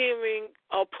am I hearing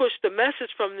push the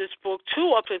message from this book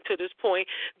too up until this point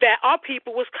that our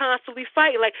people was constantly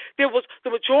fighting. Like there was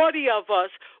the majority of us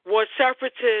were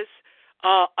separatists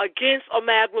against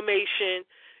amalgamation,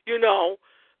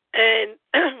 and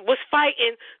was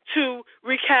fighting to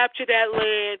recapture that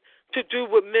land, to do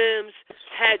what Mims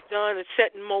had done and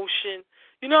set in motion.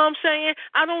 You know what I'm saying?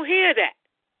 I don't hear that.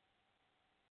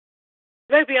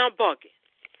 Maybe I'm bugging.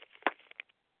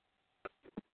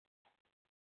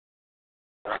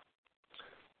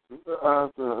 I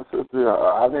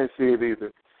didn't see it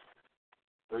either.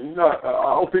 I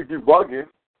don't think you're bugging,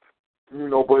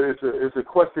 but it's a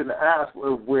question to ask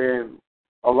when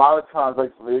a lot of times,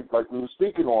 like we were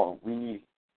speaking on, we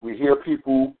hear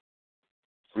people,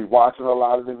 we watching a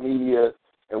lot of the media,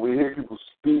 and we hear people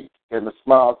speak and the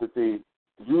smiles that they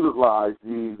utilize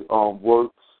these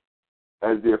works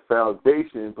as their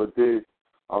foundation, but their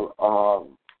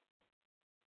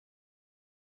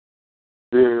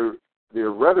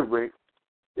rhetoric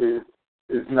is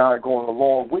not going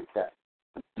along with that.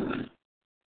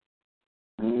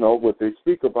 What they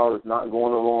speak about is not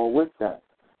going along with that.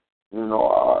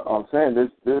 I'm saying this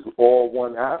all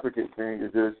one African thing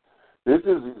is this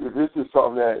is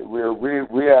something that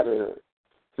we're at a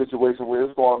situation where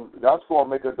that's going to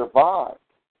make a divide.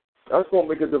 That's going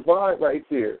to make a divide right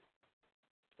there.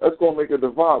 That's going to make a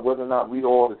divide whether or not we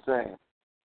all the same.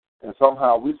 And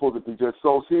somehow we're supposed to be just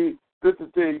so. See, this is the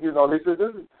thing, they said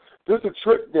this is a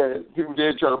trick that people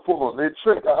did try to pull on. I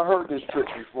heard this trick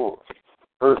before.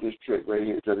 Heard this trick right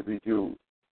here trying to be used.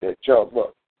 That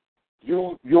look,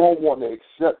 you don't want to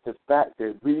accept the fact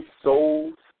that we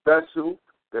so special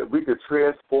that we could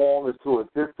transform into a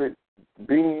different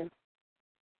being.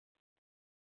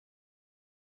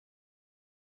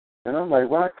 And I'm like,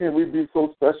 why can't we be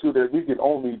so special that we can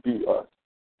only be us?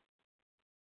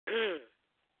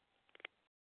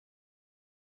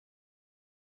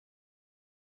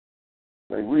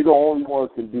 Like, we the only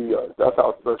ones can be us. That's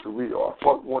how special we are.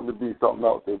 Fuck wanting to be something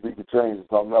else that we can change to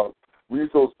something else. We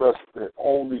so special that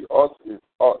only us is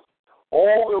us.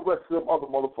 All the rest of them other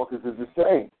motherfuckers is the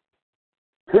same.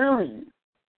 Period.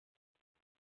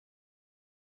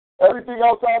 Everything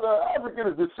outside of African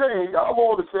is the same. Y'all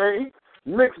all the same.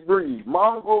 Mixed breed,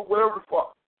 mongrel, whatever the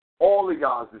fuck. All of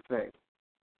y'all is the same.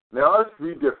 Now, us,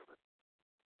 we different.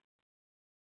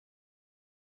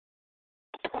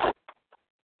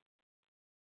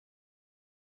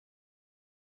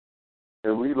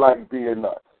 And we like being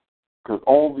us. Because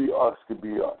only us can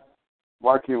be us.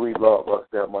 Why can't we love us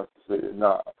that much to say it?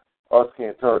 Nah, us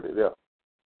can't turn it up.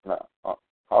 Nah, how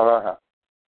that happen?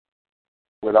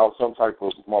 Without some type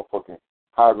of motherfucking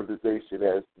hybridization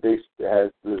as the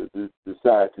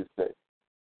scientists say.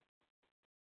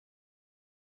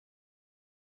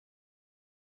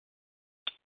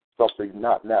 Something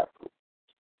not natural.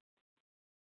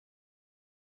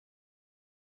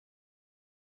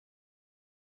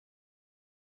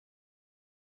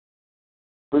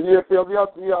 But yeah, family,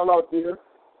 I'll see y'all out there.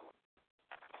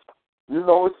 You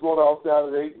know it's Slaughterhouse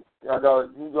Saturday. You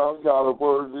got a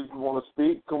word that you want to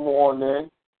speak. Come on in.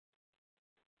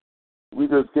 We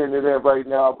just getting it in right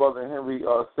now. Brother Henry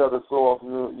set us off,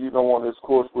 on this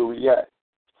course where we at.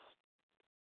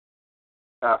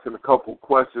 Asking a couple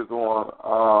questions on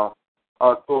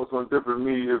our thoughts on different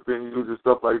media venues and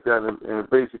stuff like that. And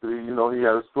basically, he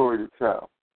had a story to tell.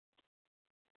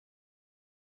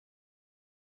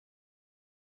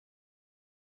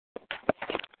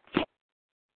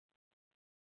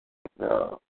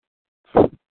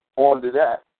 On to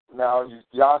that. Now,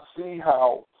 y'all see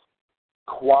how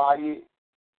quiet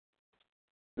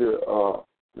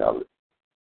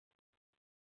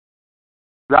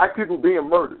black people being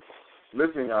murdered.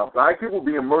 Listen, y'all, black people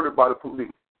being murdered by the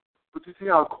police. But you see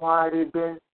how quiet it's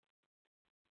been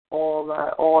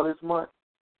all this month?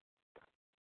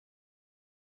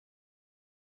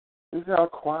 You see how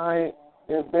quiet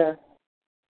it's been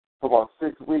for about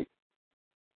 6 weeks?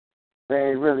 They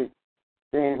ain't really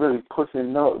pushing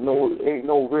ain't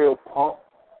no real pump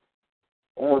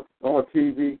on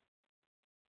TV.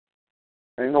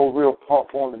 Ain't no real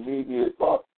pump on the media.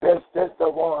 But that's the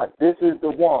one. This is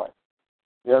the one.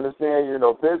 You understand?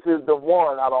 This is the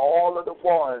one. Out of all of the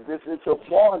ones, this is the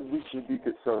one we should be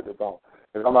concerned about.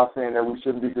 And I'm not saying that we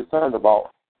shouldn't be concerned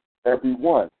about every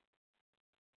one.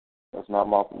 That's not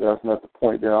the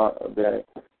point that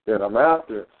I'm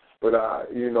after. But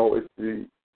it's the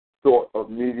sort of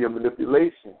media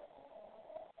manipulation.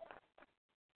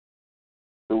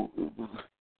 So,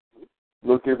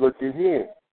 look at here.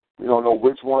 We don't know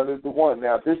which one is the one.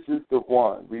 Now, this is the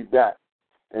one. Read that.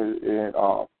 And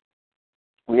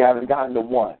we haven't gotten the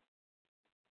one.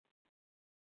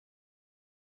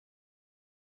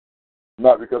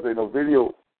 Not because ain't no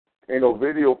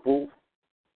video proof.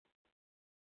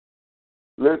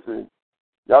 Listen,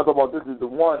 y'all talking about this is the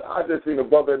one. I just seen a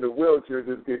brother in the wheelchair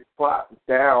just get slapped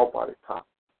down by the cop.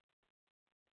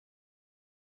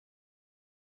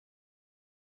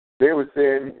 They were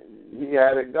saying he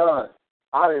had a gun.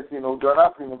 I didn't see no gun.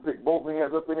 I seen him pick both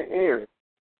hands up in the air.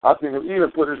 I seen him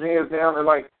even put his hands down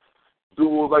and do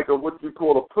what you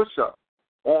call a push-up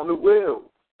on the wheel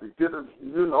to get a,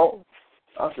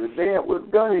 I said, damn,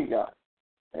 what gun he got?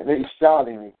 And they shot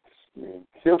him and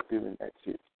killed him in that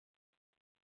shit.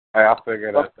 Hey, I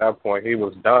figured at that point he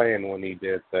was dying when he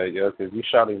did that, because you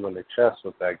shot him in the chest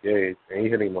with that gauge, and he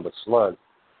hit him with a slug.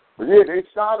 But yeah, they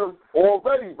shot him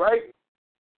already, right?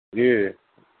 Yeah.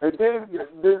 And then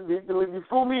you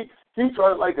fool me, he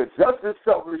tried to adjust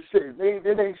himself and shit.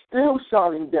 Then they still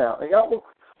shot him down. And y'all, look,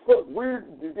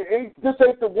 this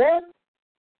ain't the one?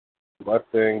 My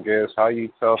thing is, how you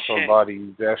tell somebody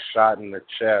you just shot in the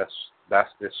chest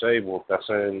that's disabled, that's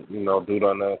in, due to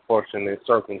an unfortunate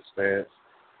circumstance.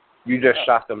 You just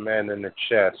shot the man in the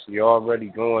chest. You're already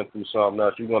going through something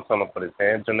else. You're going to tell him to put his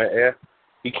hands in the air?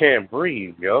 He can't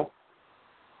breathe, yo.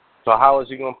 So how is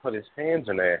he going to put his hands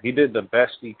in the air? He did the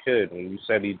best he could. When you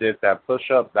said he did that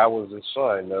push-up, that was his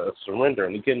sign of surrender,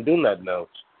 and he couldn't do nothing else.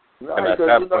 No, and at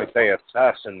that point, they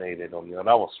assassinated him, yo.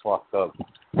 That was fucked up.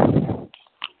 You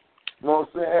know what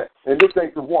I'm saying? And this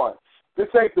ain't the one.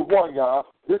 This ain't the one, y'all.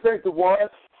 This ain't the one.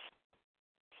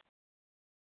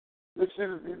 This is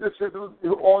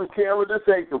on camera. This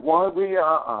ain't the one. We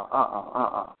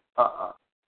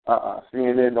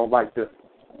CNN don't like this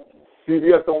one.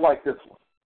 CBS don't like this one.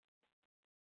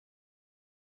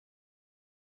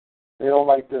 They don't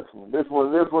like this one. This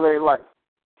one ain't like.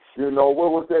 What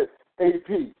was that?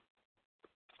 AP.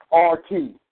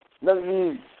 RT. None of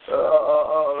these.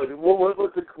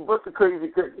 What's the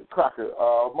crazy cracker?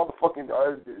 Motherfucking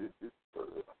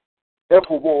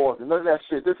Infowars and none of that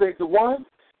shit. This ain't the one.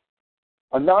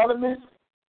 Anonymous.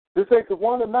 This ain't the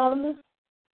one. Anonymous.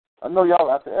 I know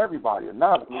y'all after everybody.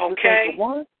 Anonymous. Okay. This ain't the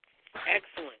one.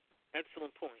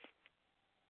 Excellent point.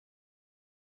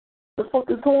 What the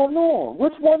fuck is going on?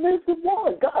 Which one is the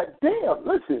one? God damn.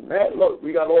 Listen, man. Look,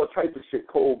 we got all types of shit,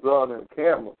 cold blood and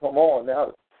camera. Come on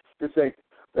now. This ain't,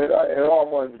 and all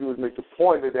I wanted to do is make the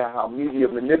point of that, how media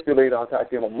manipulate our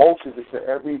goddamn emotions into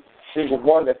every single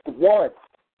one. That's the one.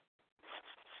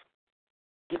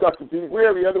 You got to be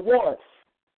wary of the one.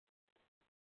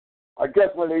 I guess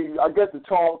the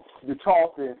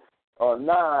Charleston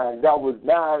 9, that was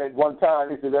 9 at one time.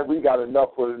 They said that we got enough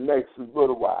for the next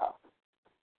little while.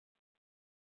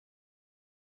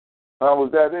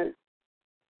 Was that it?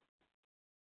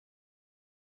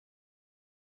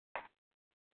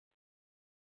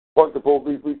 Fuck the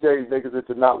police, we change niggas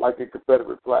into not liking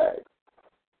Confederate flags.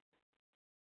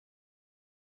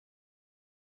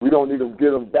 We don't need to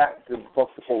get them back to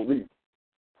fuck the police.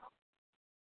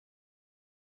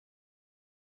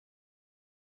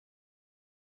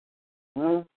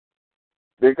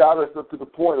 They got us up to the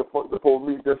point of fuck the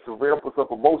police just to ramp us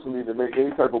up emotionally to make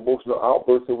any type of emotional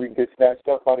outburst so we can get snatched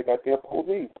up by the goddamn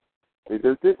police. They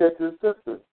just did that to the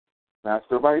sisters. Snatched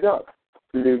her right up.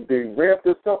 They ramped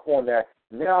us up on that.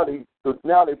 Now they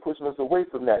pushing us away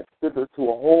from that. Sent us to a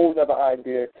whole other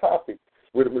idea topic,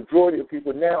 where the majority of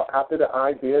people now after the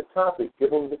idea topic, give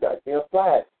them the goddamn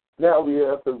flag. Now we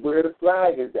have to where the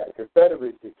flag is at,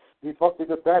 Confederacy. We fuck the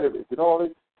Confederates and all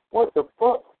this. What the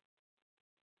fuck?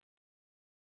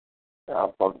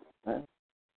 Y'all fucking, man.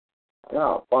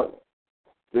 Y'all fucking.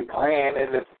 The Klan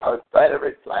and the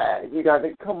Confederate flag. You got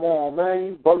to come on, man.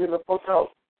 You bugging the fuck out.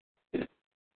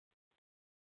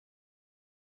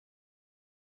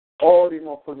 All these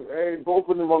motherfuckers, both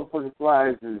of them motherfucking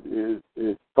flags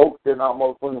is soaked in our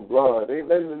motherfucking blood. Ain't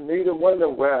neither one of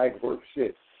them flags worth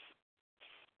shit.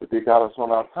 But they got us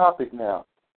on our topic now.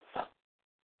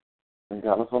 They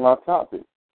got us on our topic.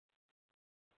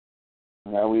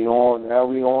 Now we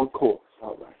on course.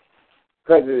 All right.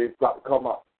 President's got to come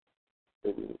up.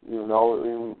 You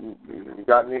know, you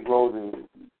got Negroes and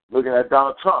looking at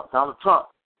Donald Trump.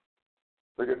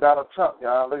 Look at Donald Trump,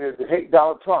 y'all. They hate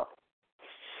Donald Trump.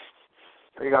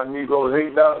 They got Negroes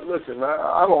hate Donald. Listen, man,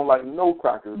 I don't like no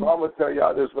crackers. I'm going to tell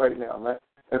y'all this right now, man.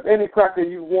 If any cracker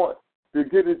you want to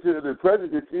get into the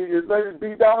presidency, is let it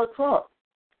be Donald Trump.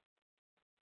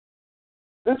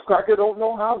 This cracker don't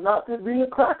know how not to be a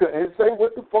cracker and say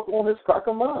what the fuck on his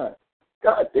cracker mind.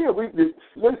 God damn,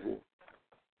 listen.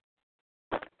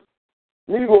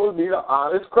 Negroes need an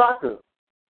honest cracker.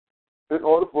 In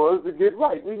order for us to get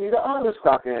right, we need an honest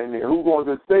cracker in there. Who's going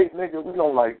to say, nigga, we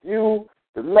don't like you,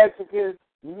 the Mexicans,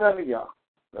 none of y'all.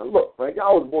 Now look, man,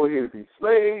 y'all was born here to be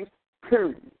slaves,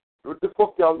 period. What the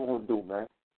fuck y'all going to do, man?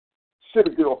 Should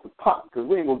have get off the pot, because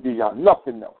we ain't going to give y'all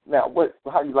nothing else. Now,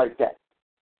 how you like that?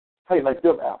 How you like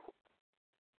them apples?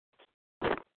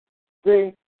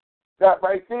 See, that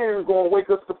right there is going to wake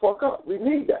us the fuck up. We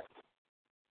need that.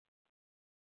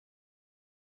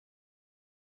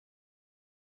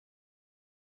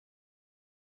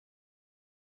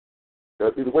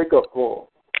 That'd be the wake-up call.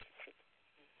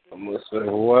 I'm going to say,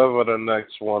 whoever the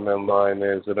next one in line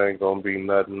is, it ain't going to be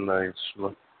nothing nice,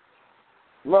 man.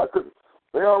 No, cause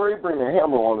they already bring the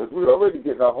hammer on us. We're already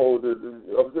getting our hold of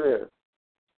up there.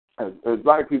 As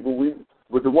black people,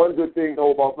 but the one good thing,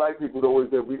 though, about black people, though,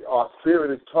 is that our spirit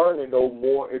is turning, though,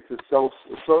 more into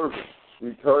self-service.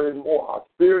 We're turning more. Our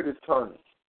spirit is turning.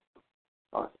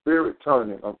 I'm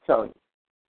telling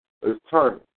you. It's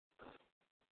turning.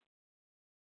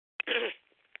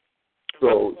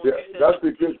 So that's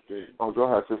the good thing. Oh, go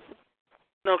ahead, sister.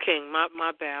 No, King,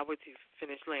 my bad. I would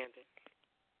finish landing.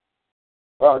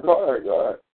 All right, go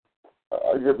ahead.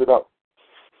 I give it up.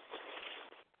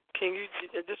 King,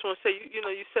 I just want to say,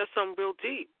 you said something real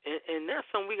deep, and that's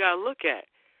something we got to look at.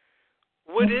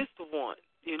 What is the one,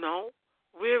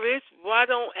 why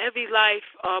don't every life,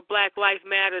 Black Life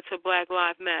Matter to Black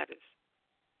Lives Matters?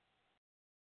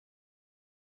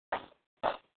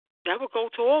 That would go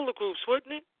to all the groups,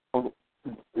 wouldn't it?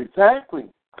 Exactly.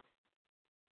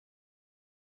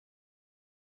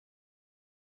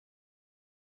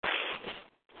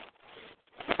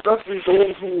 Especially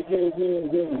those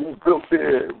who built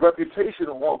their reputation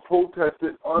on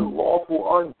protesting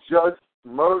unlawful, unjust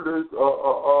murders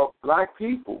of black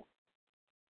people.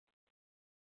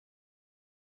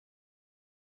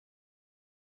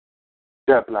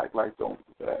 That black life don't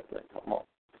do that. Come on.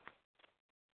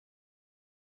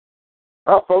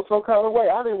 I felt some kind of way.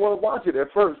 I didn't want to watch it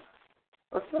at first.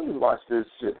 I said, let me watch this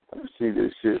shit. Let me see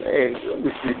this shit. Hey, let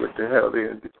me see what the hell they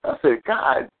did. I said,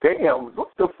 God damn, what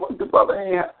the fuck the brother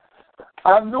ain't have?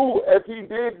 I knew if he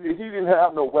didn't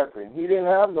have no weapon. He didn't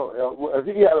have no, if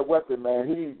he had a weapon, man,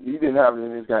 he didn't have it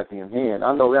in his goddamn hand.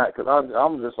 I know that because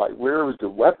I'm just like, where was the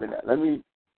weapon at?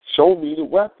 Show me the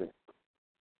weapon.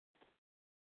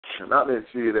 And I didn't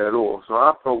see it at all. So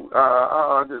I felt,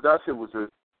 that shit was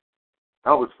just,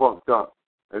 I was fucked up.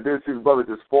 And then see the brother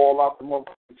just fall off the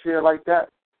motherfucking chair like that.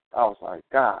 I was like,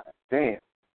 God damn.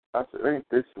 I said, ain't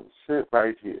this some shit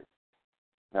right here?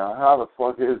 Now, how the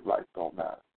fuck his life don't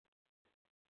matter?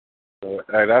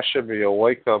 Hey, that should be a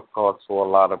wake-up call to a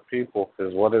lot of people,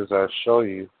 because what does that show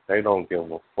you? They don't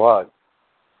give a fuck.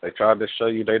 They tried to show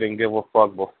you they didn't give a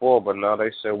fuck before, but now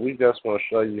they said, we just want to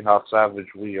show you how savage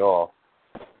we are.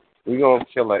 We going to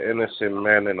kill an innocent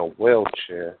man in a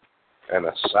wheelchair and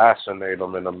assassinate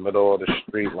him in the middle of the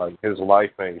street like his life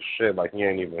ain't shit, like he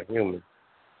ain't even human.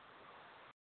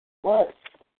 What?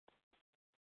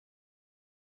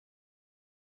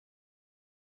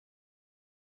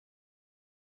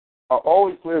 I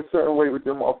always play a certain way with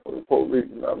them motherfucking police,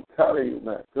 and I'm telling you,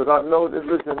 man. Because I know that,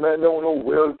 listen, man, no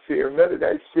wheelchair, none of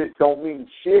that shit don't mean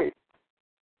shit.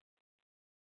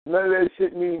 None of that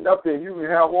shit mean nothing. You can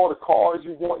have all the cars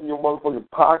you want in your motherfucking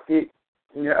pocket.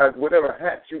 You can have whatever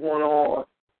hat you want on,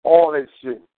 all that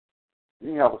shit. You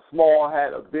can have a small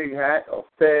hat, a big hat, a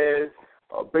fez,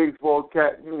 a baseball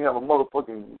cap. You can have a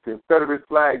motherfucking Confederate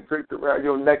flag draped around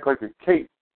your neck like a cape.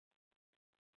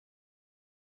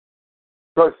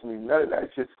 Trust me, none of that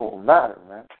shit's gonna matter,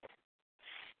 man.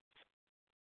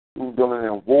 You're dealing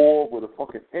in war with a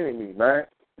fucking enemy, man.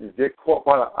 You get caught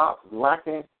by the ops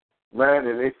lacking, man,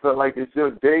 and they feel like it's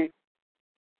your day,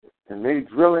 and they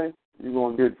drilling, you're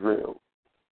gonna get drilled.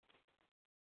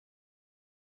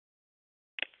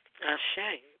 That's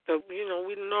shame. But, we've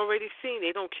already seen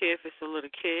they don't care if it's a little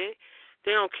kid.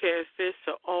 They don't care if it's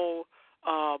an old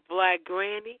black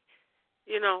granny.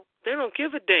 They don't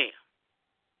give a damn.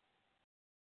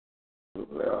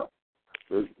 Yeah.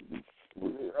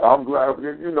 I'm glad,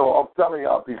 I'm telling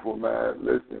y'all people, man,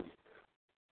 listen,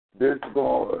 this is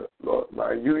going to look,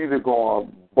 man, you either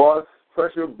going to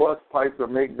pressure bust pipes or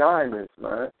make diamonds,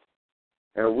 man.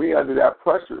 And we under that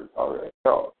pressure already.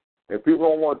 And people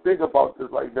don't want to think about this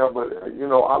like that, but,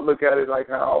 I look at it like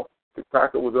how the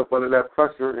cracker was up under that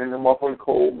pressure in the motherfucking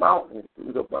cold mountains. He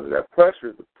was up under that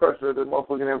pressure, the pressure of the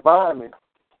motherfucking environment,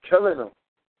 killing them.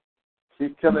 He's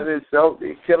killing himself,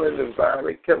 they killing the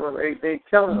environment, killing him, they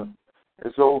killing him.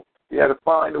 And so he had to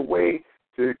find a way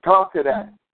to conquer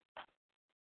that.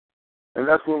 And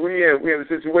that's what we're in. We're in a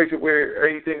situation where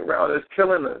everything around us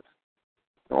killing us.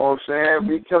 You know what I'm saying?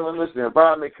 We killing us, the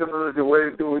environment killing us. The way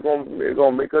to do it, we're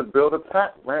going to make us build a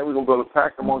pact, man. We're going to build a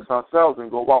pact amongst ourselves and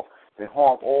go out and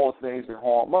harm all things and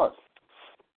harm us.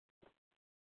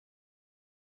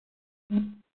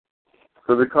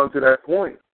 So it comes to that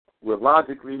point where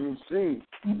logically you see,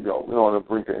 we're on the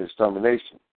brink of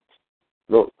extermination.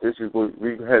 Look, this is what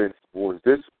we're headed towards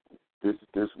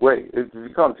this way. It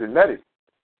becomes genetic.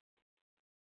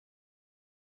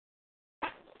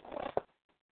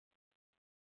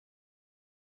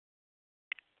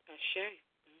 Sure.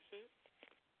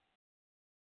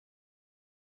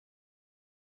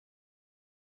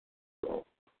 So,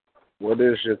 what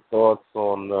is your thoughts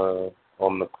on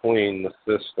the queen, the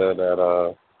sister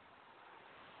that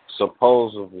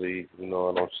supposedly,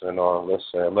 what I'm saying, or let's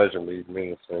say allegedly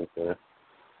means the same thing,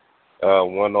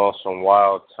 went off some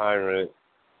wild tyrant,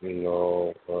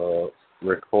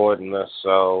 recording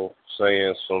herself,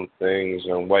 saying some things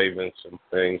and waving some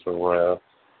things around.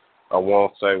 I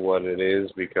won't say what it is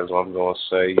because I'm going to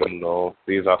say,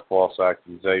 these are false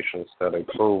accusations that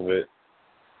prove it.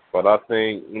 But I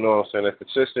think, if the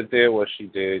sister did what she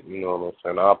did,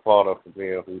 I applaud her for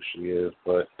being who she is.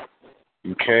 But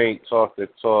you can't talk the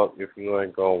talk if you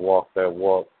ain't going to walk that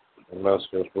walk, and that's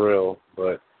just real.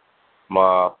 But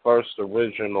my first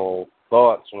original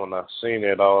thoughts when I seen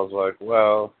it, I was like,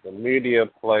 well, the media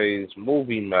plays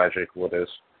movie magic with us.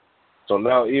 So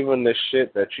now even the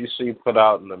shit that you see put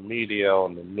out in the media,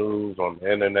 on the news, on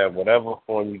the internet, whatever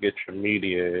form you get your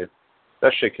media in,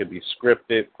 that shit can be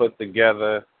scripted, put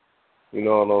together, you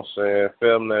know what I'm saying,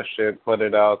 film that shit, put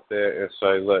it out there and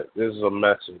say, look, this is a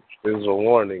message, this is a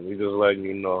warning, we just letting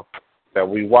you know that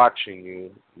we watching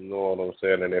you, you know what I'm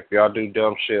saying, and if y'all do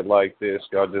dumb shit like this,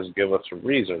 y'all just give us a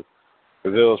reason.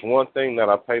 Because there was one thing that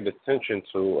I paid attention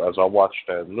to as I watched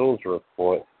that news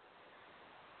report.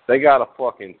 They got a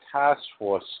fucking task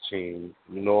force team,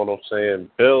 you know what I'm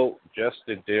saying, built just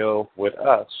to deal with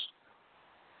us.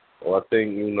 So I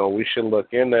think, we should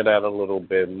look into that a little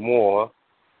bit more,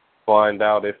 find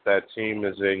out if that team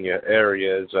is in your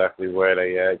area, exactly where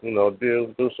they at.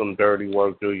 Do some dirty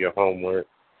work, do your homework.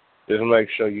 Just make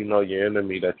sure you know your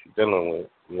enemy that you're dealing with.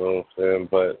 You know what I'm saying?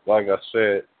 But like I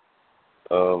said,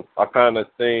 I kind of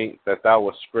think that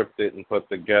was scripted and put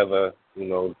together,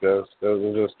 just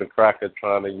the cracker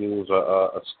trying to use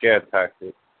a scare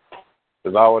tactic.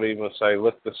 Because I would even say,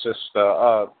 look the sister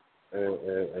up,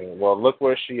 and look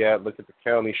where she at, look at the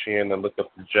county she in, and look at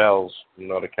the jails,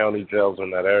 the county jails in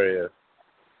that area,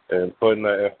 and put in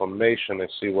that information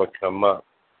and see what come up.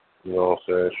 You know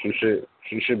what I'm saying?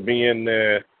 She should be in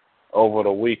there over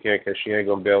the weekend because she ain't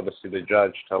going to be able to see the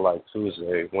judge till like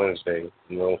Tuesday, Wednesday,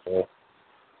 you know what I'm saying?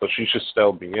 So she should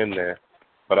still be in there.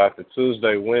 But after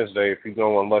Tuesday, Wednesday, if you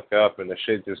go and look up and the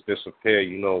shit just disappear,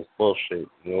 it's bullshit,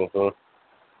 you know what I'm saying?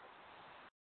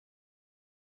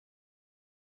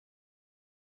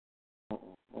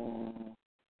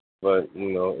 But,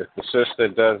 if the sister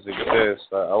does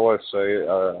exist, I would say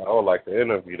I would like to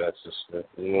interview that sister,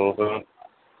 you know what I'm saying?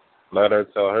 Let her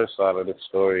tell her side of the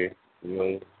story, I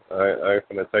ain't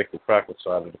gonna take the cracker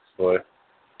side of the story.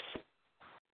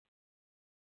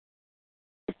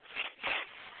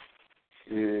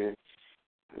 Yeah.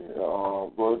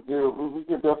 But we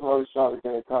can definitely try to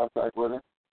get in contact with her.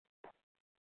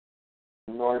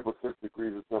 Over 6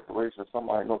 degrees of separation.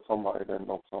 Somebody knows somebody that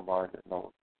knows somebody that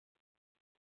knows.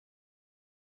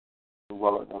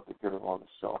 Well enough to get it on the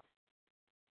show.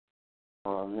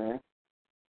 You know what I mean?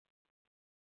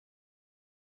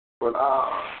 But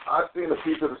I've seen a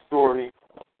piece of the story,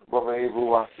 Brother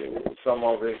Abel. I've seen some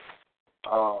of it.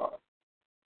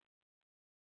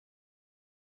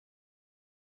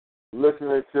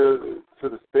 Listening to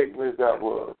the statements that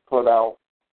were put out,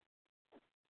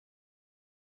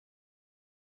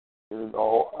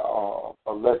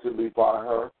 allegedly by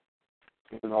her,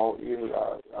 even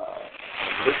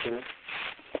listening,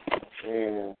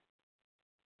 and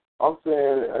I'm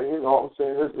saying,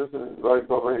 this is like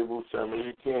Brother Abel said,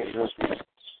 you can't just be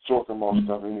talking about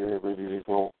stuff and you're ready to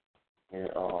go and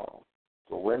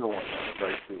to win on that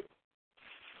right there,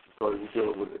 because you're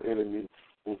dealing with an enemy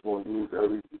who's going to use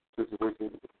every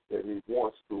situation that he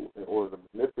wants to in order to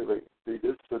manipulate. See,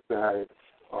 this sister had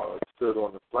stood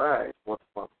on the flag once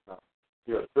upon a time.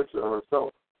 She had a picture of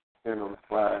herself standing on the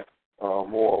flag,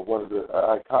 more one of the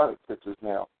iconic pictures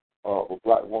now of a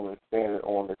black woman standing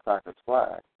on the cracker's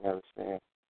flag, you understand,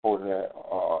 holding that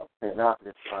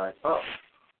Pan-African flag up.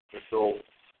 And so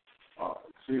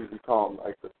she's become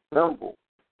like a symbol,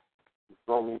 you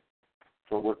feel me?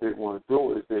 So what they want to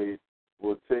do is they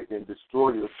will take and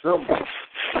destroy your symbol.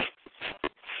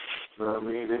 You know what I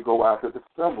mean? They go after the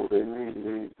symbol. They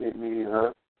need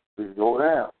her to go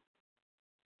down.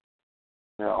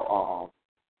 Now,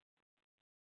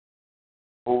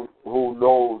 who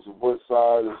knows what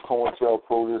side of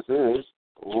COINTELPRO this is?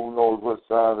 Who knows what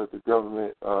side of the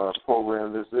government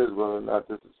program this is? Whether or not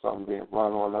this is something being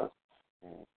run on us?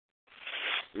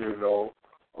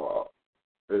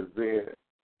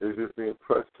 Is this being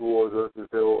pressed towards us? Is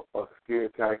there a scare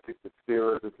tactic to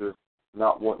scare us into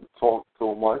not wanting to talk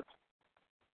so much,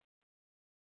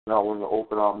 not wanting to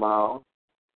open our mouths?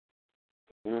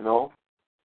 Sooner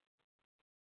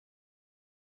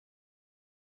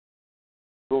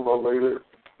or later,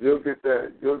 you'll get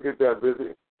that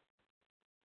visit.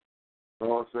 You know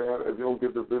what I'm saying? If you don't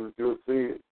get the visit, you'll see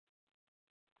it.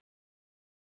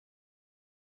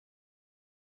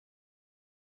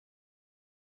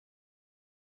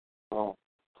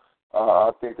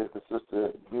 I think that the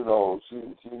sister,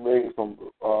 she made some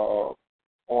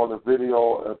on the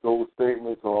video, if those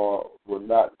statements were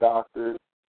not doctored,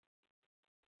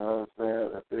 you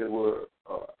understand, if they were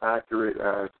accurate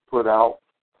as put out.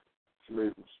 She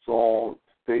made some strong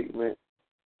statements.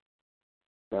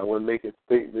 Now, when making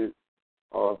statements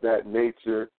of that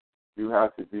nature, you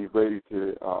have to be ready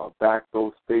to back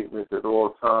those statements at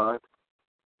all times.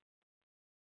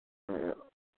 And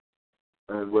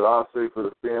what I'll say for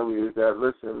the family is that,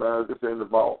 listen, man, this ain't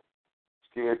about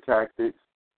scare tactics.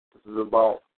 This is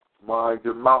about mind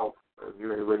your mouth if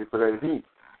you ain't ready for that heat.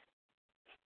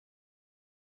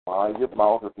 Mind your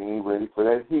mouth if you ain't ready for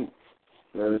that heat.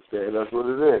 You understand? That's what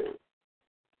it is.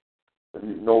 If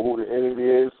you know who the enemy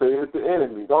is, say it's the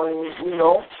enemy. Don't even, if you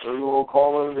don't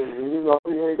call him, you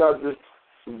ain't got to,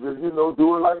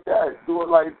 do it like that. Do it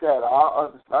like that. I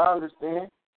understand.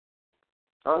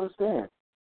 I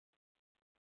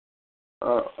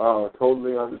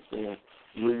totally understand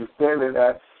where you're standing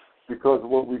at, because of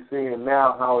what we're seeing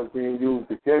now, how it's being used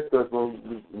against us.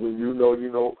 When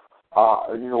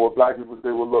You know what black people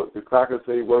say? Well, look, the cracker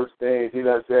say worse things. He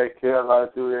done said, kill us,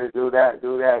 do this, do that,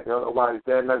 do that. Nobody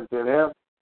said nothing to him.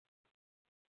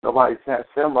 Nobody sets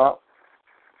him up.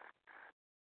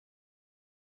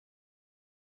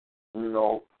 You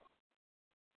know.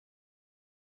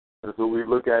 And so we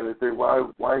look at it and say, why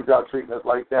ain't y'all treating us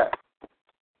like that?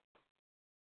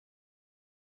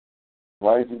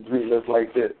 Why ain't you treating us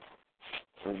like this?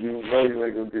 And you know you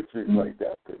ain't going to get treated like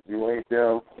that. Cause you ain't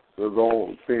them, so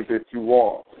don't think that you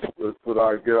are. Let's get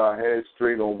our heads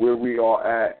straight on where we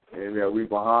are at, and that we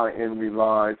behind enemy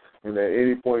lines, and at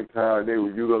any point in time they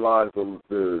will utilize the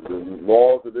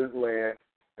laws of this land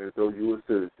as though you were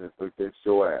citizens against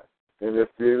your ass. And if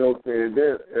they don't say it,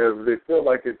 if they feel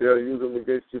like it, they'll use them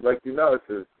against you like you're not a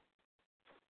citizen.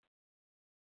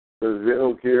 Because they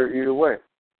don't care either way.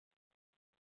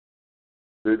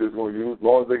 They're just going to use, as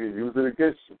long as they can use it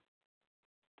against you.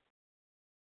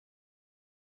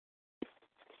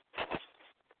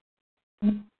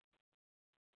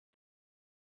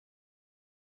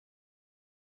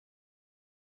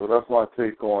 So that's my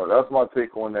take on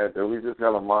that. That we just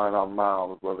gotta mind our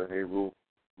mouths, Brother Hebrew.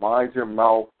 Mind your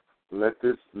mouth. Let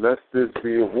this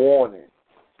be a warning.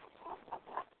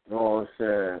 You know what I'm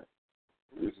saying?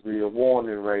 This be a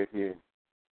warning right here.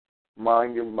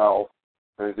 Mind your mouth,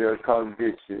 as they'll come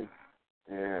get you,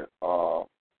 and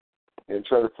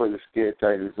try to play the scared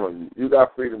tactics on you. You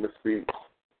got freedom of speech.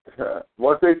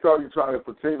 Once they start you trying to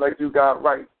pretend like you got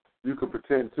right, you can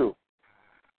pretend too.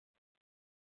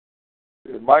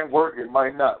 It might work, it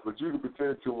might not, but you can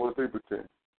pretend too once they pretend.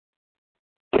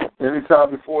 Anytime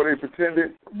before they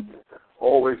pretended,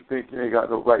 always think you ain't got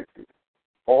no right to.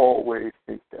 Always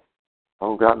think that. I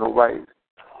don't got no right.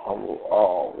 I'm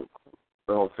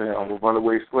a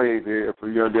runaway slave here. If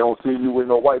they don't see you with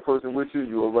no white person with you,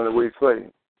 you're a runaway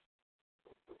slave.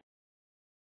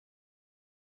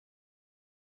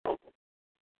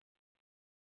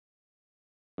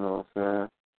 You know what I'm saying?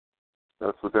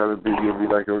 That's what that would be. You'll be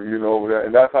like, you know, that,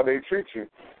 and that's how they treat you.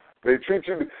 They treat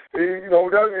you, you know,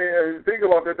 think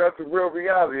about that. That's the real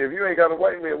reality. If you ain't got a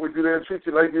white man with you, they'll treat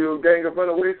you like you're a gang of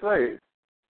runaway slaves.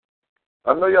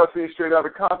 I know y'all see Straight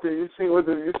Outta Compton. You see what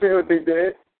they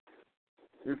did.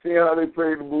 You see how they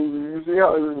played the movie. You see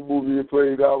how the movie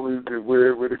played out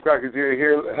where the crackers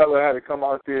here hella had to come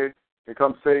out there and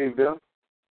come save them.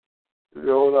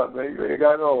 Hold up, man. You ain't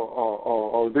got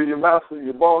no do your master,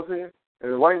 your boss here?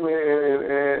 And the white man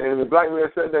and the black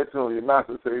man said that to him. Your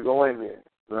master said he's a white man.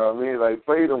 You know what I mean? Like,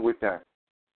 play them with that.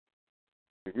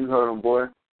 If you heard them, boy.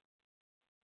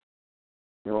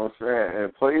 You know what I'm saying?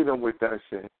 And play them with that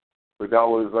shit. But that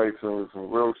was like some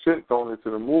real shit thrown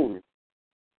into the movie.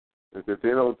 If they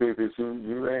don't think that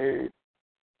you ain't,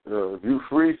 if you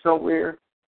free somewhere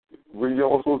where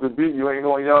you're supposed to be, you ain't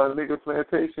on y'all nigga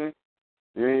plantation,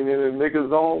 you ain't in the nigga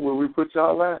zone where we put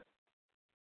y'all at,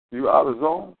 you out of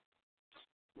zone,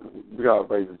 we got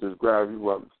to just grab you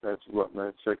up and snatch you up,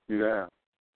 man, check you down.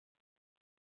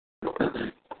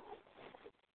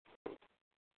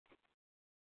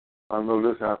 I know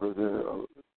this happens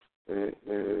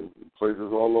in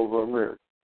places all over America.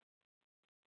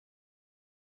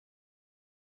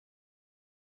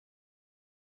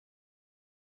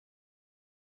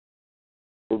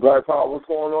 Well, Black Power, what's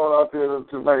going on out there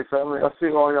tonight, family? I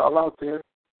see all y'all out there.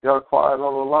 Y'all quiet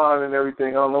on the line and everything.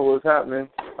 I don't know what's happening.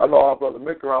 I know our brother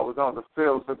Mikaran was on the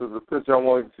field, sent us a picture. I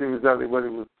wanted to see exactly what he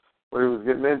was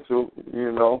getting into,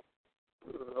 you know.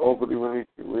 Hopefully when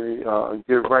he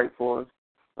get right for us,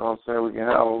 you know what I'm saying, we can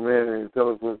have him in and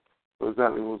tell us what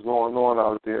exactly what's going on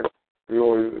out there. We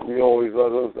always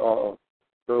love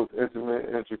those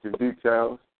intricate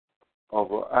details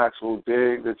of an actual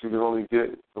dig that you can only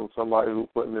get from somebody who's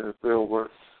putting in the field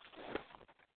work.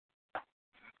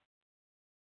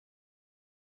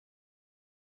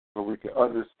 So we can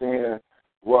understand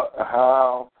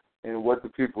how and what the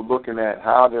people looking at,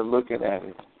 how they're looking at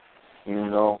it. You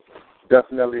know,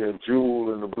 definitely a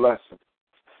jewel and a blessing.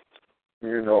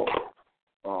 You know,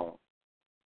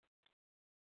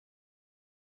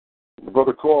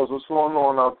 Brother Claus, what's going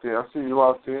on out there? I see you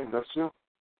out there. That's you.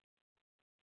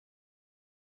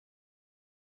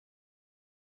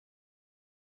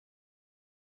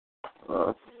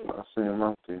 I see him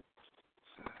out there.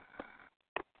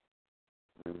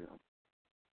 Yeah.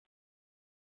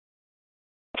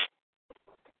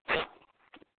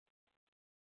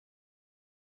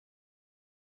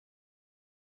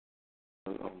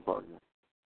 I'm bugging.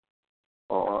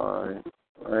 Oh, all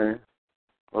right.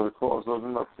 Well, the cause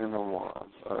wasn't up there no more.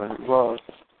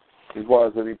 He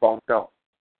was, but he bumped out.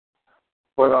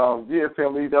 But, yeah,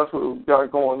 family, that's what we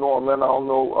got going on, man. I don't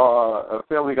know if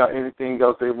family got anything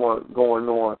else they want going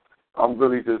on. I'm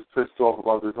really just pissed off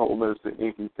about this whole Mr.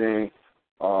 Inky thing.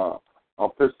 I'm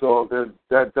pissed off.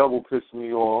 That double pissed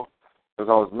me off because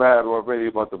I was mad already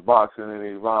about the boxing, and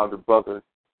they robbed the brother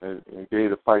and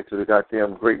gave the fight to the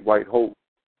goddamn Great White Hope,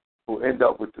 who ended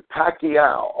up with the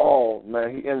Pacquiao. Oh, man,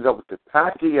 he ended up with the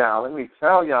Pacquiao. Let me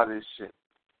tell y'all this shit.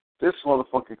 This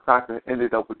motherfucking cracker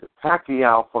ended up with the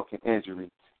Pacquiao fucking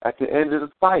injury at the end of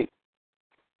the fight.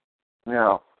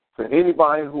 Now, for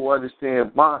anybody who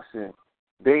understands boxing,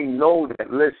 they know that,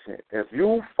 listen, if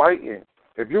you fighting,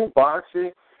 if you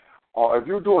boxing, or if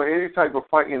you're doing any type of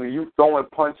fighting and you throwing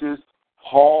punches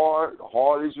hard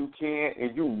as you can,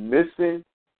 and you missing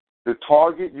the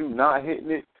target, you not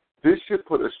hitting it, this should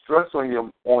put a stress on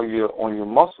your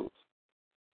muscles.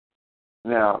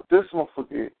 Now, this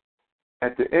motherfucker,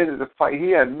 at the end of the fight,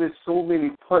 he had missed so many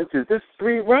punches. This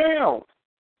 3 rounds.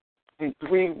 In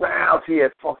 3 rounds, he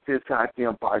had fucked his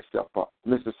goddamn bicep up,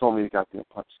 missing so many goddamn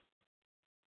punches.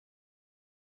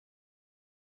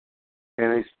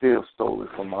 And they still stole it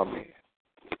from my man.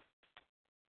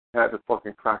 Had the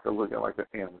fucking cracker looking like an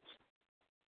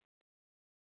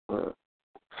amateur.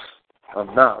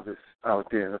 I'm now just out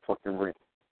there in the fucking ring.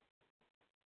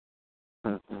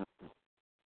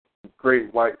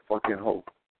 Great White fucking Hope.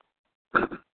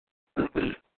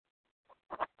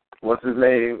 What's his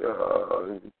name?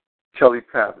 Kelly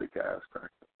Pavlik ass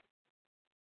cracker.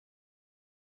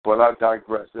 But I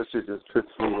digress. That shit just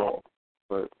pissed me off.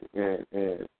 But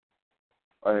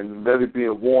and let it be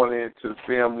a warning to the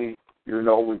family. You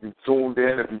know, when you tuned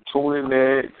in, if you tuning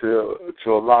in to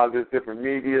a lot of this different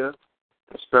media,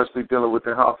 especially dealing with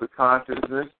the House of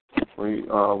Consciousness, when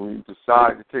you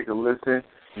decide to take a listen,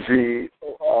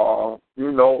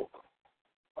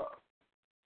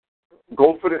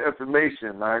 go for the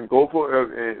information, man. Go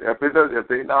for if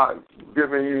they're not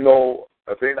giving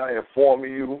if they're not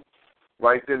informing you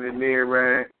right then and there,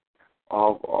 man,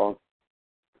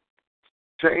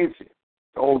 change it.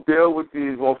 Don't deal with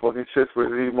these motherfucking shit where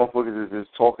these motherfuckers is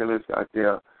just talking this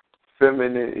goddamn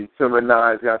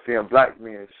feminized goddamn black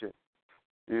man shit.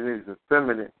 These niggas are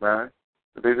feminine, man.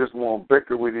 They just want to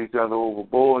bicker with each other over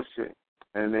bullshit.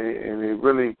 And they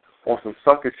really want some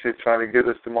sucker shit trying to get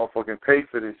us to motherfucking pay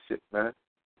for this shit, man.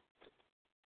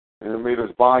 And it made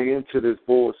us buy into this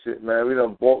bullshit, man. We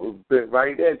done bit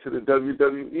right into the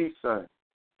WWE, son.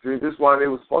 See, this is why they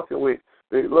was fucking with.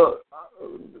 This is why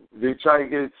they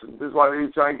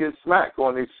try to get smacked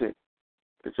on this shit.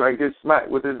 They try to get smacked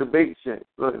with the debate shit.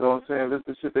 Look, you know what I'm saying? This is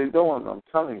the shit they doing, I'm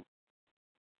telling you.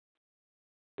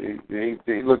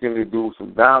 They looking to do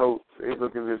some battle. They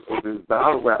looking to do this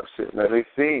battle rap shit. Now they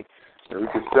see that we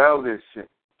can sell this shit.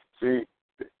 See,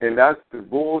 and that's the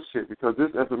bullshit because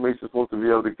this information is supposed to be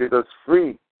able to get us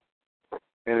free,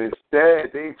 and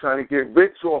instead they trying to get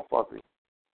rich off of it.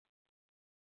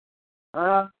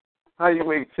 Huh? How you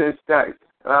make 10 stacks?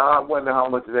 I wonder how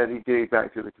much of that he gave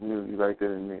back to the community right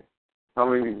then and there. How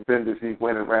many vendors he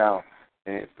went around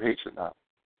and patronized.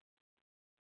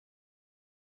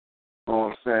 You know what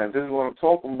I'm saying? This is what I'm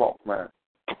talking about, man.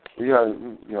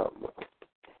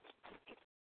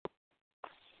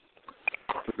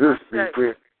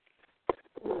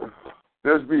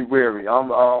 Just be wary.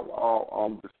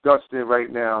 I'm discussing it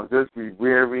right now. Just be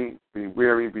wary, be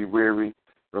wary, be wary.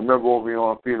 Remember what we're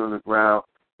on feet on the ground.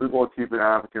 We're going to keep it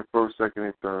African first, second,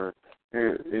 and third.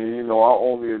 And our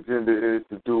only agenda is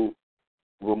to do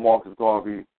what Marcus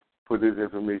Garvey put his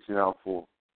information out for.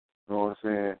 You know what I'm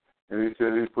saying? And he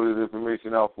said he put his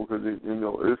information out for because,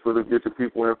 it's for to get the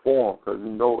people informed because,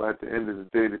 at the end of the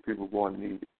day, the people are going to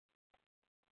need it.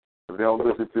 If they don't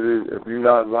listen to this, if you're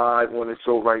not live on the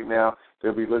show right now,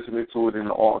 they'll be listening to it in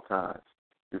the archives.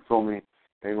 You feel me?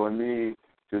 They're going to need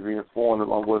to be informed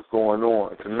about what's going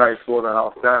on. Tonight,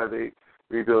 Slaughterhouse Saturday,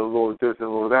 we did a little this and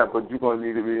a little that, but you're going to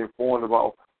need to be informed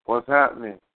about what's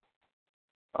happening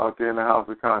out there in the House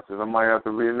of Conscience. I might have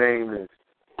to rename this.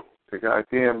 The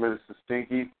goddamn Minister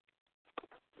Stinky.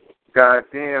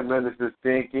 Goddamn Minister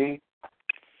Stinky.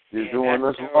 You're doing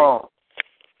this wrong.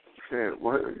 Shit,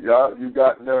 y'all, you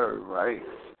got nerve, right?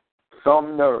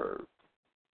 Some nerve,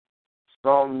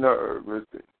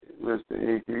 Mr.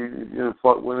 Inky. You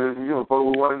fuck with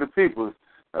one of the people.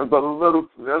 That's but a little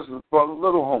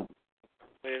homie.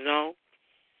 You know?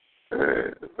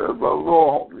 Yeah, that's about a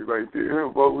little homie right there.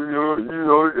 But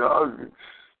y'all.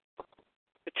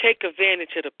 Take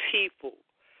advantage of the people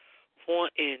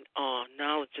wanting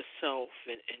knowledge of self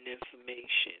and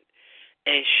information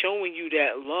and showing you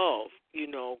that love,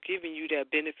 giving you that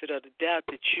benefit of the doubt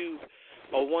that you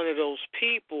are one of those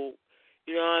people,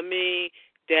 you know what I mean,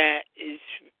 that is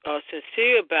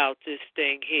sincere about this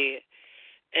thing here.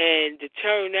 And to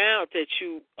turn out that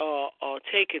you are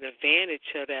taking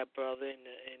advantage of that, brother, in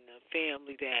the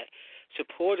family that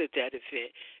supported that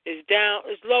event.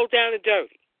 It's low down and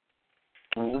dirty.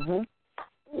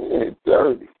 Yeah,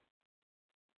 dirty.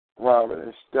 Robbing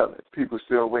and stealing. People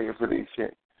still waiting for their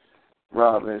shit.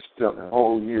 Robbing and stealing a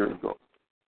whole year ago.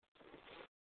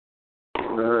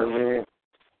 You know what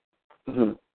I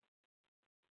mean?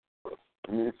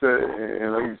 And you say,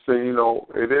 and like you say, you know,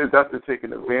 it is after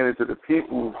taking advantage of the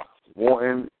people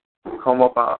wanting to come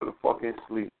up out of the fucking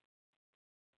sleep.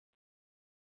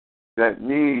 That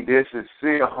need, there's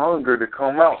sincere hunger to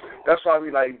come out. That's why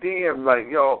we like, damn, like,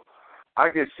 yo, I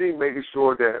can see making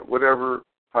sure that whatever,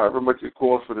 however much it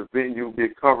costs for the venue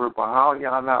get covered, but how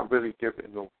y'all not really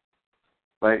giving no,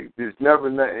 like, there's never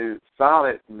nothing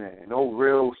solid, man, no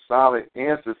real solid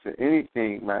answers to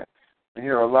anything, man. I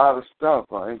hear a lot of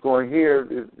stuff. I ain't going here.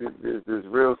 There's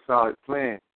real solid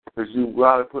plan because you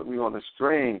got to put me on a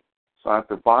string, so I have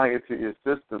to buy into your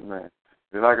system, man.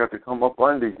 Then I got to come up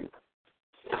under you.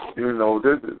 You know,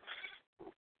 this is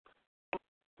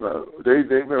they've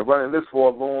been running this for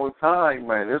a long time,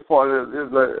 man. This part of this,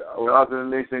 like, when I was in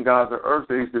the nation, gods of earth,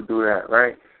 they used to do that,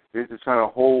 right? They used to try to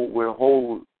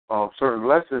withhold certain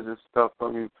lessons and stuff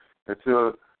from you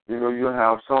until you know you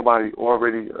have somebody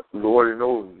already lording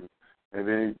over you. And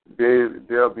then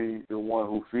they'll be the one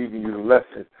who feeding you the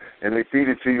lessons. And they feed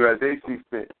it to you as they see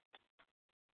fit.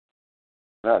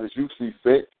 Not as you see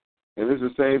fit. And it's the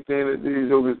same thing that these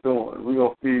jokers doing. We're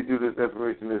going to feed you this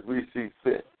information as we see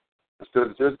fit. Instead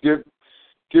of just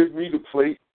give me the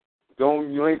plate.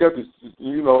 You ain't got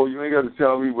to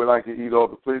tell me what I can eat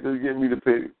off the plate. Just give me the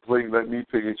plate and let me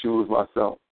pick and choose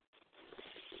myself.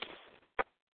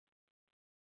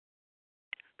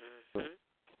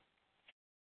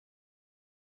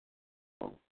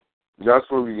 That's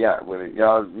where we at with it.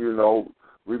 Y'all, you know,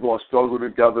 we're going to struggle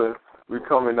together. We're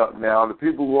coming up now. The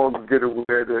people going to get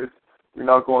aware of this. We're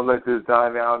not going to let this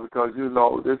die down because, you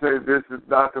know, this is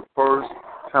not the first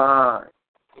time.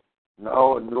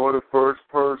 No, nor the first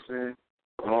person,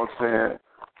 you know what I'm saying,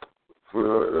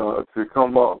 for to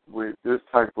come up with this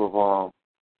type of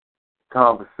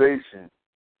conversation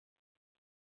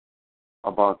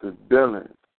about the billings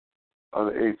of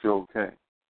the HOK.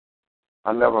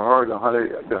 I never heard the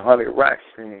 100 racks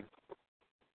thing.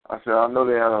 I said, I know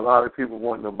they had a lot of people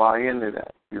wanting to buy into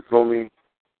that. You feel me?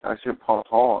 That shit pumped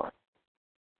hard.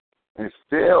 And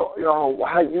still,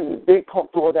 they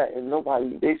pumped all that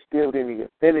and they still didn't even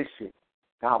finish it.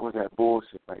 That was that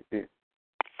bullshit right there.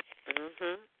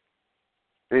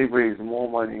 They raised more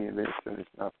money and they finished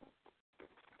nothing.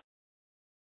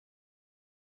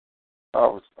 I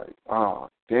was like, oh,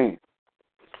 damn.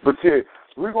 But yeah,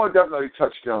 we're going to definitely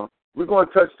touch them. We're going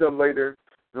to touch them later.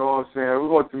 You know what I'm saying? We're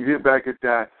going to get back at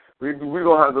that. We're going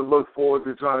to have to look forward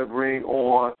to trying to bring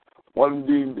on one of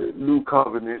the new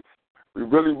covenants. We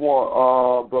really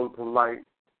want Brother Polite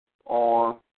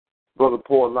on, Brother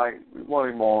Polite. We want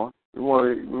him on. We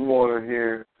want to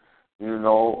hear, you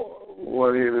know, we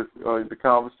want to hear this, the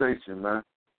conversation, man.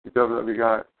 We definitely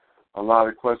got a lot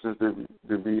of questions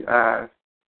to be asked,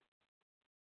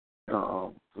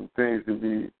 some things to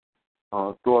be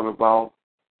thought about.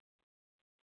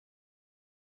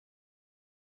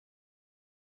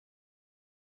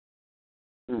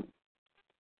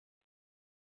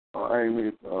 I ain't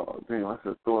mean, I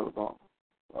said thought about.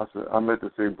 I meant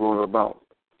to say brought about.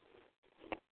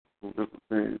 Different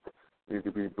things need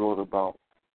to be brought about.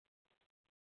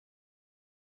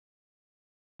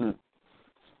 I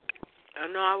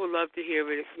know I would love to hear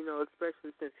it, you know,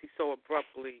 especially since he so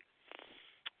abruptly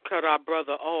cut our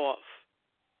brother off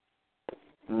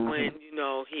when, you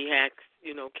know, he had,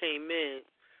 you know, came in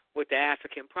with the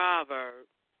African proverb.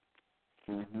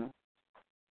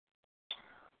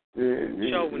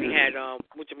 Show when he had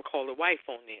whatchamacallit wife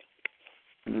on there.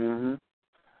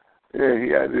 Yeah,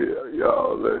 he had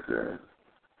listen.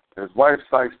 His wife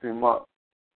psyched him up.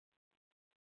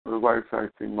 You know what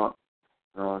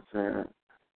I'm saying?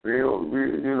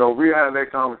 We had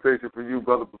that conversation for you,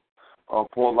 Brother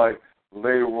Paul, like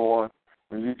later on.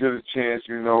 When you get a chance,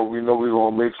 we know we're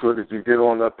going to make sure that you get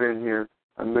on up in here.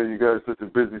 I know you got such a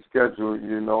busy schedule,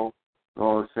 you know what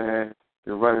I'm saying?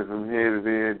 You're running from here to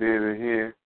there to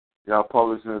here. Y'all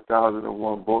publishing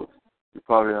 1,001 books. You're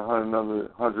probably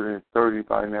another 130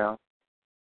 by now.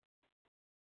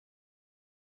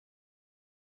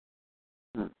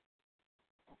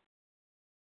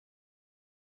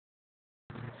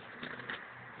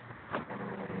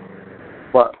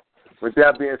 But with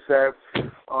that being said,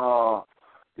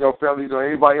 family,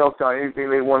 anybody else got anything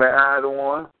they want to add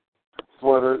on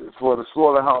for the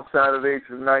Slaughterhouse Saturday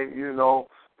tonight? You know,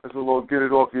 it's a little get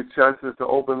it off your chest. It's an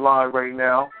open line right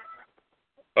now.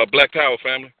 Black Power,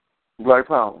 family. Black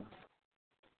Power.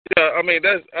 Yeah, I mean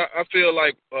I feel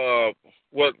like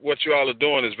what you all are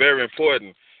doing is very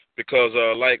important because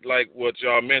like what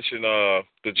y'all mentioned,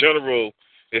 the general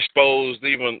exposed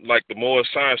even like the Moore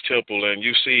Science Temple, and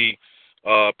you see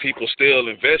people still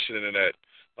investing in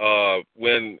that.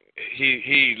 When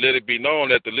he let it be known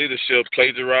that the leadership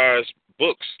plagiarized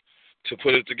books to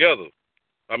put it together.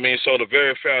 I mean, so the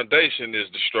very foundation is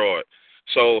destroyed.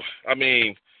 So, I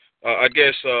mean, I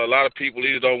guess a lot of people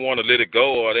either don't want to let it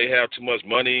go, or they have too much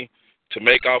money to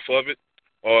make off of it,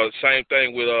 or same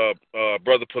thing with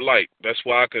Brother Polite. That's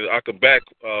why I can back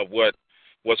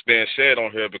what's being said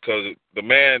on here, because the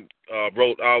man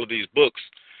wrote all of these books.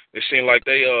 It seemed like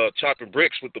they chopping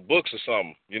bricks with the books or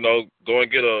something. You know, go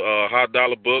and get a high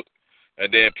dollar book,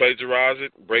 and then plagiarize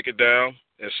it, break it down,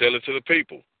 and sell it to the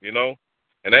people. You know.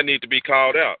 And that needs to be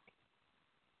called out.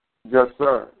 Yes,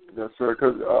 sir. Yes, sir.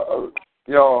 Because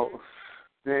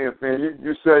damn, man,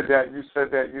 you said that. You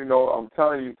said that. You know, I'm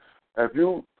telling you, if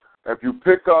you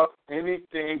pick up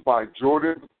anything by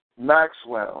Jordan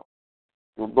Maxwell,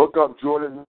 you look up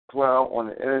Jordan Maxwell on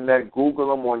the internet,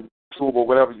 Google him on YouTube or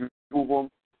whatever you Google him,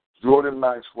 Jordan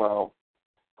Maxwell.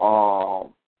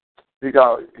 He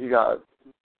got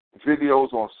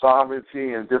videos on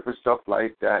sovereignty and different stuff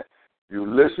like that. You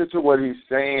listen to what he's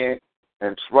saying,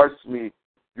 and trust me,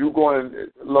 you going to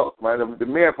look, man. The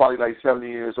man probably like 70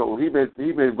 years old. He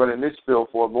been running this field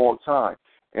for a long time.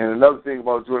 And another thing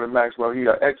about Jordan Maxwell, he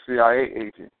an ex-CIA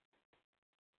agent.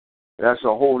 That's a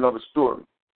whole other story.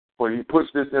 But he puts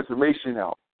this information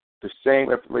out, the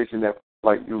same information that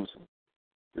like using,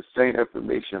 the same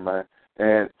information, man.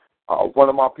 And one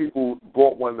of my people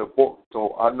bought one of the books,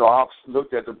 so I know I've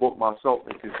looked at the book myself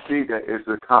and can see that it's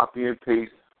a copy and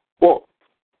paste book.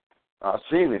 I've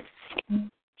seen it.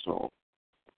 So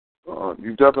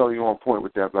you definitely on point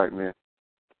with that, black man.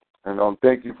 And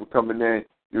thank you for coming in.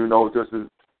 You know, just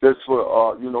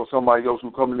for somebody else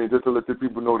who coming in, just to let the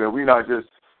people know that we not just,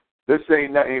 this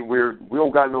ain't nothing where we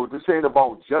don't got no, this ain't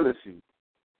about jealousy.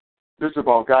 This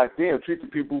about goddamn treat the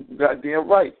people goddamn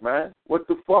right, man. What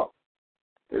the fuck?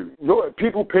 You know,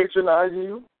 people patronizing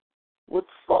you. What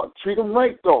the fuck? Treat them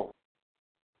right though.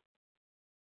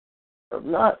 If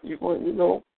not,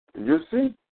 you'll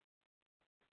see.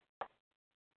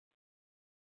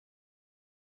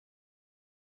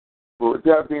 But with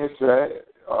that being said,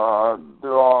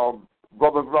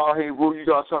 Brother Rahim, Wu, you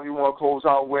got something you want to close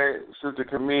out with? Sister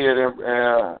Camille, and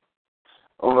I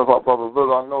don't know about Brother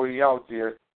Will, I know he out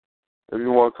there. If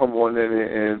you want to come on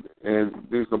in and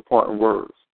do some parting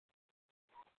words.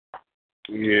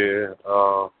 Yeah,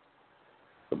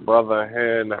 the brother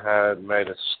Hen had made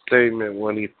a statement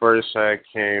when he first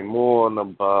came on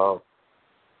about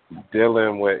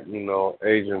dealing with,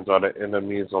 agents or the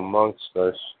enemies amongst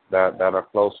us that are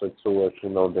closer to us,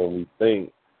 than we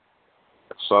think.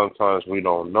 Sometimes we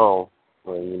don't know.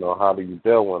 How do you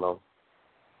deal with them?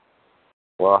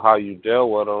 Well, how you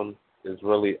deal with them is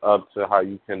really up to how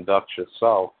you conduct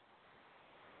yourself.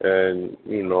 And,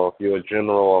 if you're a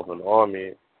general of an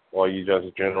army or you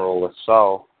just general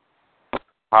yourself,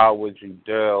 how would you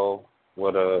deal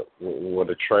with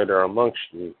a traitor amongst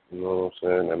you? You know what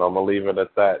I'm saying? And I'm going to leave it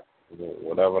at that.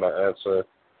 Whatever the answer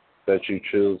that you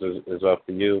choose is up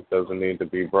to you. It doesn't need to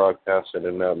be broadcasted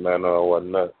in that manner or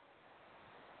whatnot.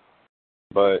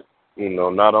 But,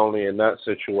 not only in that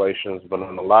situations, but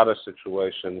in a lot of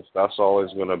situations, that's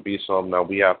always going to be something that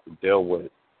we have to deal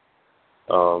with.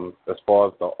 As far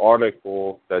as the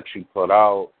article that you put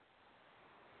out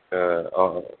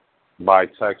by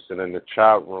texting in the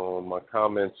chat room, my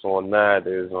comments on that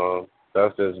is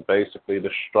that's just basically the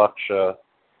structure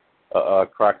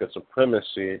cracker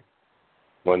supremacy.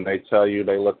 When they tell you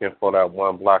they're looking for that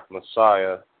one black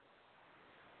messiah,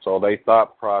 so their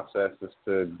thought process is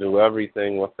to do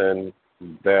everything within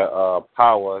their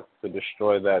power to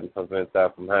destroy that and prevent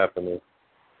that from happening,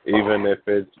 even if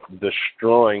it's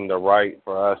destroying the right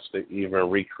for us to even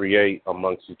recreate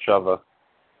amongst each other.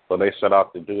 So they set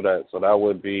out to do that. So that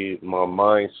would be my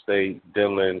mind state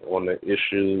dealing on the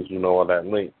issues, of that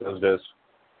link. That's just,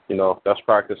 that's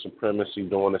practice supremacy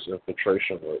doing this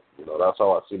infiltration work. That's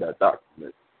how I see that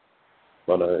document.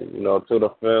 But, to the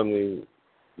family,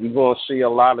 you're going to see a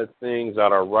lot of things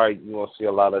that are right. You're going to see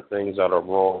a lot of things that are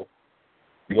wrong.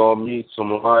 You're going to meet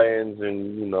some lions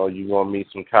and, you're going to meet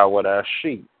some coward-ass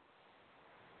sheep.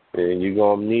 And you're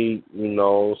going to meet,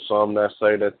 some that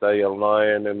say that they a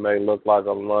lion and may look like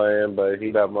a lion, but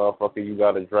he that motherfucker you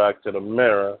got to drag to the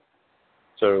mirror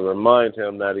to remind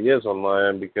him that he is a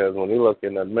lion, because when he look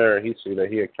in that mirror, he see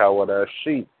that he a coward-ass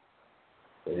sheep.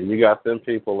 And you got them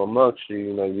people amongst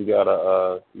you, you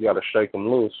gotta shake them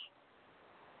loose.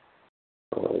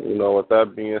 With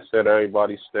that being said,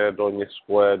 everybody stand on your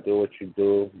square, do what you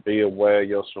do, be aware of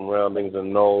your surroundings,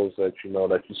 and knows that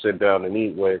that you sit down and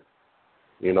eat with.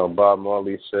 Bob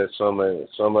Marley said some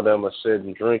of them will sit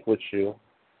and drink with you.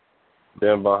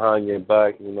 Then behind your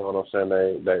back, you know what I'm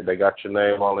saying, they got your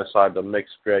name all inside the mix,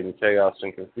 creating chaos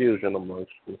and confusion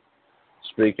amongst you.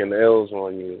 Speaking ills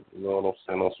on you, you know what I'm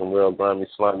saying, on some real grimy,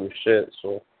 slimy shit.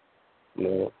 So,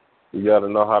 you got to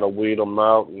know how to weed them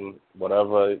out, and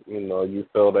whatever, you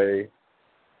feel their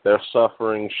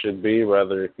suffering should be,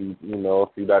 whether if you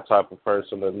that type of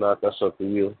person or not, that's up to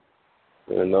you.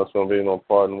 And that's going to be my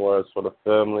parting words for the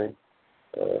family.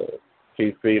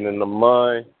 Keep feeding the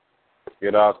mind.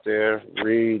 Get out there,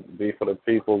 read, be for the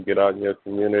people, get out in your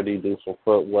community, do some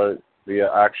footwork, be an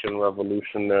action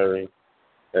revolutionary,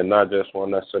 and not just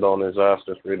one that sit on his ass,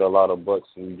 just read a lot of books,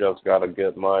 and you just got a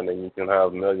good mind, and you can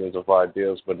have millions of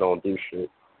ideas, but don't do shit.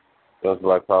 That's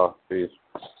Black Power. Peace.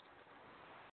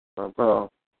 Black Power.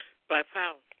 Black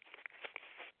Power.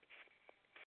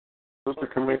 Sister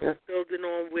Kamika? Building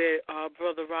on where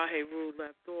Brother Rahe Rue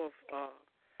left off,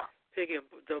 picking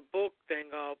the book thing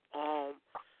up,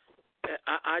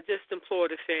 I just implore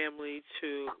the family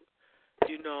to,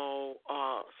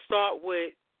 start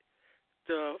with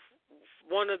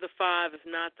one of the five, if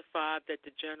not the five, that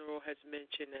the general has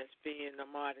mentioned as being the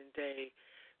modern day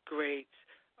greats: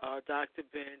 Dr.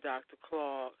 Ben, Dr.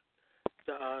 Clark,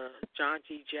 John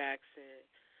G. Jackson,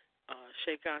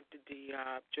 Sheikh Anta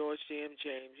Diop, George C.M.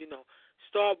 James.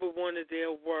 Start with one of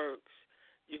their works.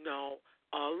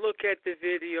 Look at the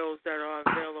videos that are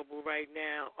available right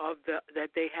now that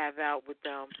they have out with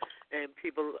them, and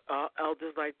people,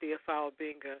 elders like Theophile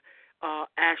Binga,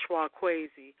 Ashwa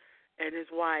Kwesi, and his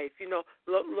wife.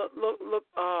 Look,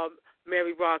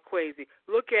 Mary Rock Kwesi.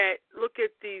 Look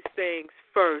at these things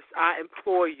first. I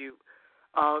implore you,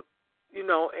 and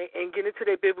get into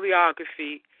their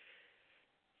bibliography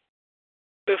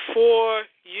before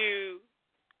you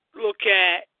look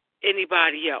at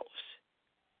anybody else.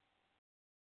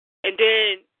 And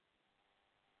then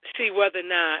see whether or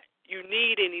not you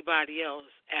need anybody else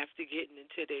after getting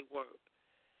into their work.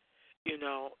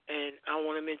 And I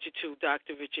want to mention, too,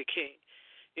 Dr. Richard King.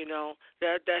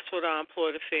 That's what I implore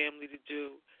the family to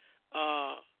do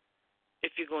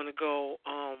if you're going to go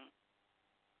on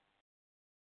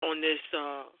this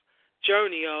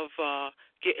journey of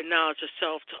getting knowledge of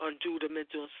self to undo the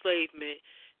mental enslavement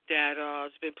that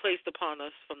has been placed upon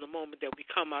us from the moment that we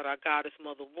come out our goddess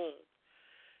mother womb.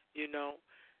 And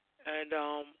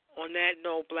on that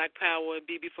note, Black Power and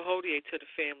BB Fahodie to the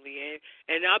family.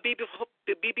 And our BB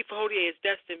Fahodie is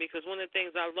destined, because one of the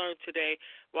things I learned today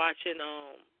watching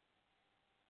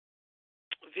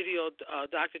video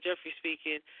Dr. Jeffrey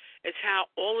speaking is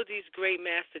how all of these great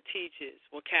master teachers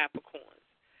were Capricorns,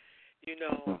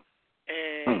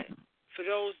 And for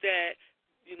those that,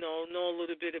 know a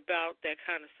little bit about that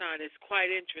kind of sign, it's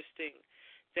quite interesting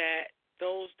that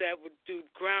those that would do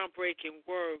groundbreaking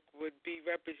work would be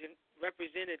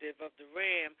representative of the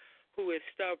ram, who is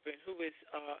stubborn, who is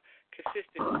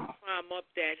consistent, who climb up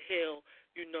that hill,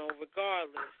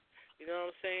 regardless. You know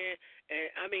what I'm saying?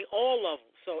 And I mean, all of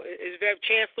them. So it's very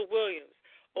Chancellor Williams,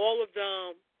 all of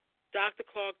them, Dr.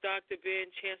 Clark, Dr. Ben,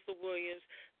 Chancellor Williams,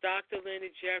 Dr.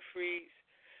 Leonard Jeffries,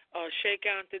 Sheikh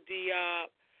Anta Diop.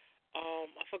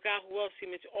 I forgot who else he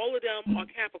mentioned. All of them are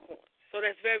Capricorns. So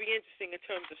that's very interesting in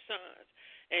terms of signs.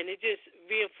 And it just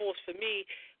reinforced for me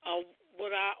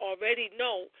what I already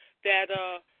know, that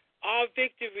our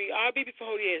victory, our BB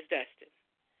Fahodie is destined.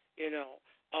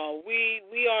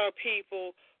 We are a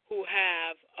people who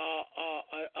have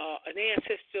an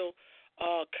ancestral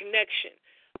connection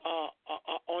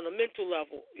on a mental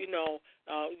level. You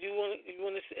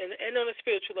want to, and on a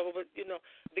spiritual level, but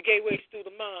the gateway's through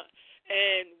the mind,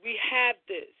 and we have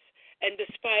this. And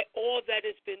despite all that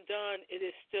has been done, it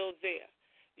is still there,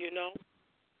 It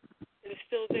is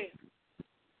still there.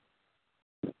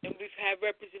 And we've had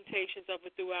representations of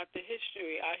it throughout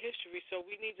our history, so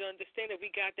we need to understand that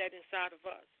we got that inside of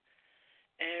us.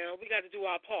 And we got to do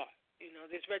our part.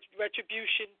 There's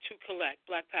retribution to collect.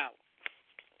 Black Power.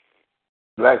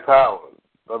 Black Power.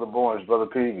 Brother Barnes, Brother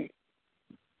Peavy.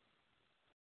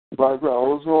 Black Power.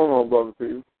 What's going on, Brother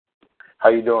Peavy? How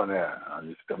you doing there?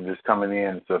 I'm just coming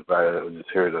in, so I just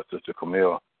heard Sister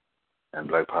Camille and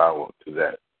Black Power to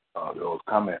that those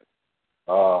comments.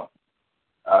 I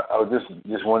was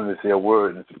just wanted to say a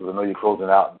word, because I know you're closing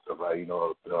out and stuff.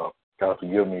 Kind of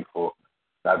forgive me for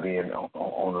not being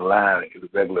on the line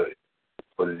regularly,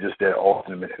 but it's just that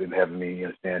often and having me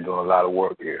stand doing a lot of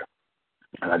work here.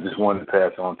 And I just wanted to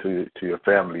pass on to your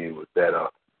family with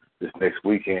that this next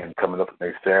weekend, coming up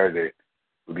next Saturday,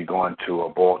 we'll be going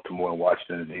to Baltimore and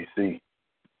Washington, D.C.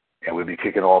 and we'll be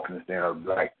kicking off in the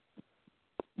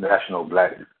national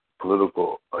black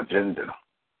political agenda,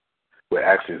 where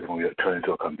actually it's going to turn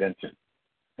into a convention.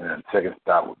 And then the second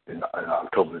stop in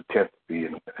October the 10th will be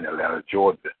in Atlanta,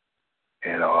 Georgia.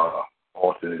 And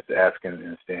Austin is asking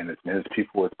and saying as many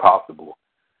people as possible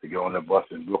to get on the bus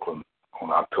in Brooklyn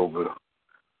on October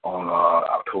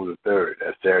the 3rd,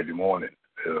 that's Saturday morning,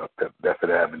 Bedford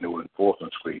Avenue and Folsom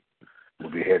Street. We'll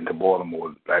be heading to Baltimore,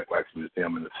 the Black Wax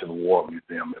Museum and the Civil War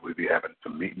Museum, and we'll be having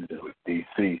some meetings with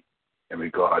D.C. in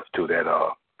regards to that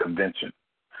convention.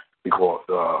 Because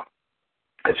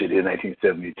actually in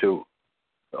 1972,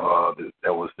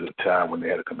 that was the time when they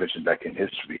had a convention back in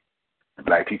history. And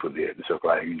black people did. And so,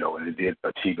 and it did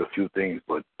achieve a few things.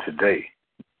 But today,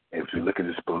 if we look at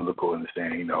this political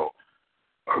understanding,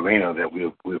 arena that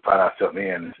we find ourselves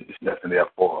in, it's nothing there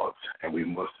for us, and we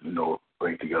must,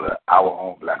 bring together our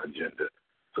own black agenda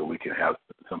so we can have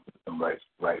some rights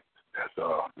that's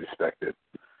respected.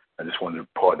 I just wanted to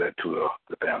report that to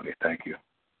the family. Thank you.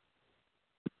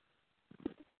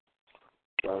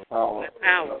 Power.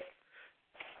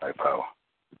 Black power.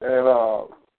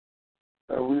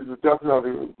 And we were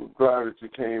definitely glad that you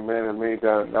came in and made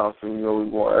that announcement. We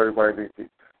want everybody to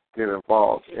get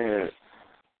involved. And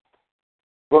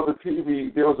Brother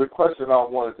TV, there was a question I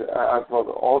wanted to ask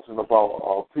Brother Alton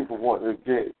about people wanting to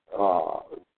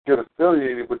get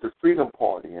affiliated with the Freedom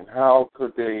Party, and how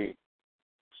could they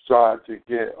strive to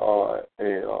get a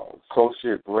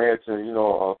associate branch and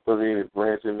affiliated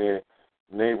branch in their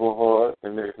neighborhood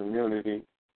and their community.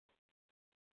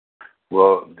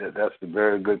 Well, that's a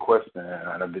very good question,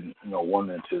 and I've been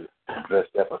wanting to address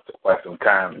that for quite some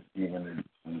time, even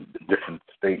in different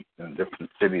states and different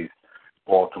cities.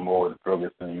 Baltimore,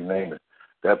 Ferguson, you name it.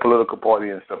 That political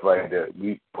party and stuff like that,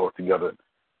 we put together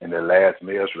in the last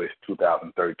mayor's race,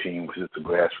 2013, which is a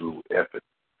grassroots effort.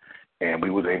 And we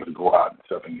was able to go out and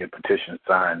stuff and get petitions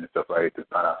signed and stuff like that to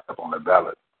find out stuff on the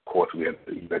ballot. Of course, we had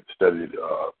studied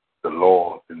the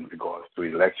laws in regards to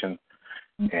elections,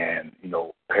 and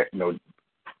of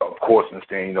course,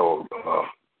 understand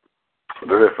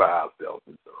verify ourselves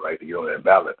and stuff, right, to get on that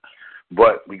ballot.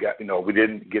 But we got we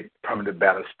didn't get permanent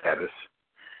ballot status.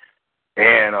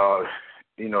 And,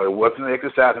 it wasn't an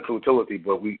exercise in futility,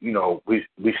 but we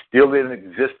still in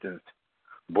existence,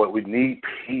 but we need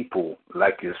people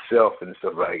like yourself and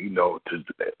stuff, right, to,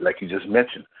 like you just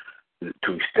mentioned,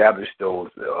 to establish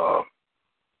those,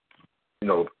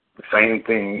 same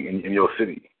thing in your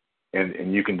city.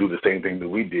 And you can do the same thing that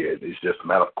we did. It's just a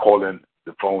matter of calling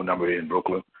the phone number in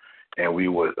Brooklyn, and we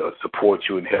would support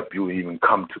you and help you even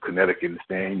come to Connecticut and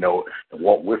stand, and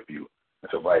walk with you.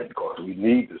 And so, right, because we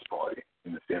need this party,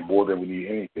 understand, more than we need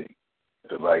anything.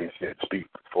 So, right, speak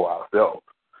for ourselves.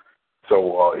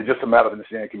 So it's just a matter of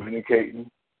understanding,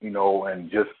 communicating, and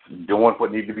just doing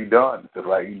what needs to be done. So,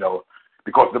 right,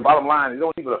 because the bottom line, you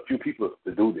don't need a few people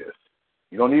to do this.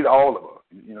 You don't need all of us.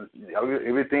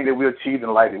 Everything that we achieved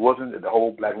in life, it wasn't the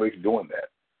whole black race doing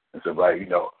that. And so, right,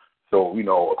 So,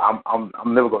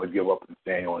 I'm never going to give up and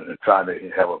stand on it and trying to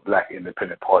have a black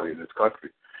independent party in this country.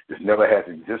 This never has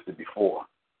existed before,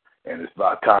 and it's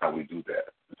about time we do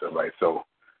that. So, right, so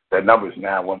that number is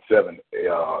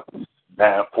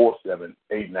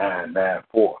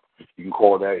 917-947-8994. You can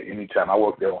call that anytime. I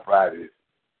work there on Fridays,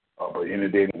 but any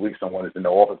day in the week, someone is in the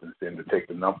office and send to take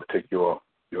the number, take your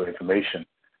information,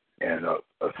 and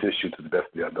assist you to the best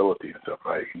of their ability and stuff,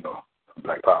 right?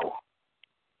 Black power.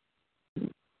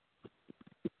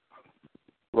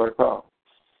 Black power.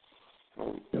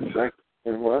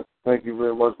 Thank you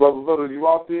very much. Brother Little, you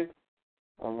out there?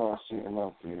 I'm not seeing him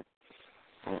out there.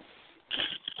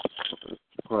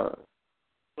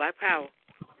 Black power.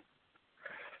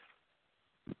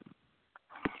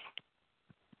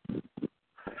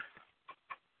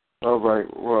 All right.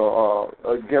 Well,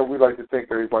 again, we'd like to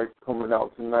thank everybody for coming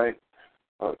out tonight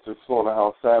to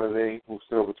Slaughterhouse Saturday, who's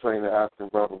still betraying the African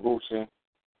Revolution.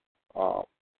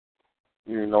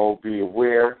 Be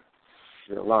aware.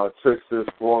 There are a lot of tricksters,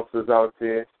 fraudsters out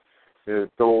there. There's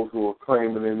those who are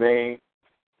claiming their name,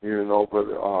 but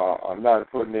are not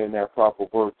putting in that proper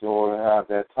work in order to have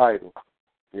that title.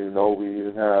 We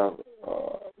even have,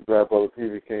 Brad Brother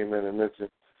Peavy came in and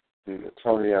mentioned the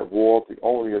attorney at war, the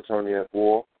only attorney at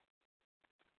war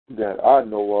that I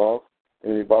know of.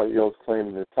 Anybody else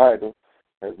claiming the title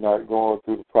has not gone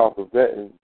through the proper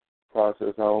vetting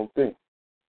process, I don't think.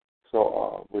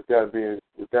 So with that being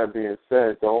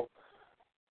said, though,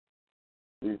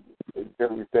 we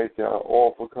thank y'all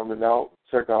all for coming out.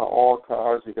 Check out all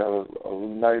cards. You got a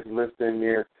nice list in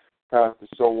there. Pass the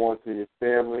show on to your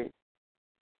family.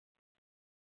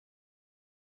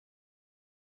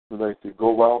 We like to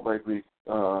go out like we,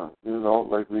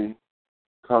 like we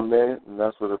come in, and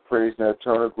that's where the praise Nat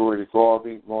Turner, glory to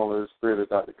Garvey, Marla the Spirit of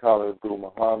Dr. Khaled Abdul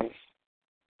Muhammad,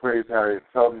 praise Harriet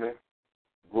Tubman,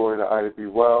 glory to Ida B.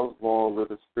 Wells, Marla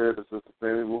the Spirit of Sister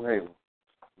Fannie Lou Hamer.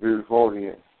 Beautiful in the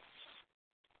end.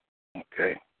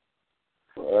 Okay.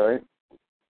 All right.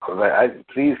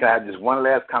 Please, can I have just one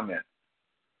last comment?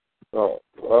 All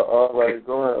right,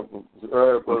 go ahead.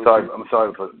 I'm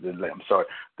sorry.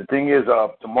 The thing is,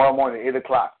 tomorrow morning,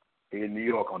 8:00 here in New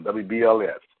York on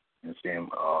WBLS. You understand?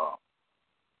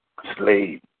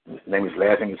 Slade. His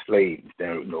last name is Slade.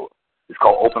 It's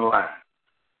called Open Line.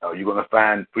 You're going to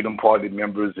find Freedom Party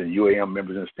members and UAM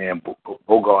members understand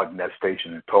Bogart in that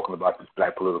station and talking about this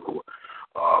black political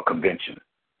convention.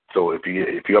 So if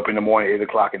you're up in the morning,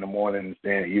 8:00 in the morning,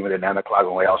 and even at 9:00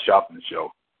 on Al Sharpton's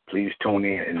show, please tune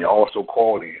in and also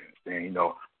call in, and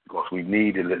because we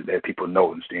need to let people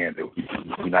know, understand that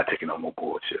we're not taking no more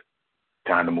bullshit.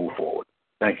 Time to move forward.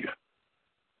 Thank you.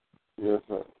 Yes,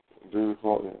 sir.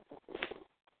 Beautiful.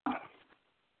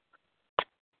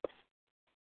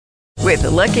 With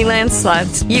the Lucky Land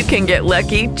Slots, you can get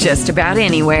lucky just about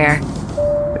anywhere.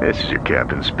 This is your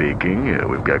captain speaking.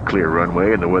 We've got clear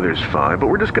runway and the weather's fine, but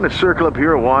we're just going to circle up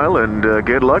here a while and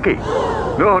get lucky.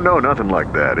 No, nothing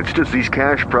like that. It's just these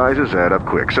cash prizes add up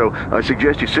quick. So I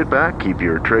suggest you sit back, keep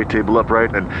your tray table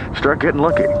upright, and start getting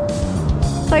lucky.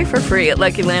 Play for free at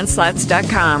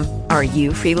LuckyLandSlots.com. Are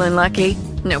you feeling lucky?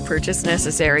 No purchase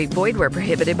necessary. Void where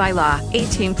prohibited by law.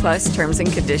 18+ terms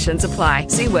and conditions apply.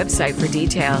 See website for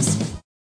details.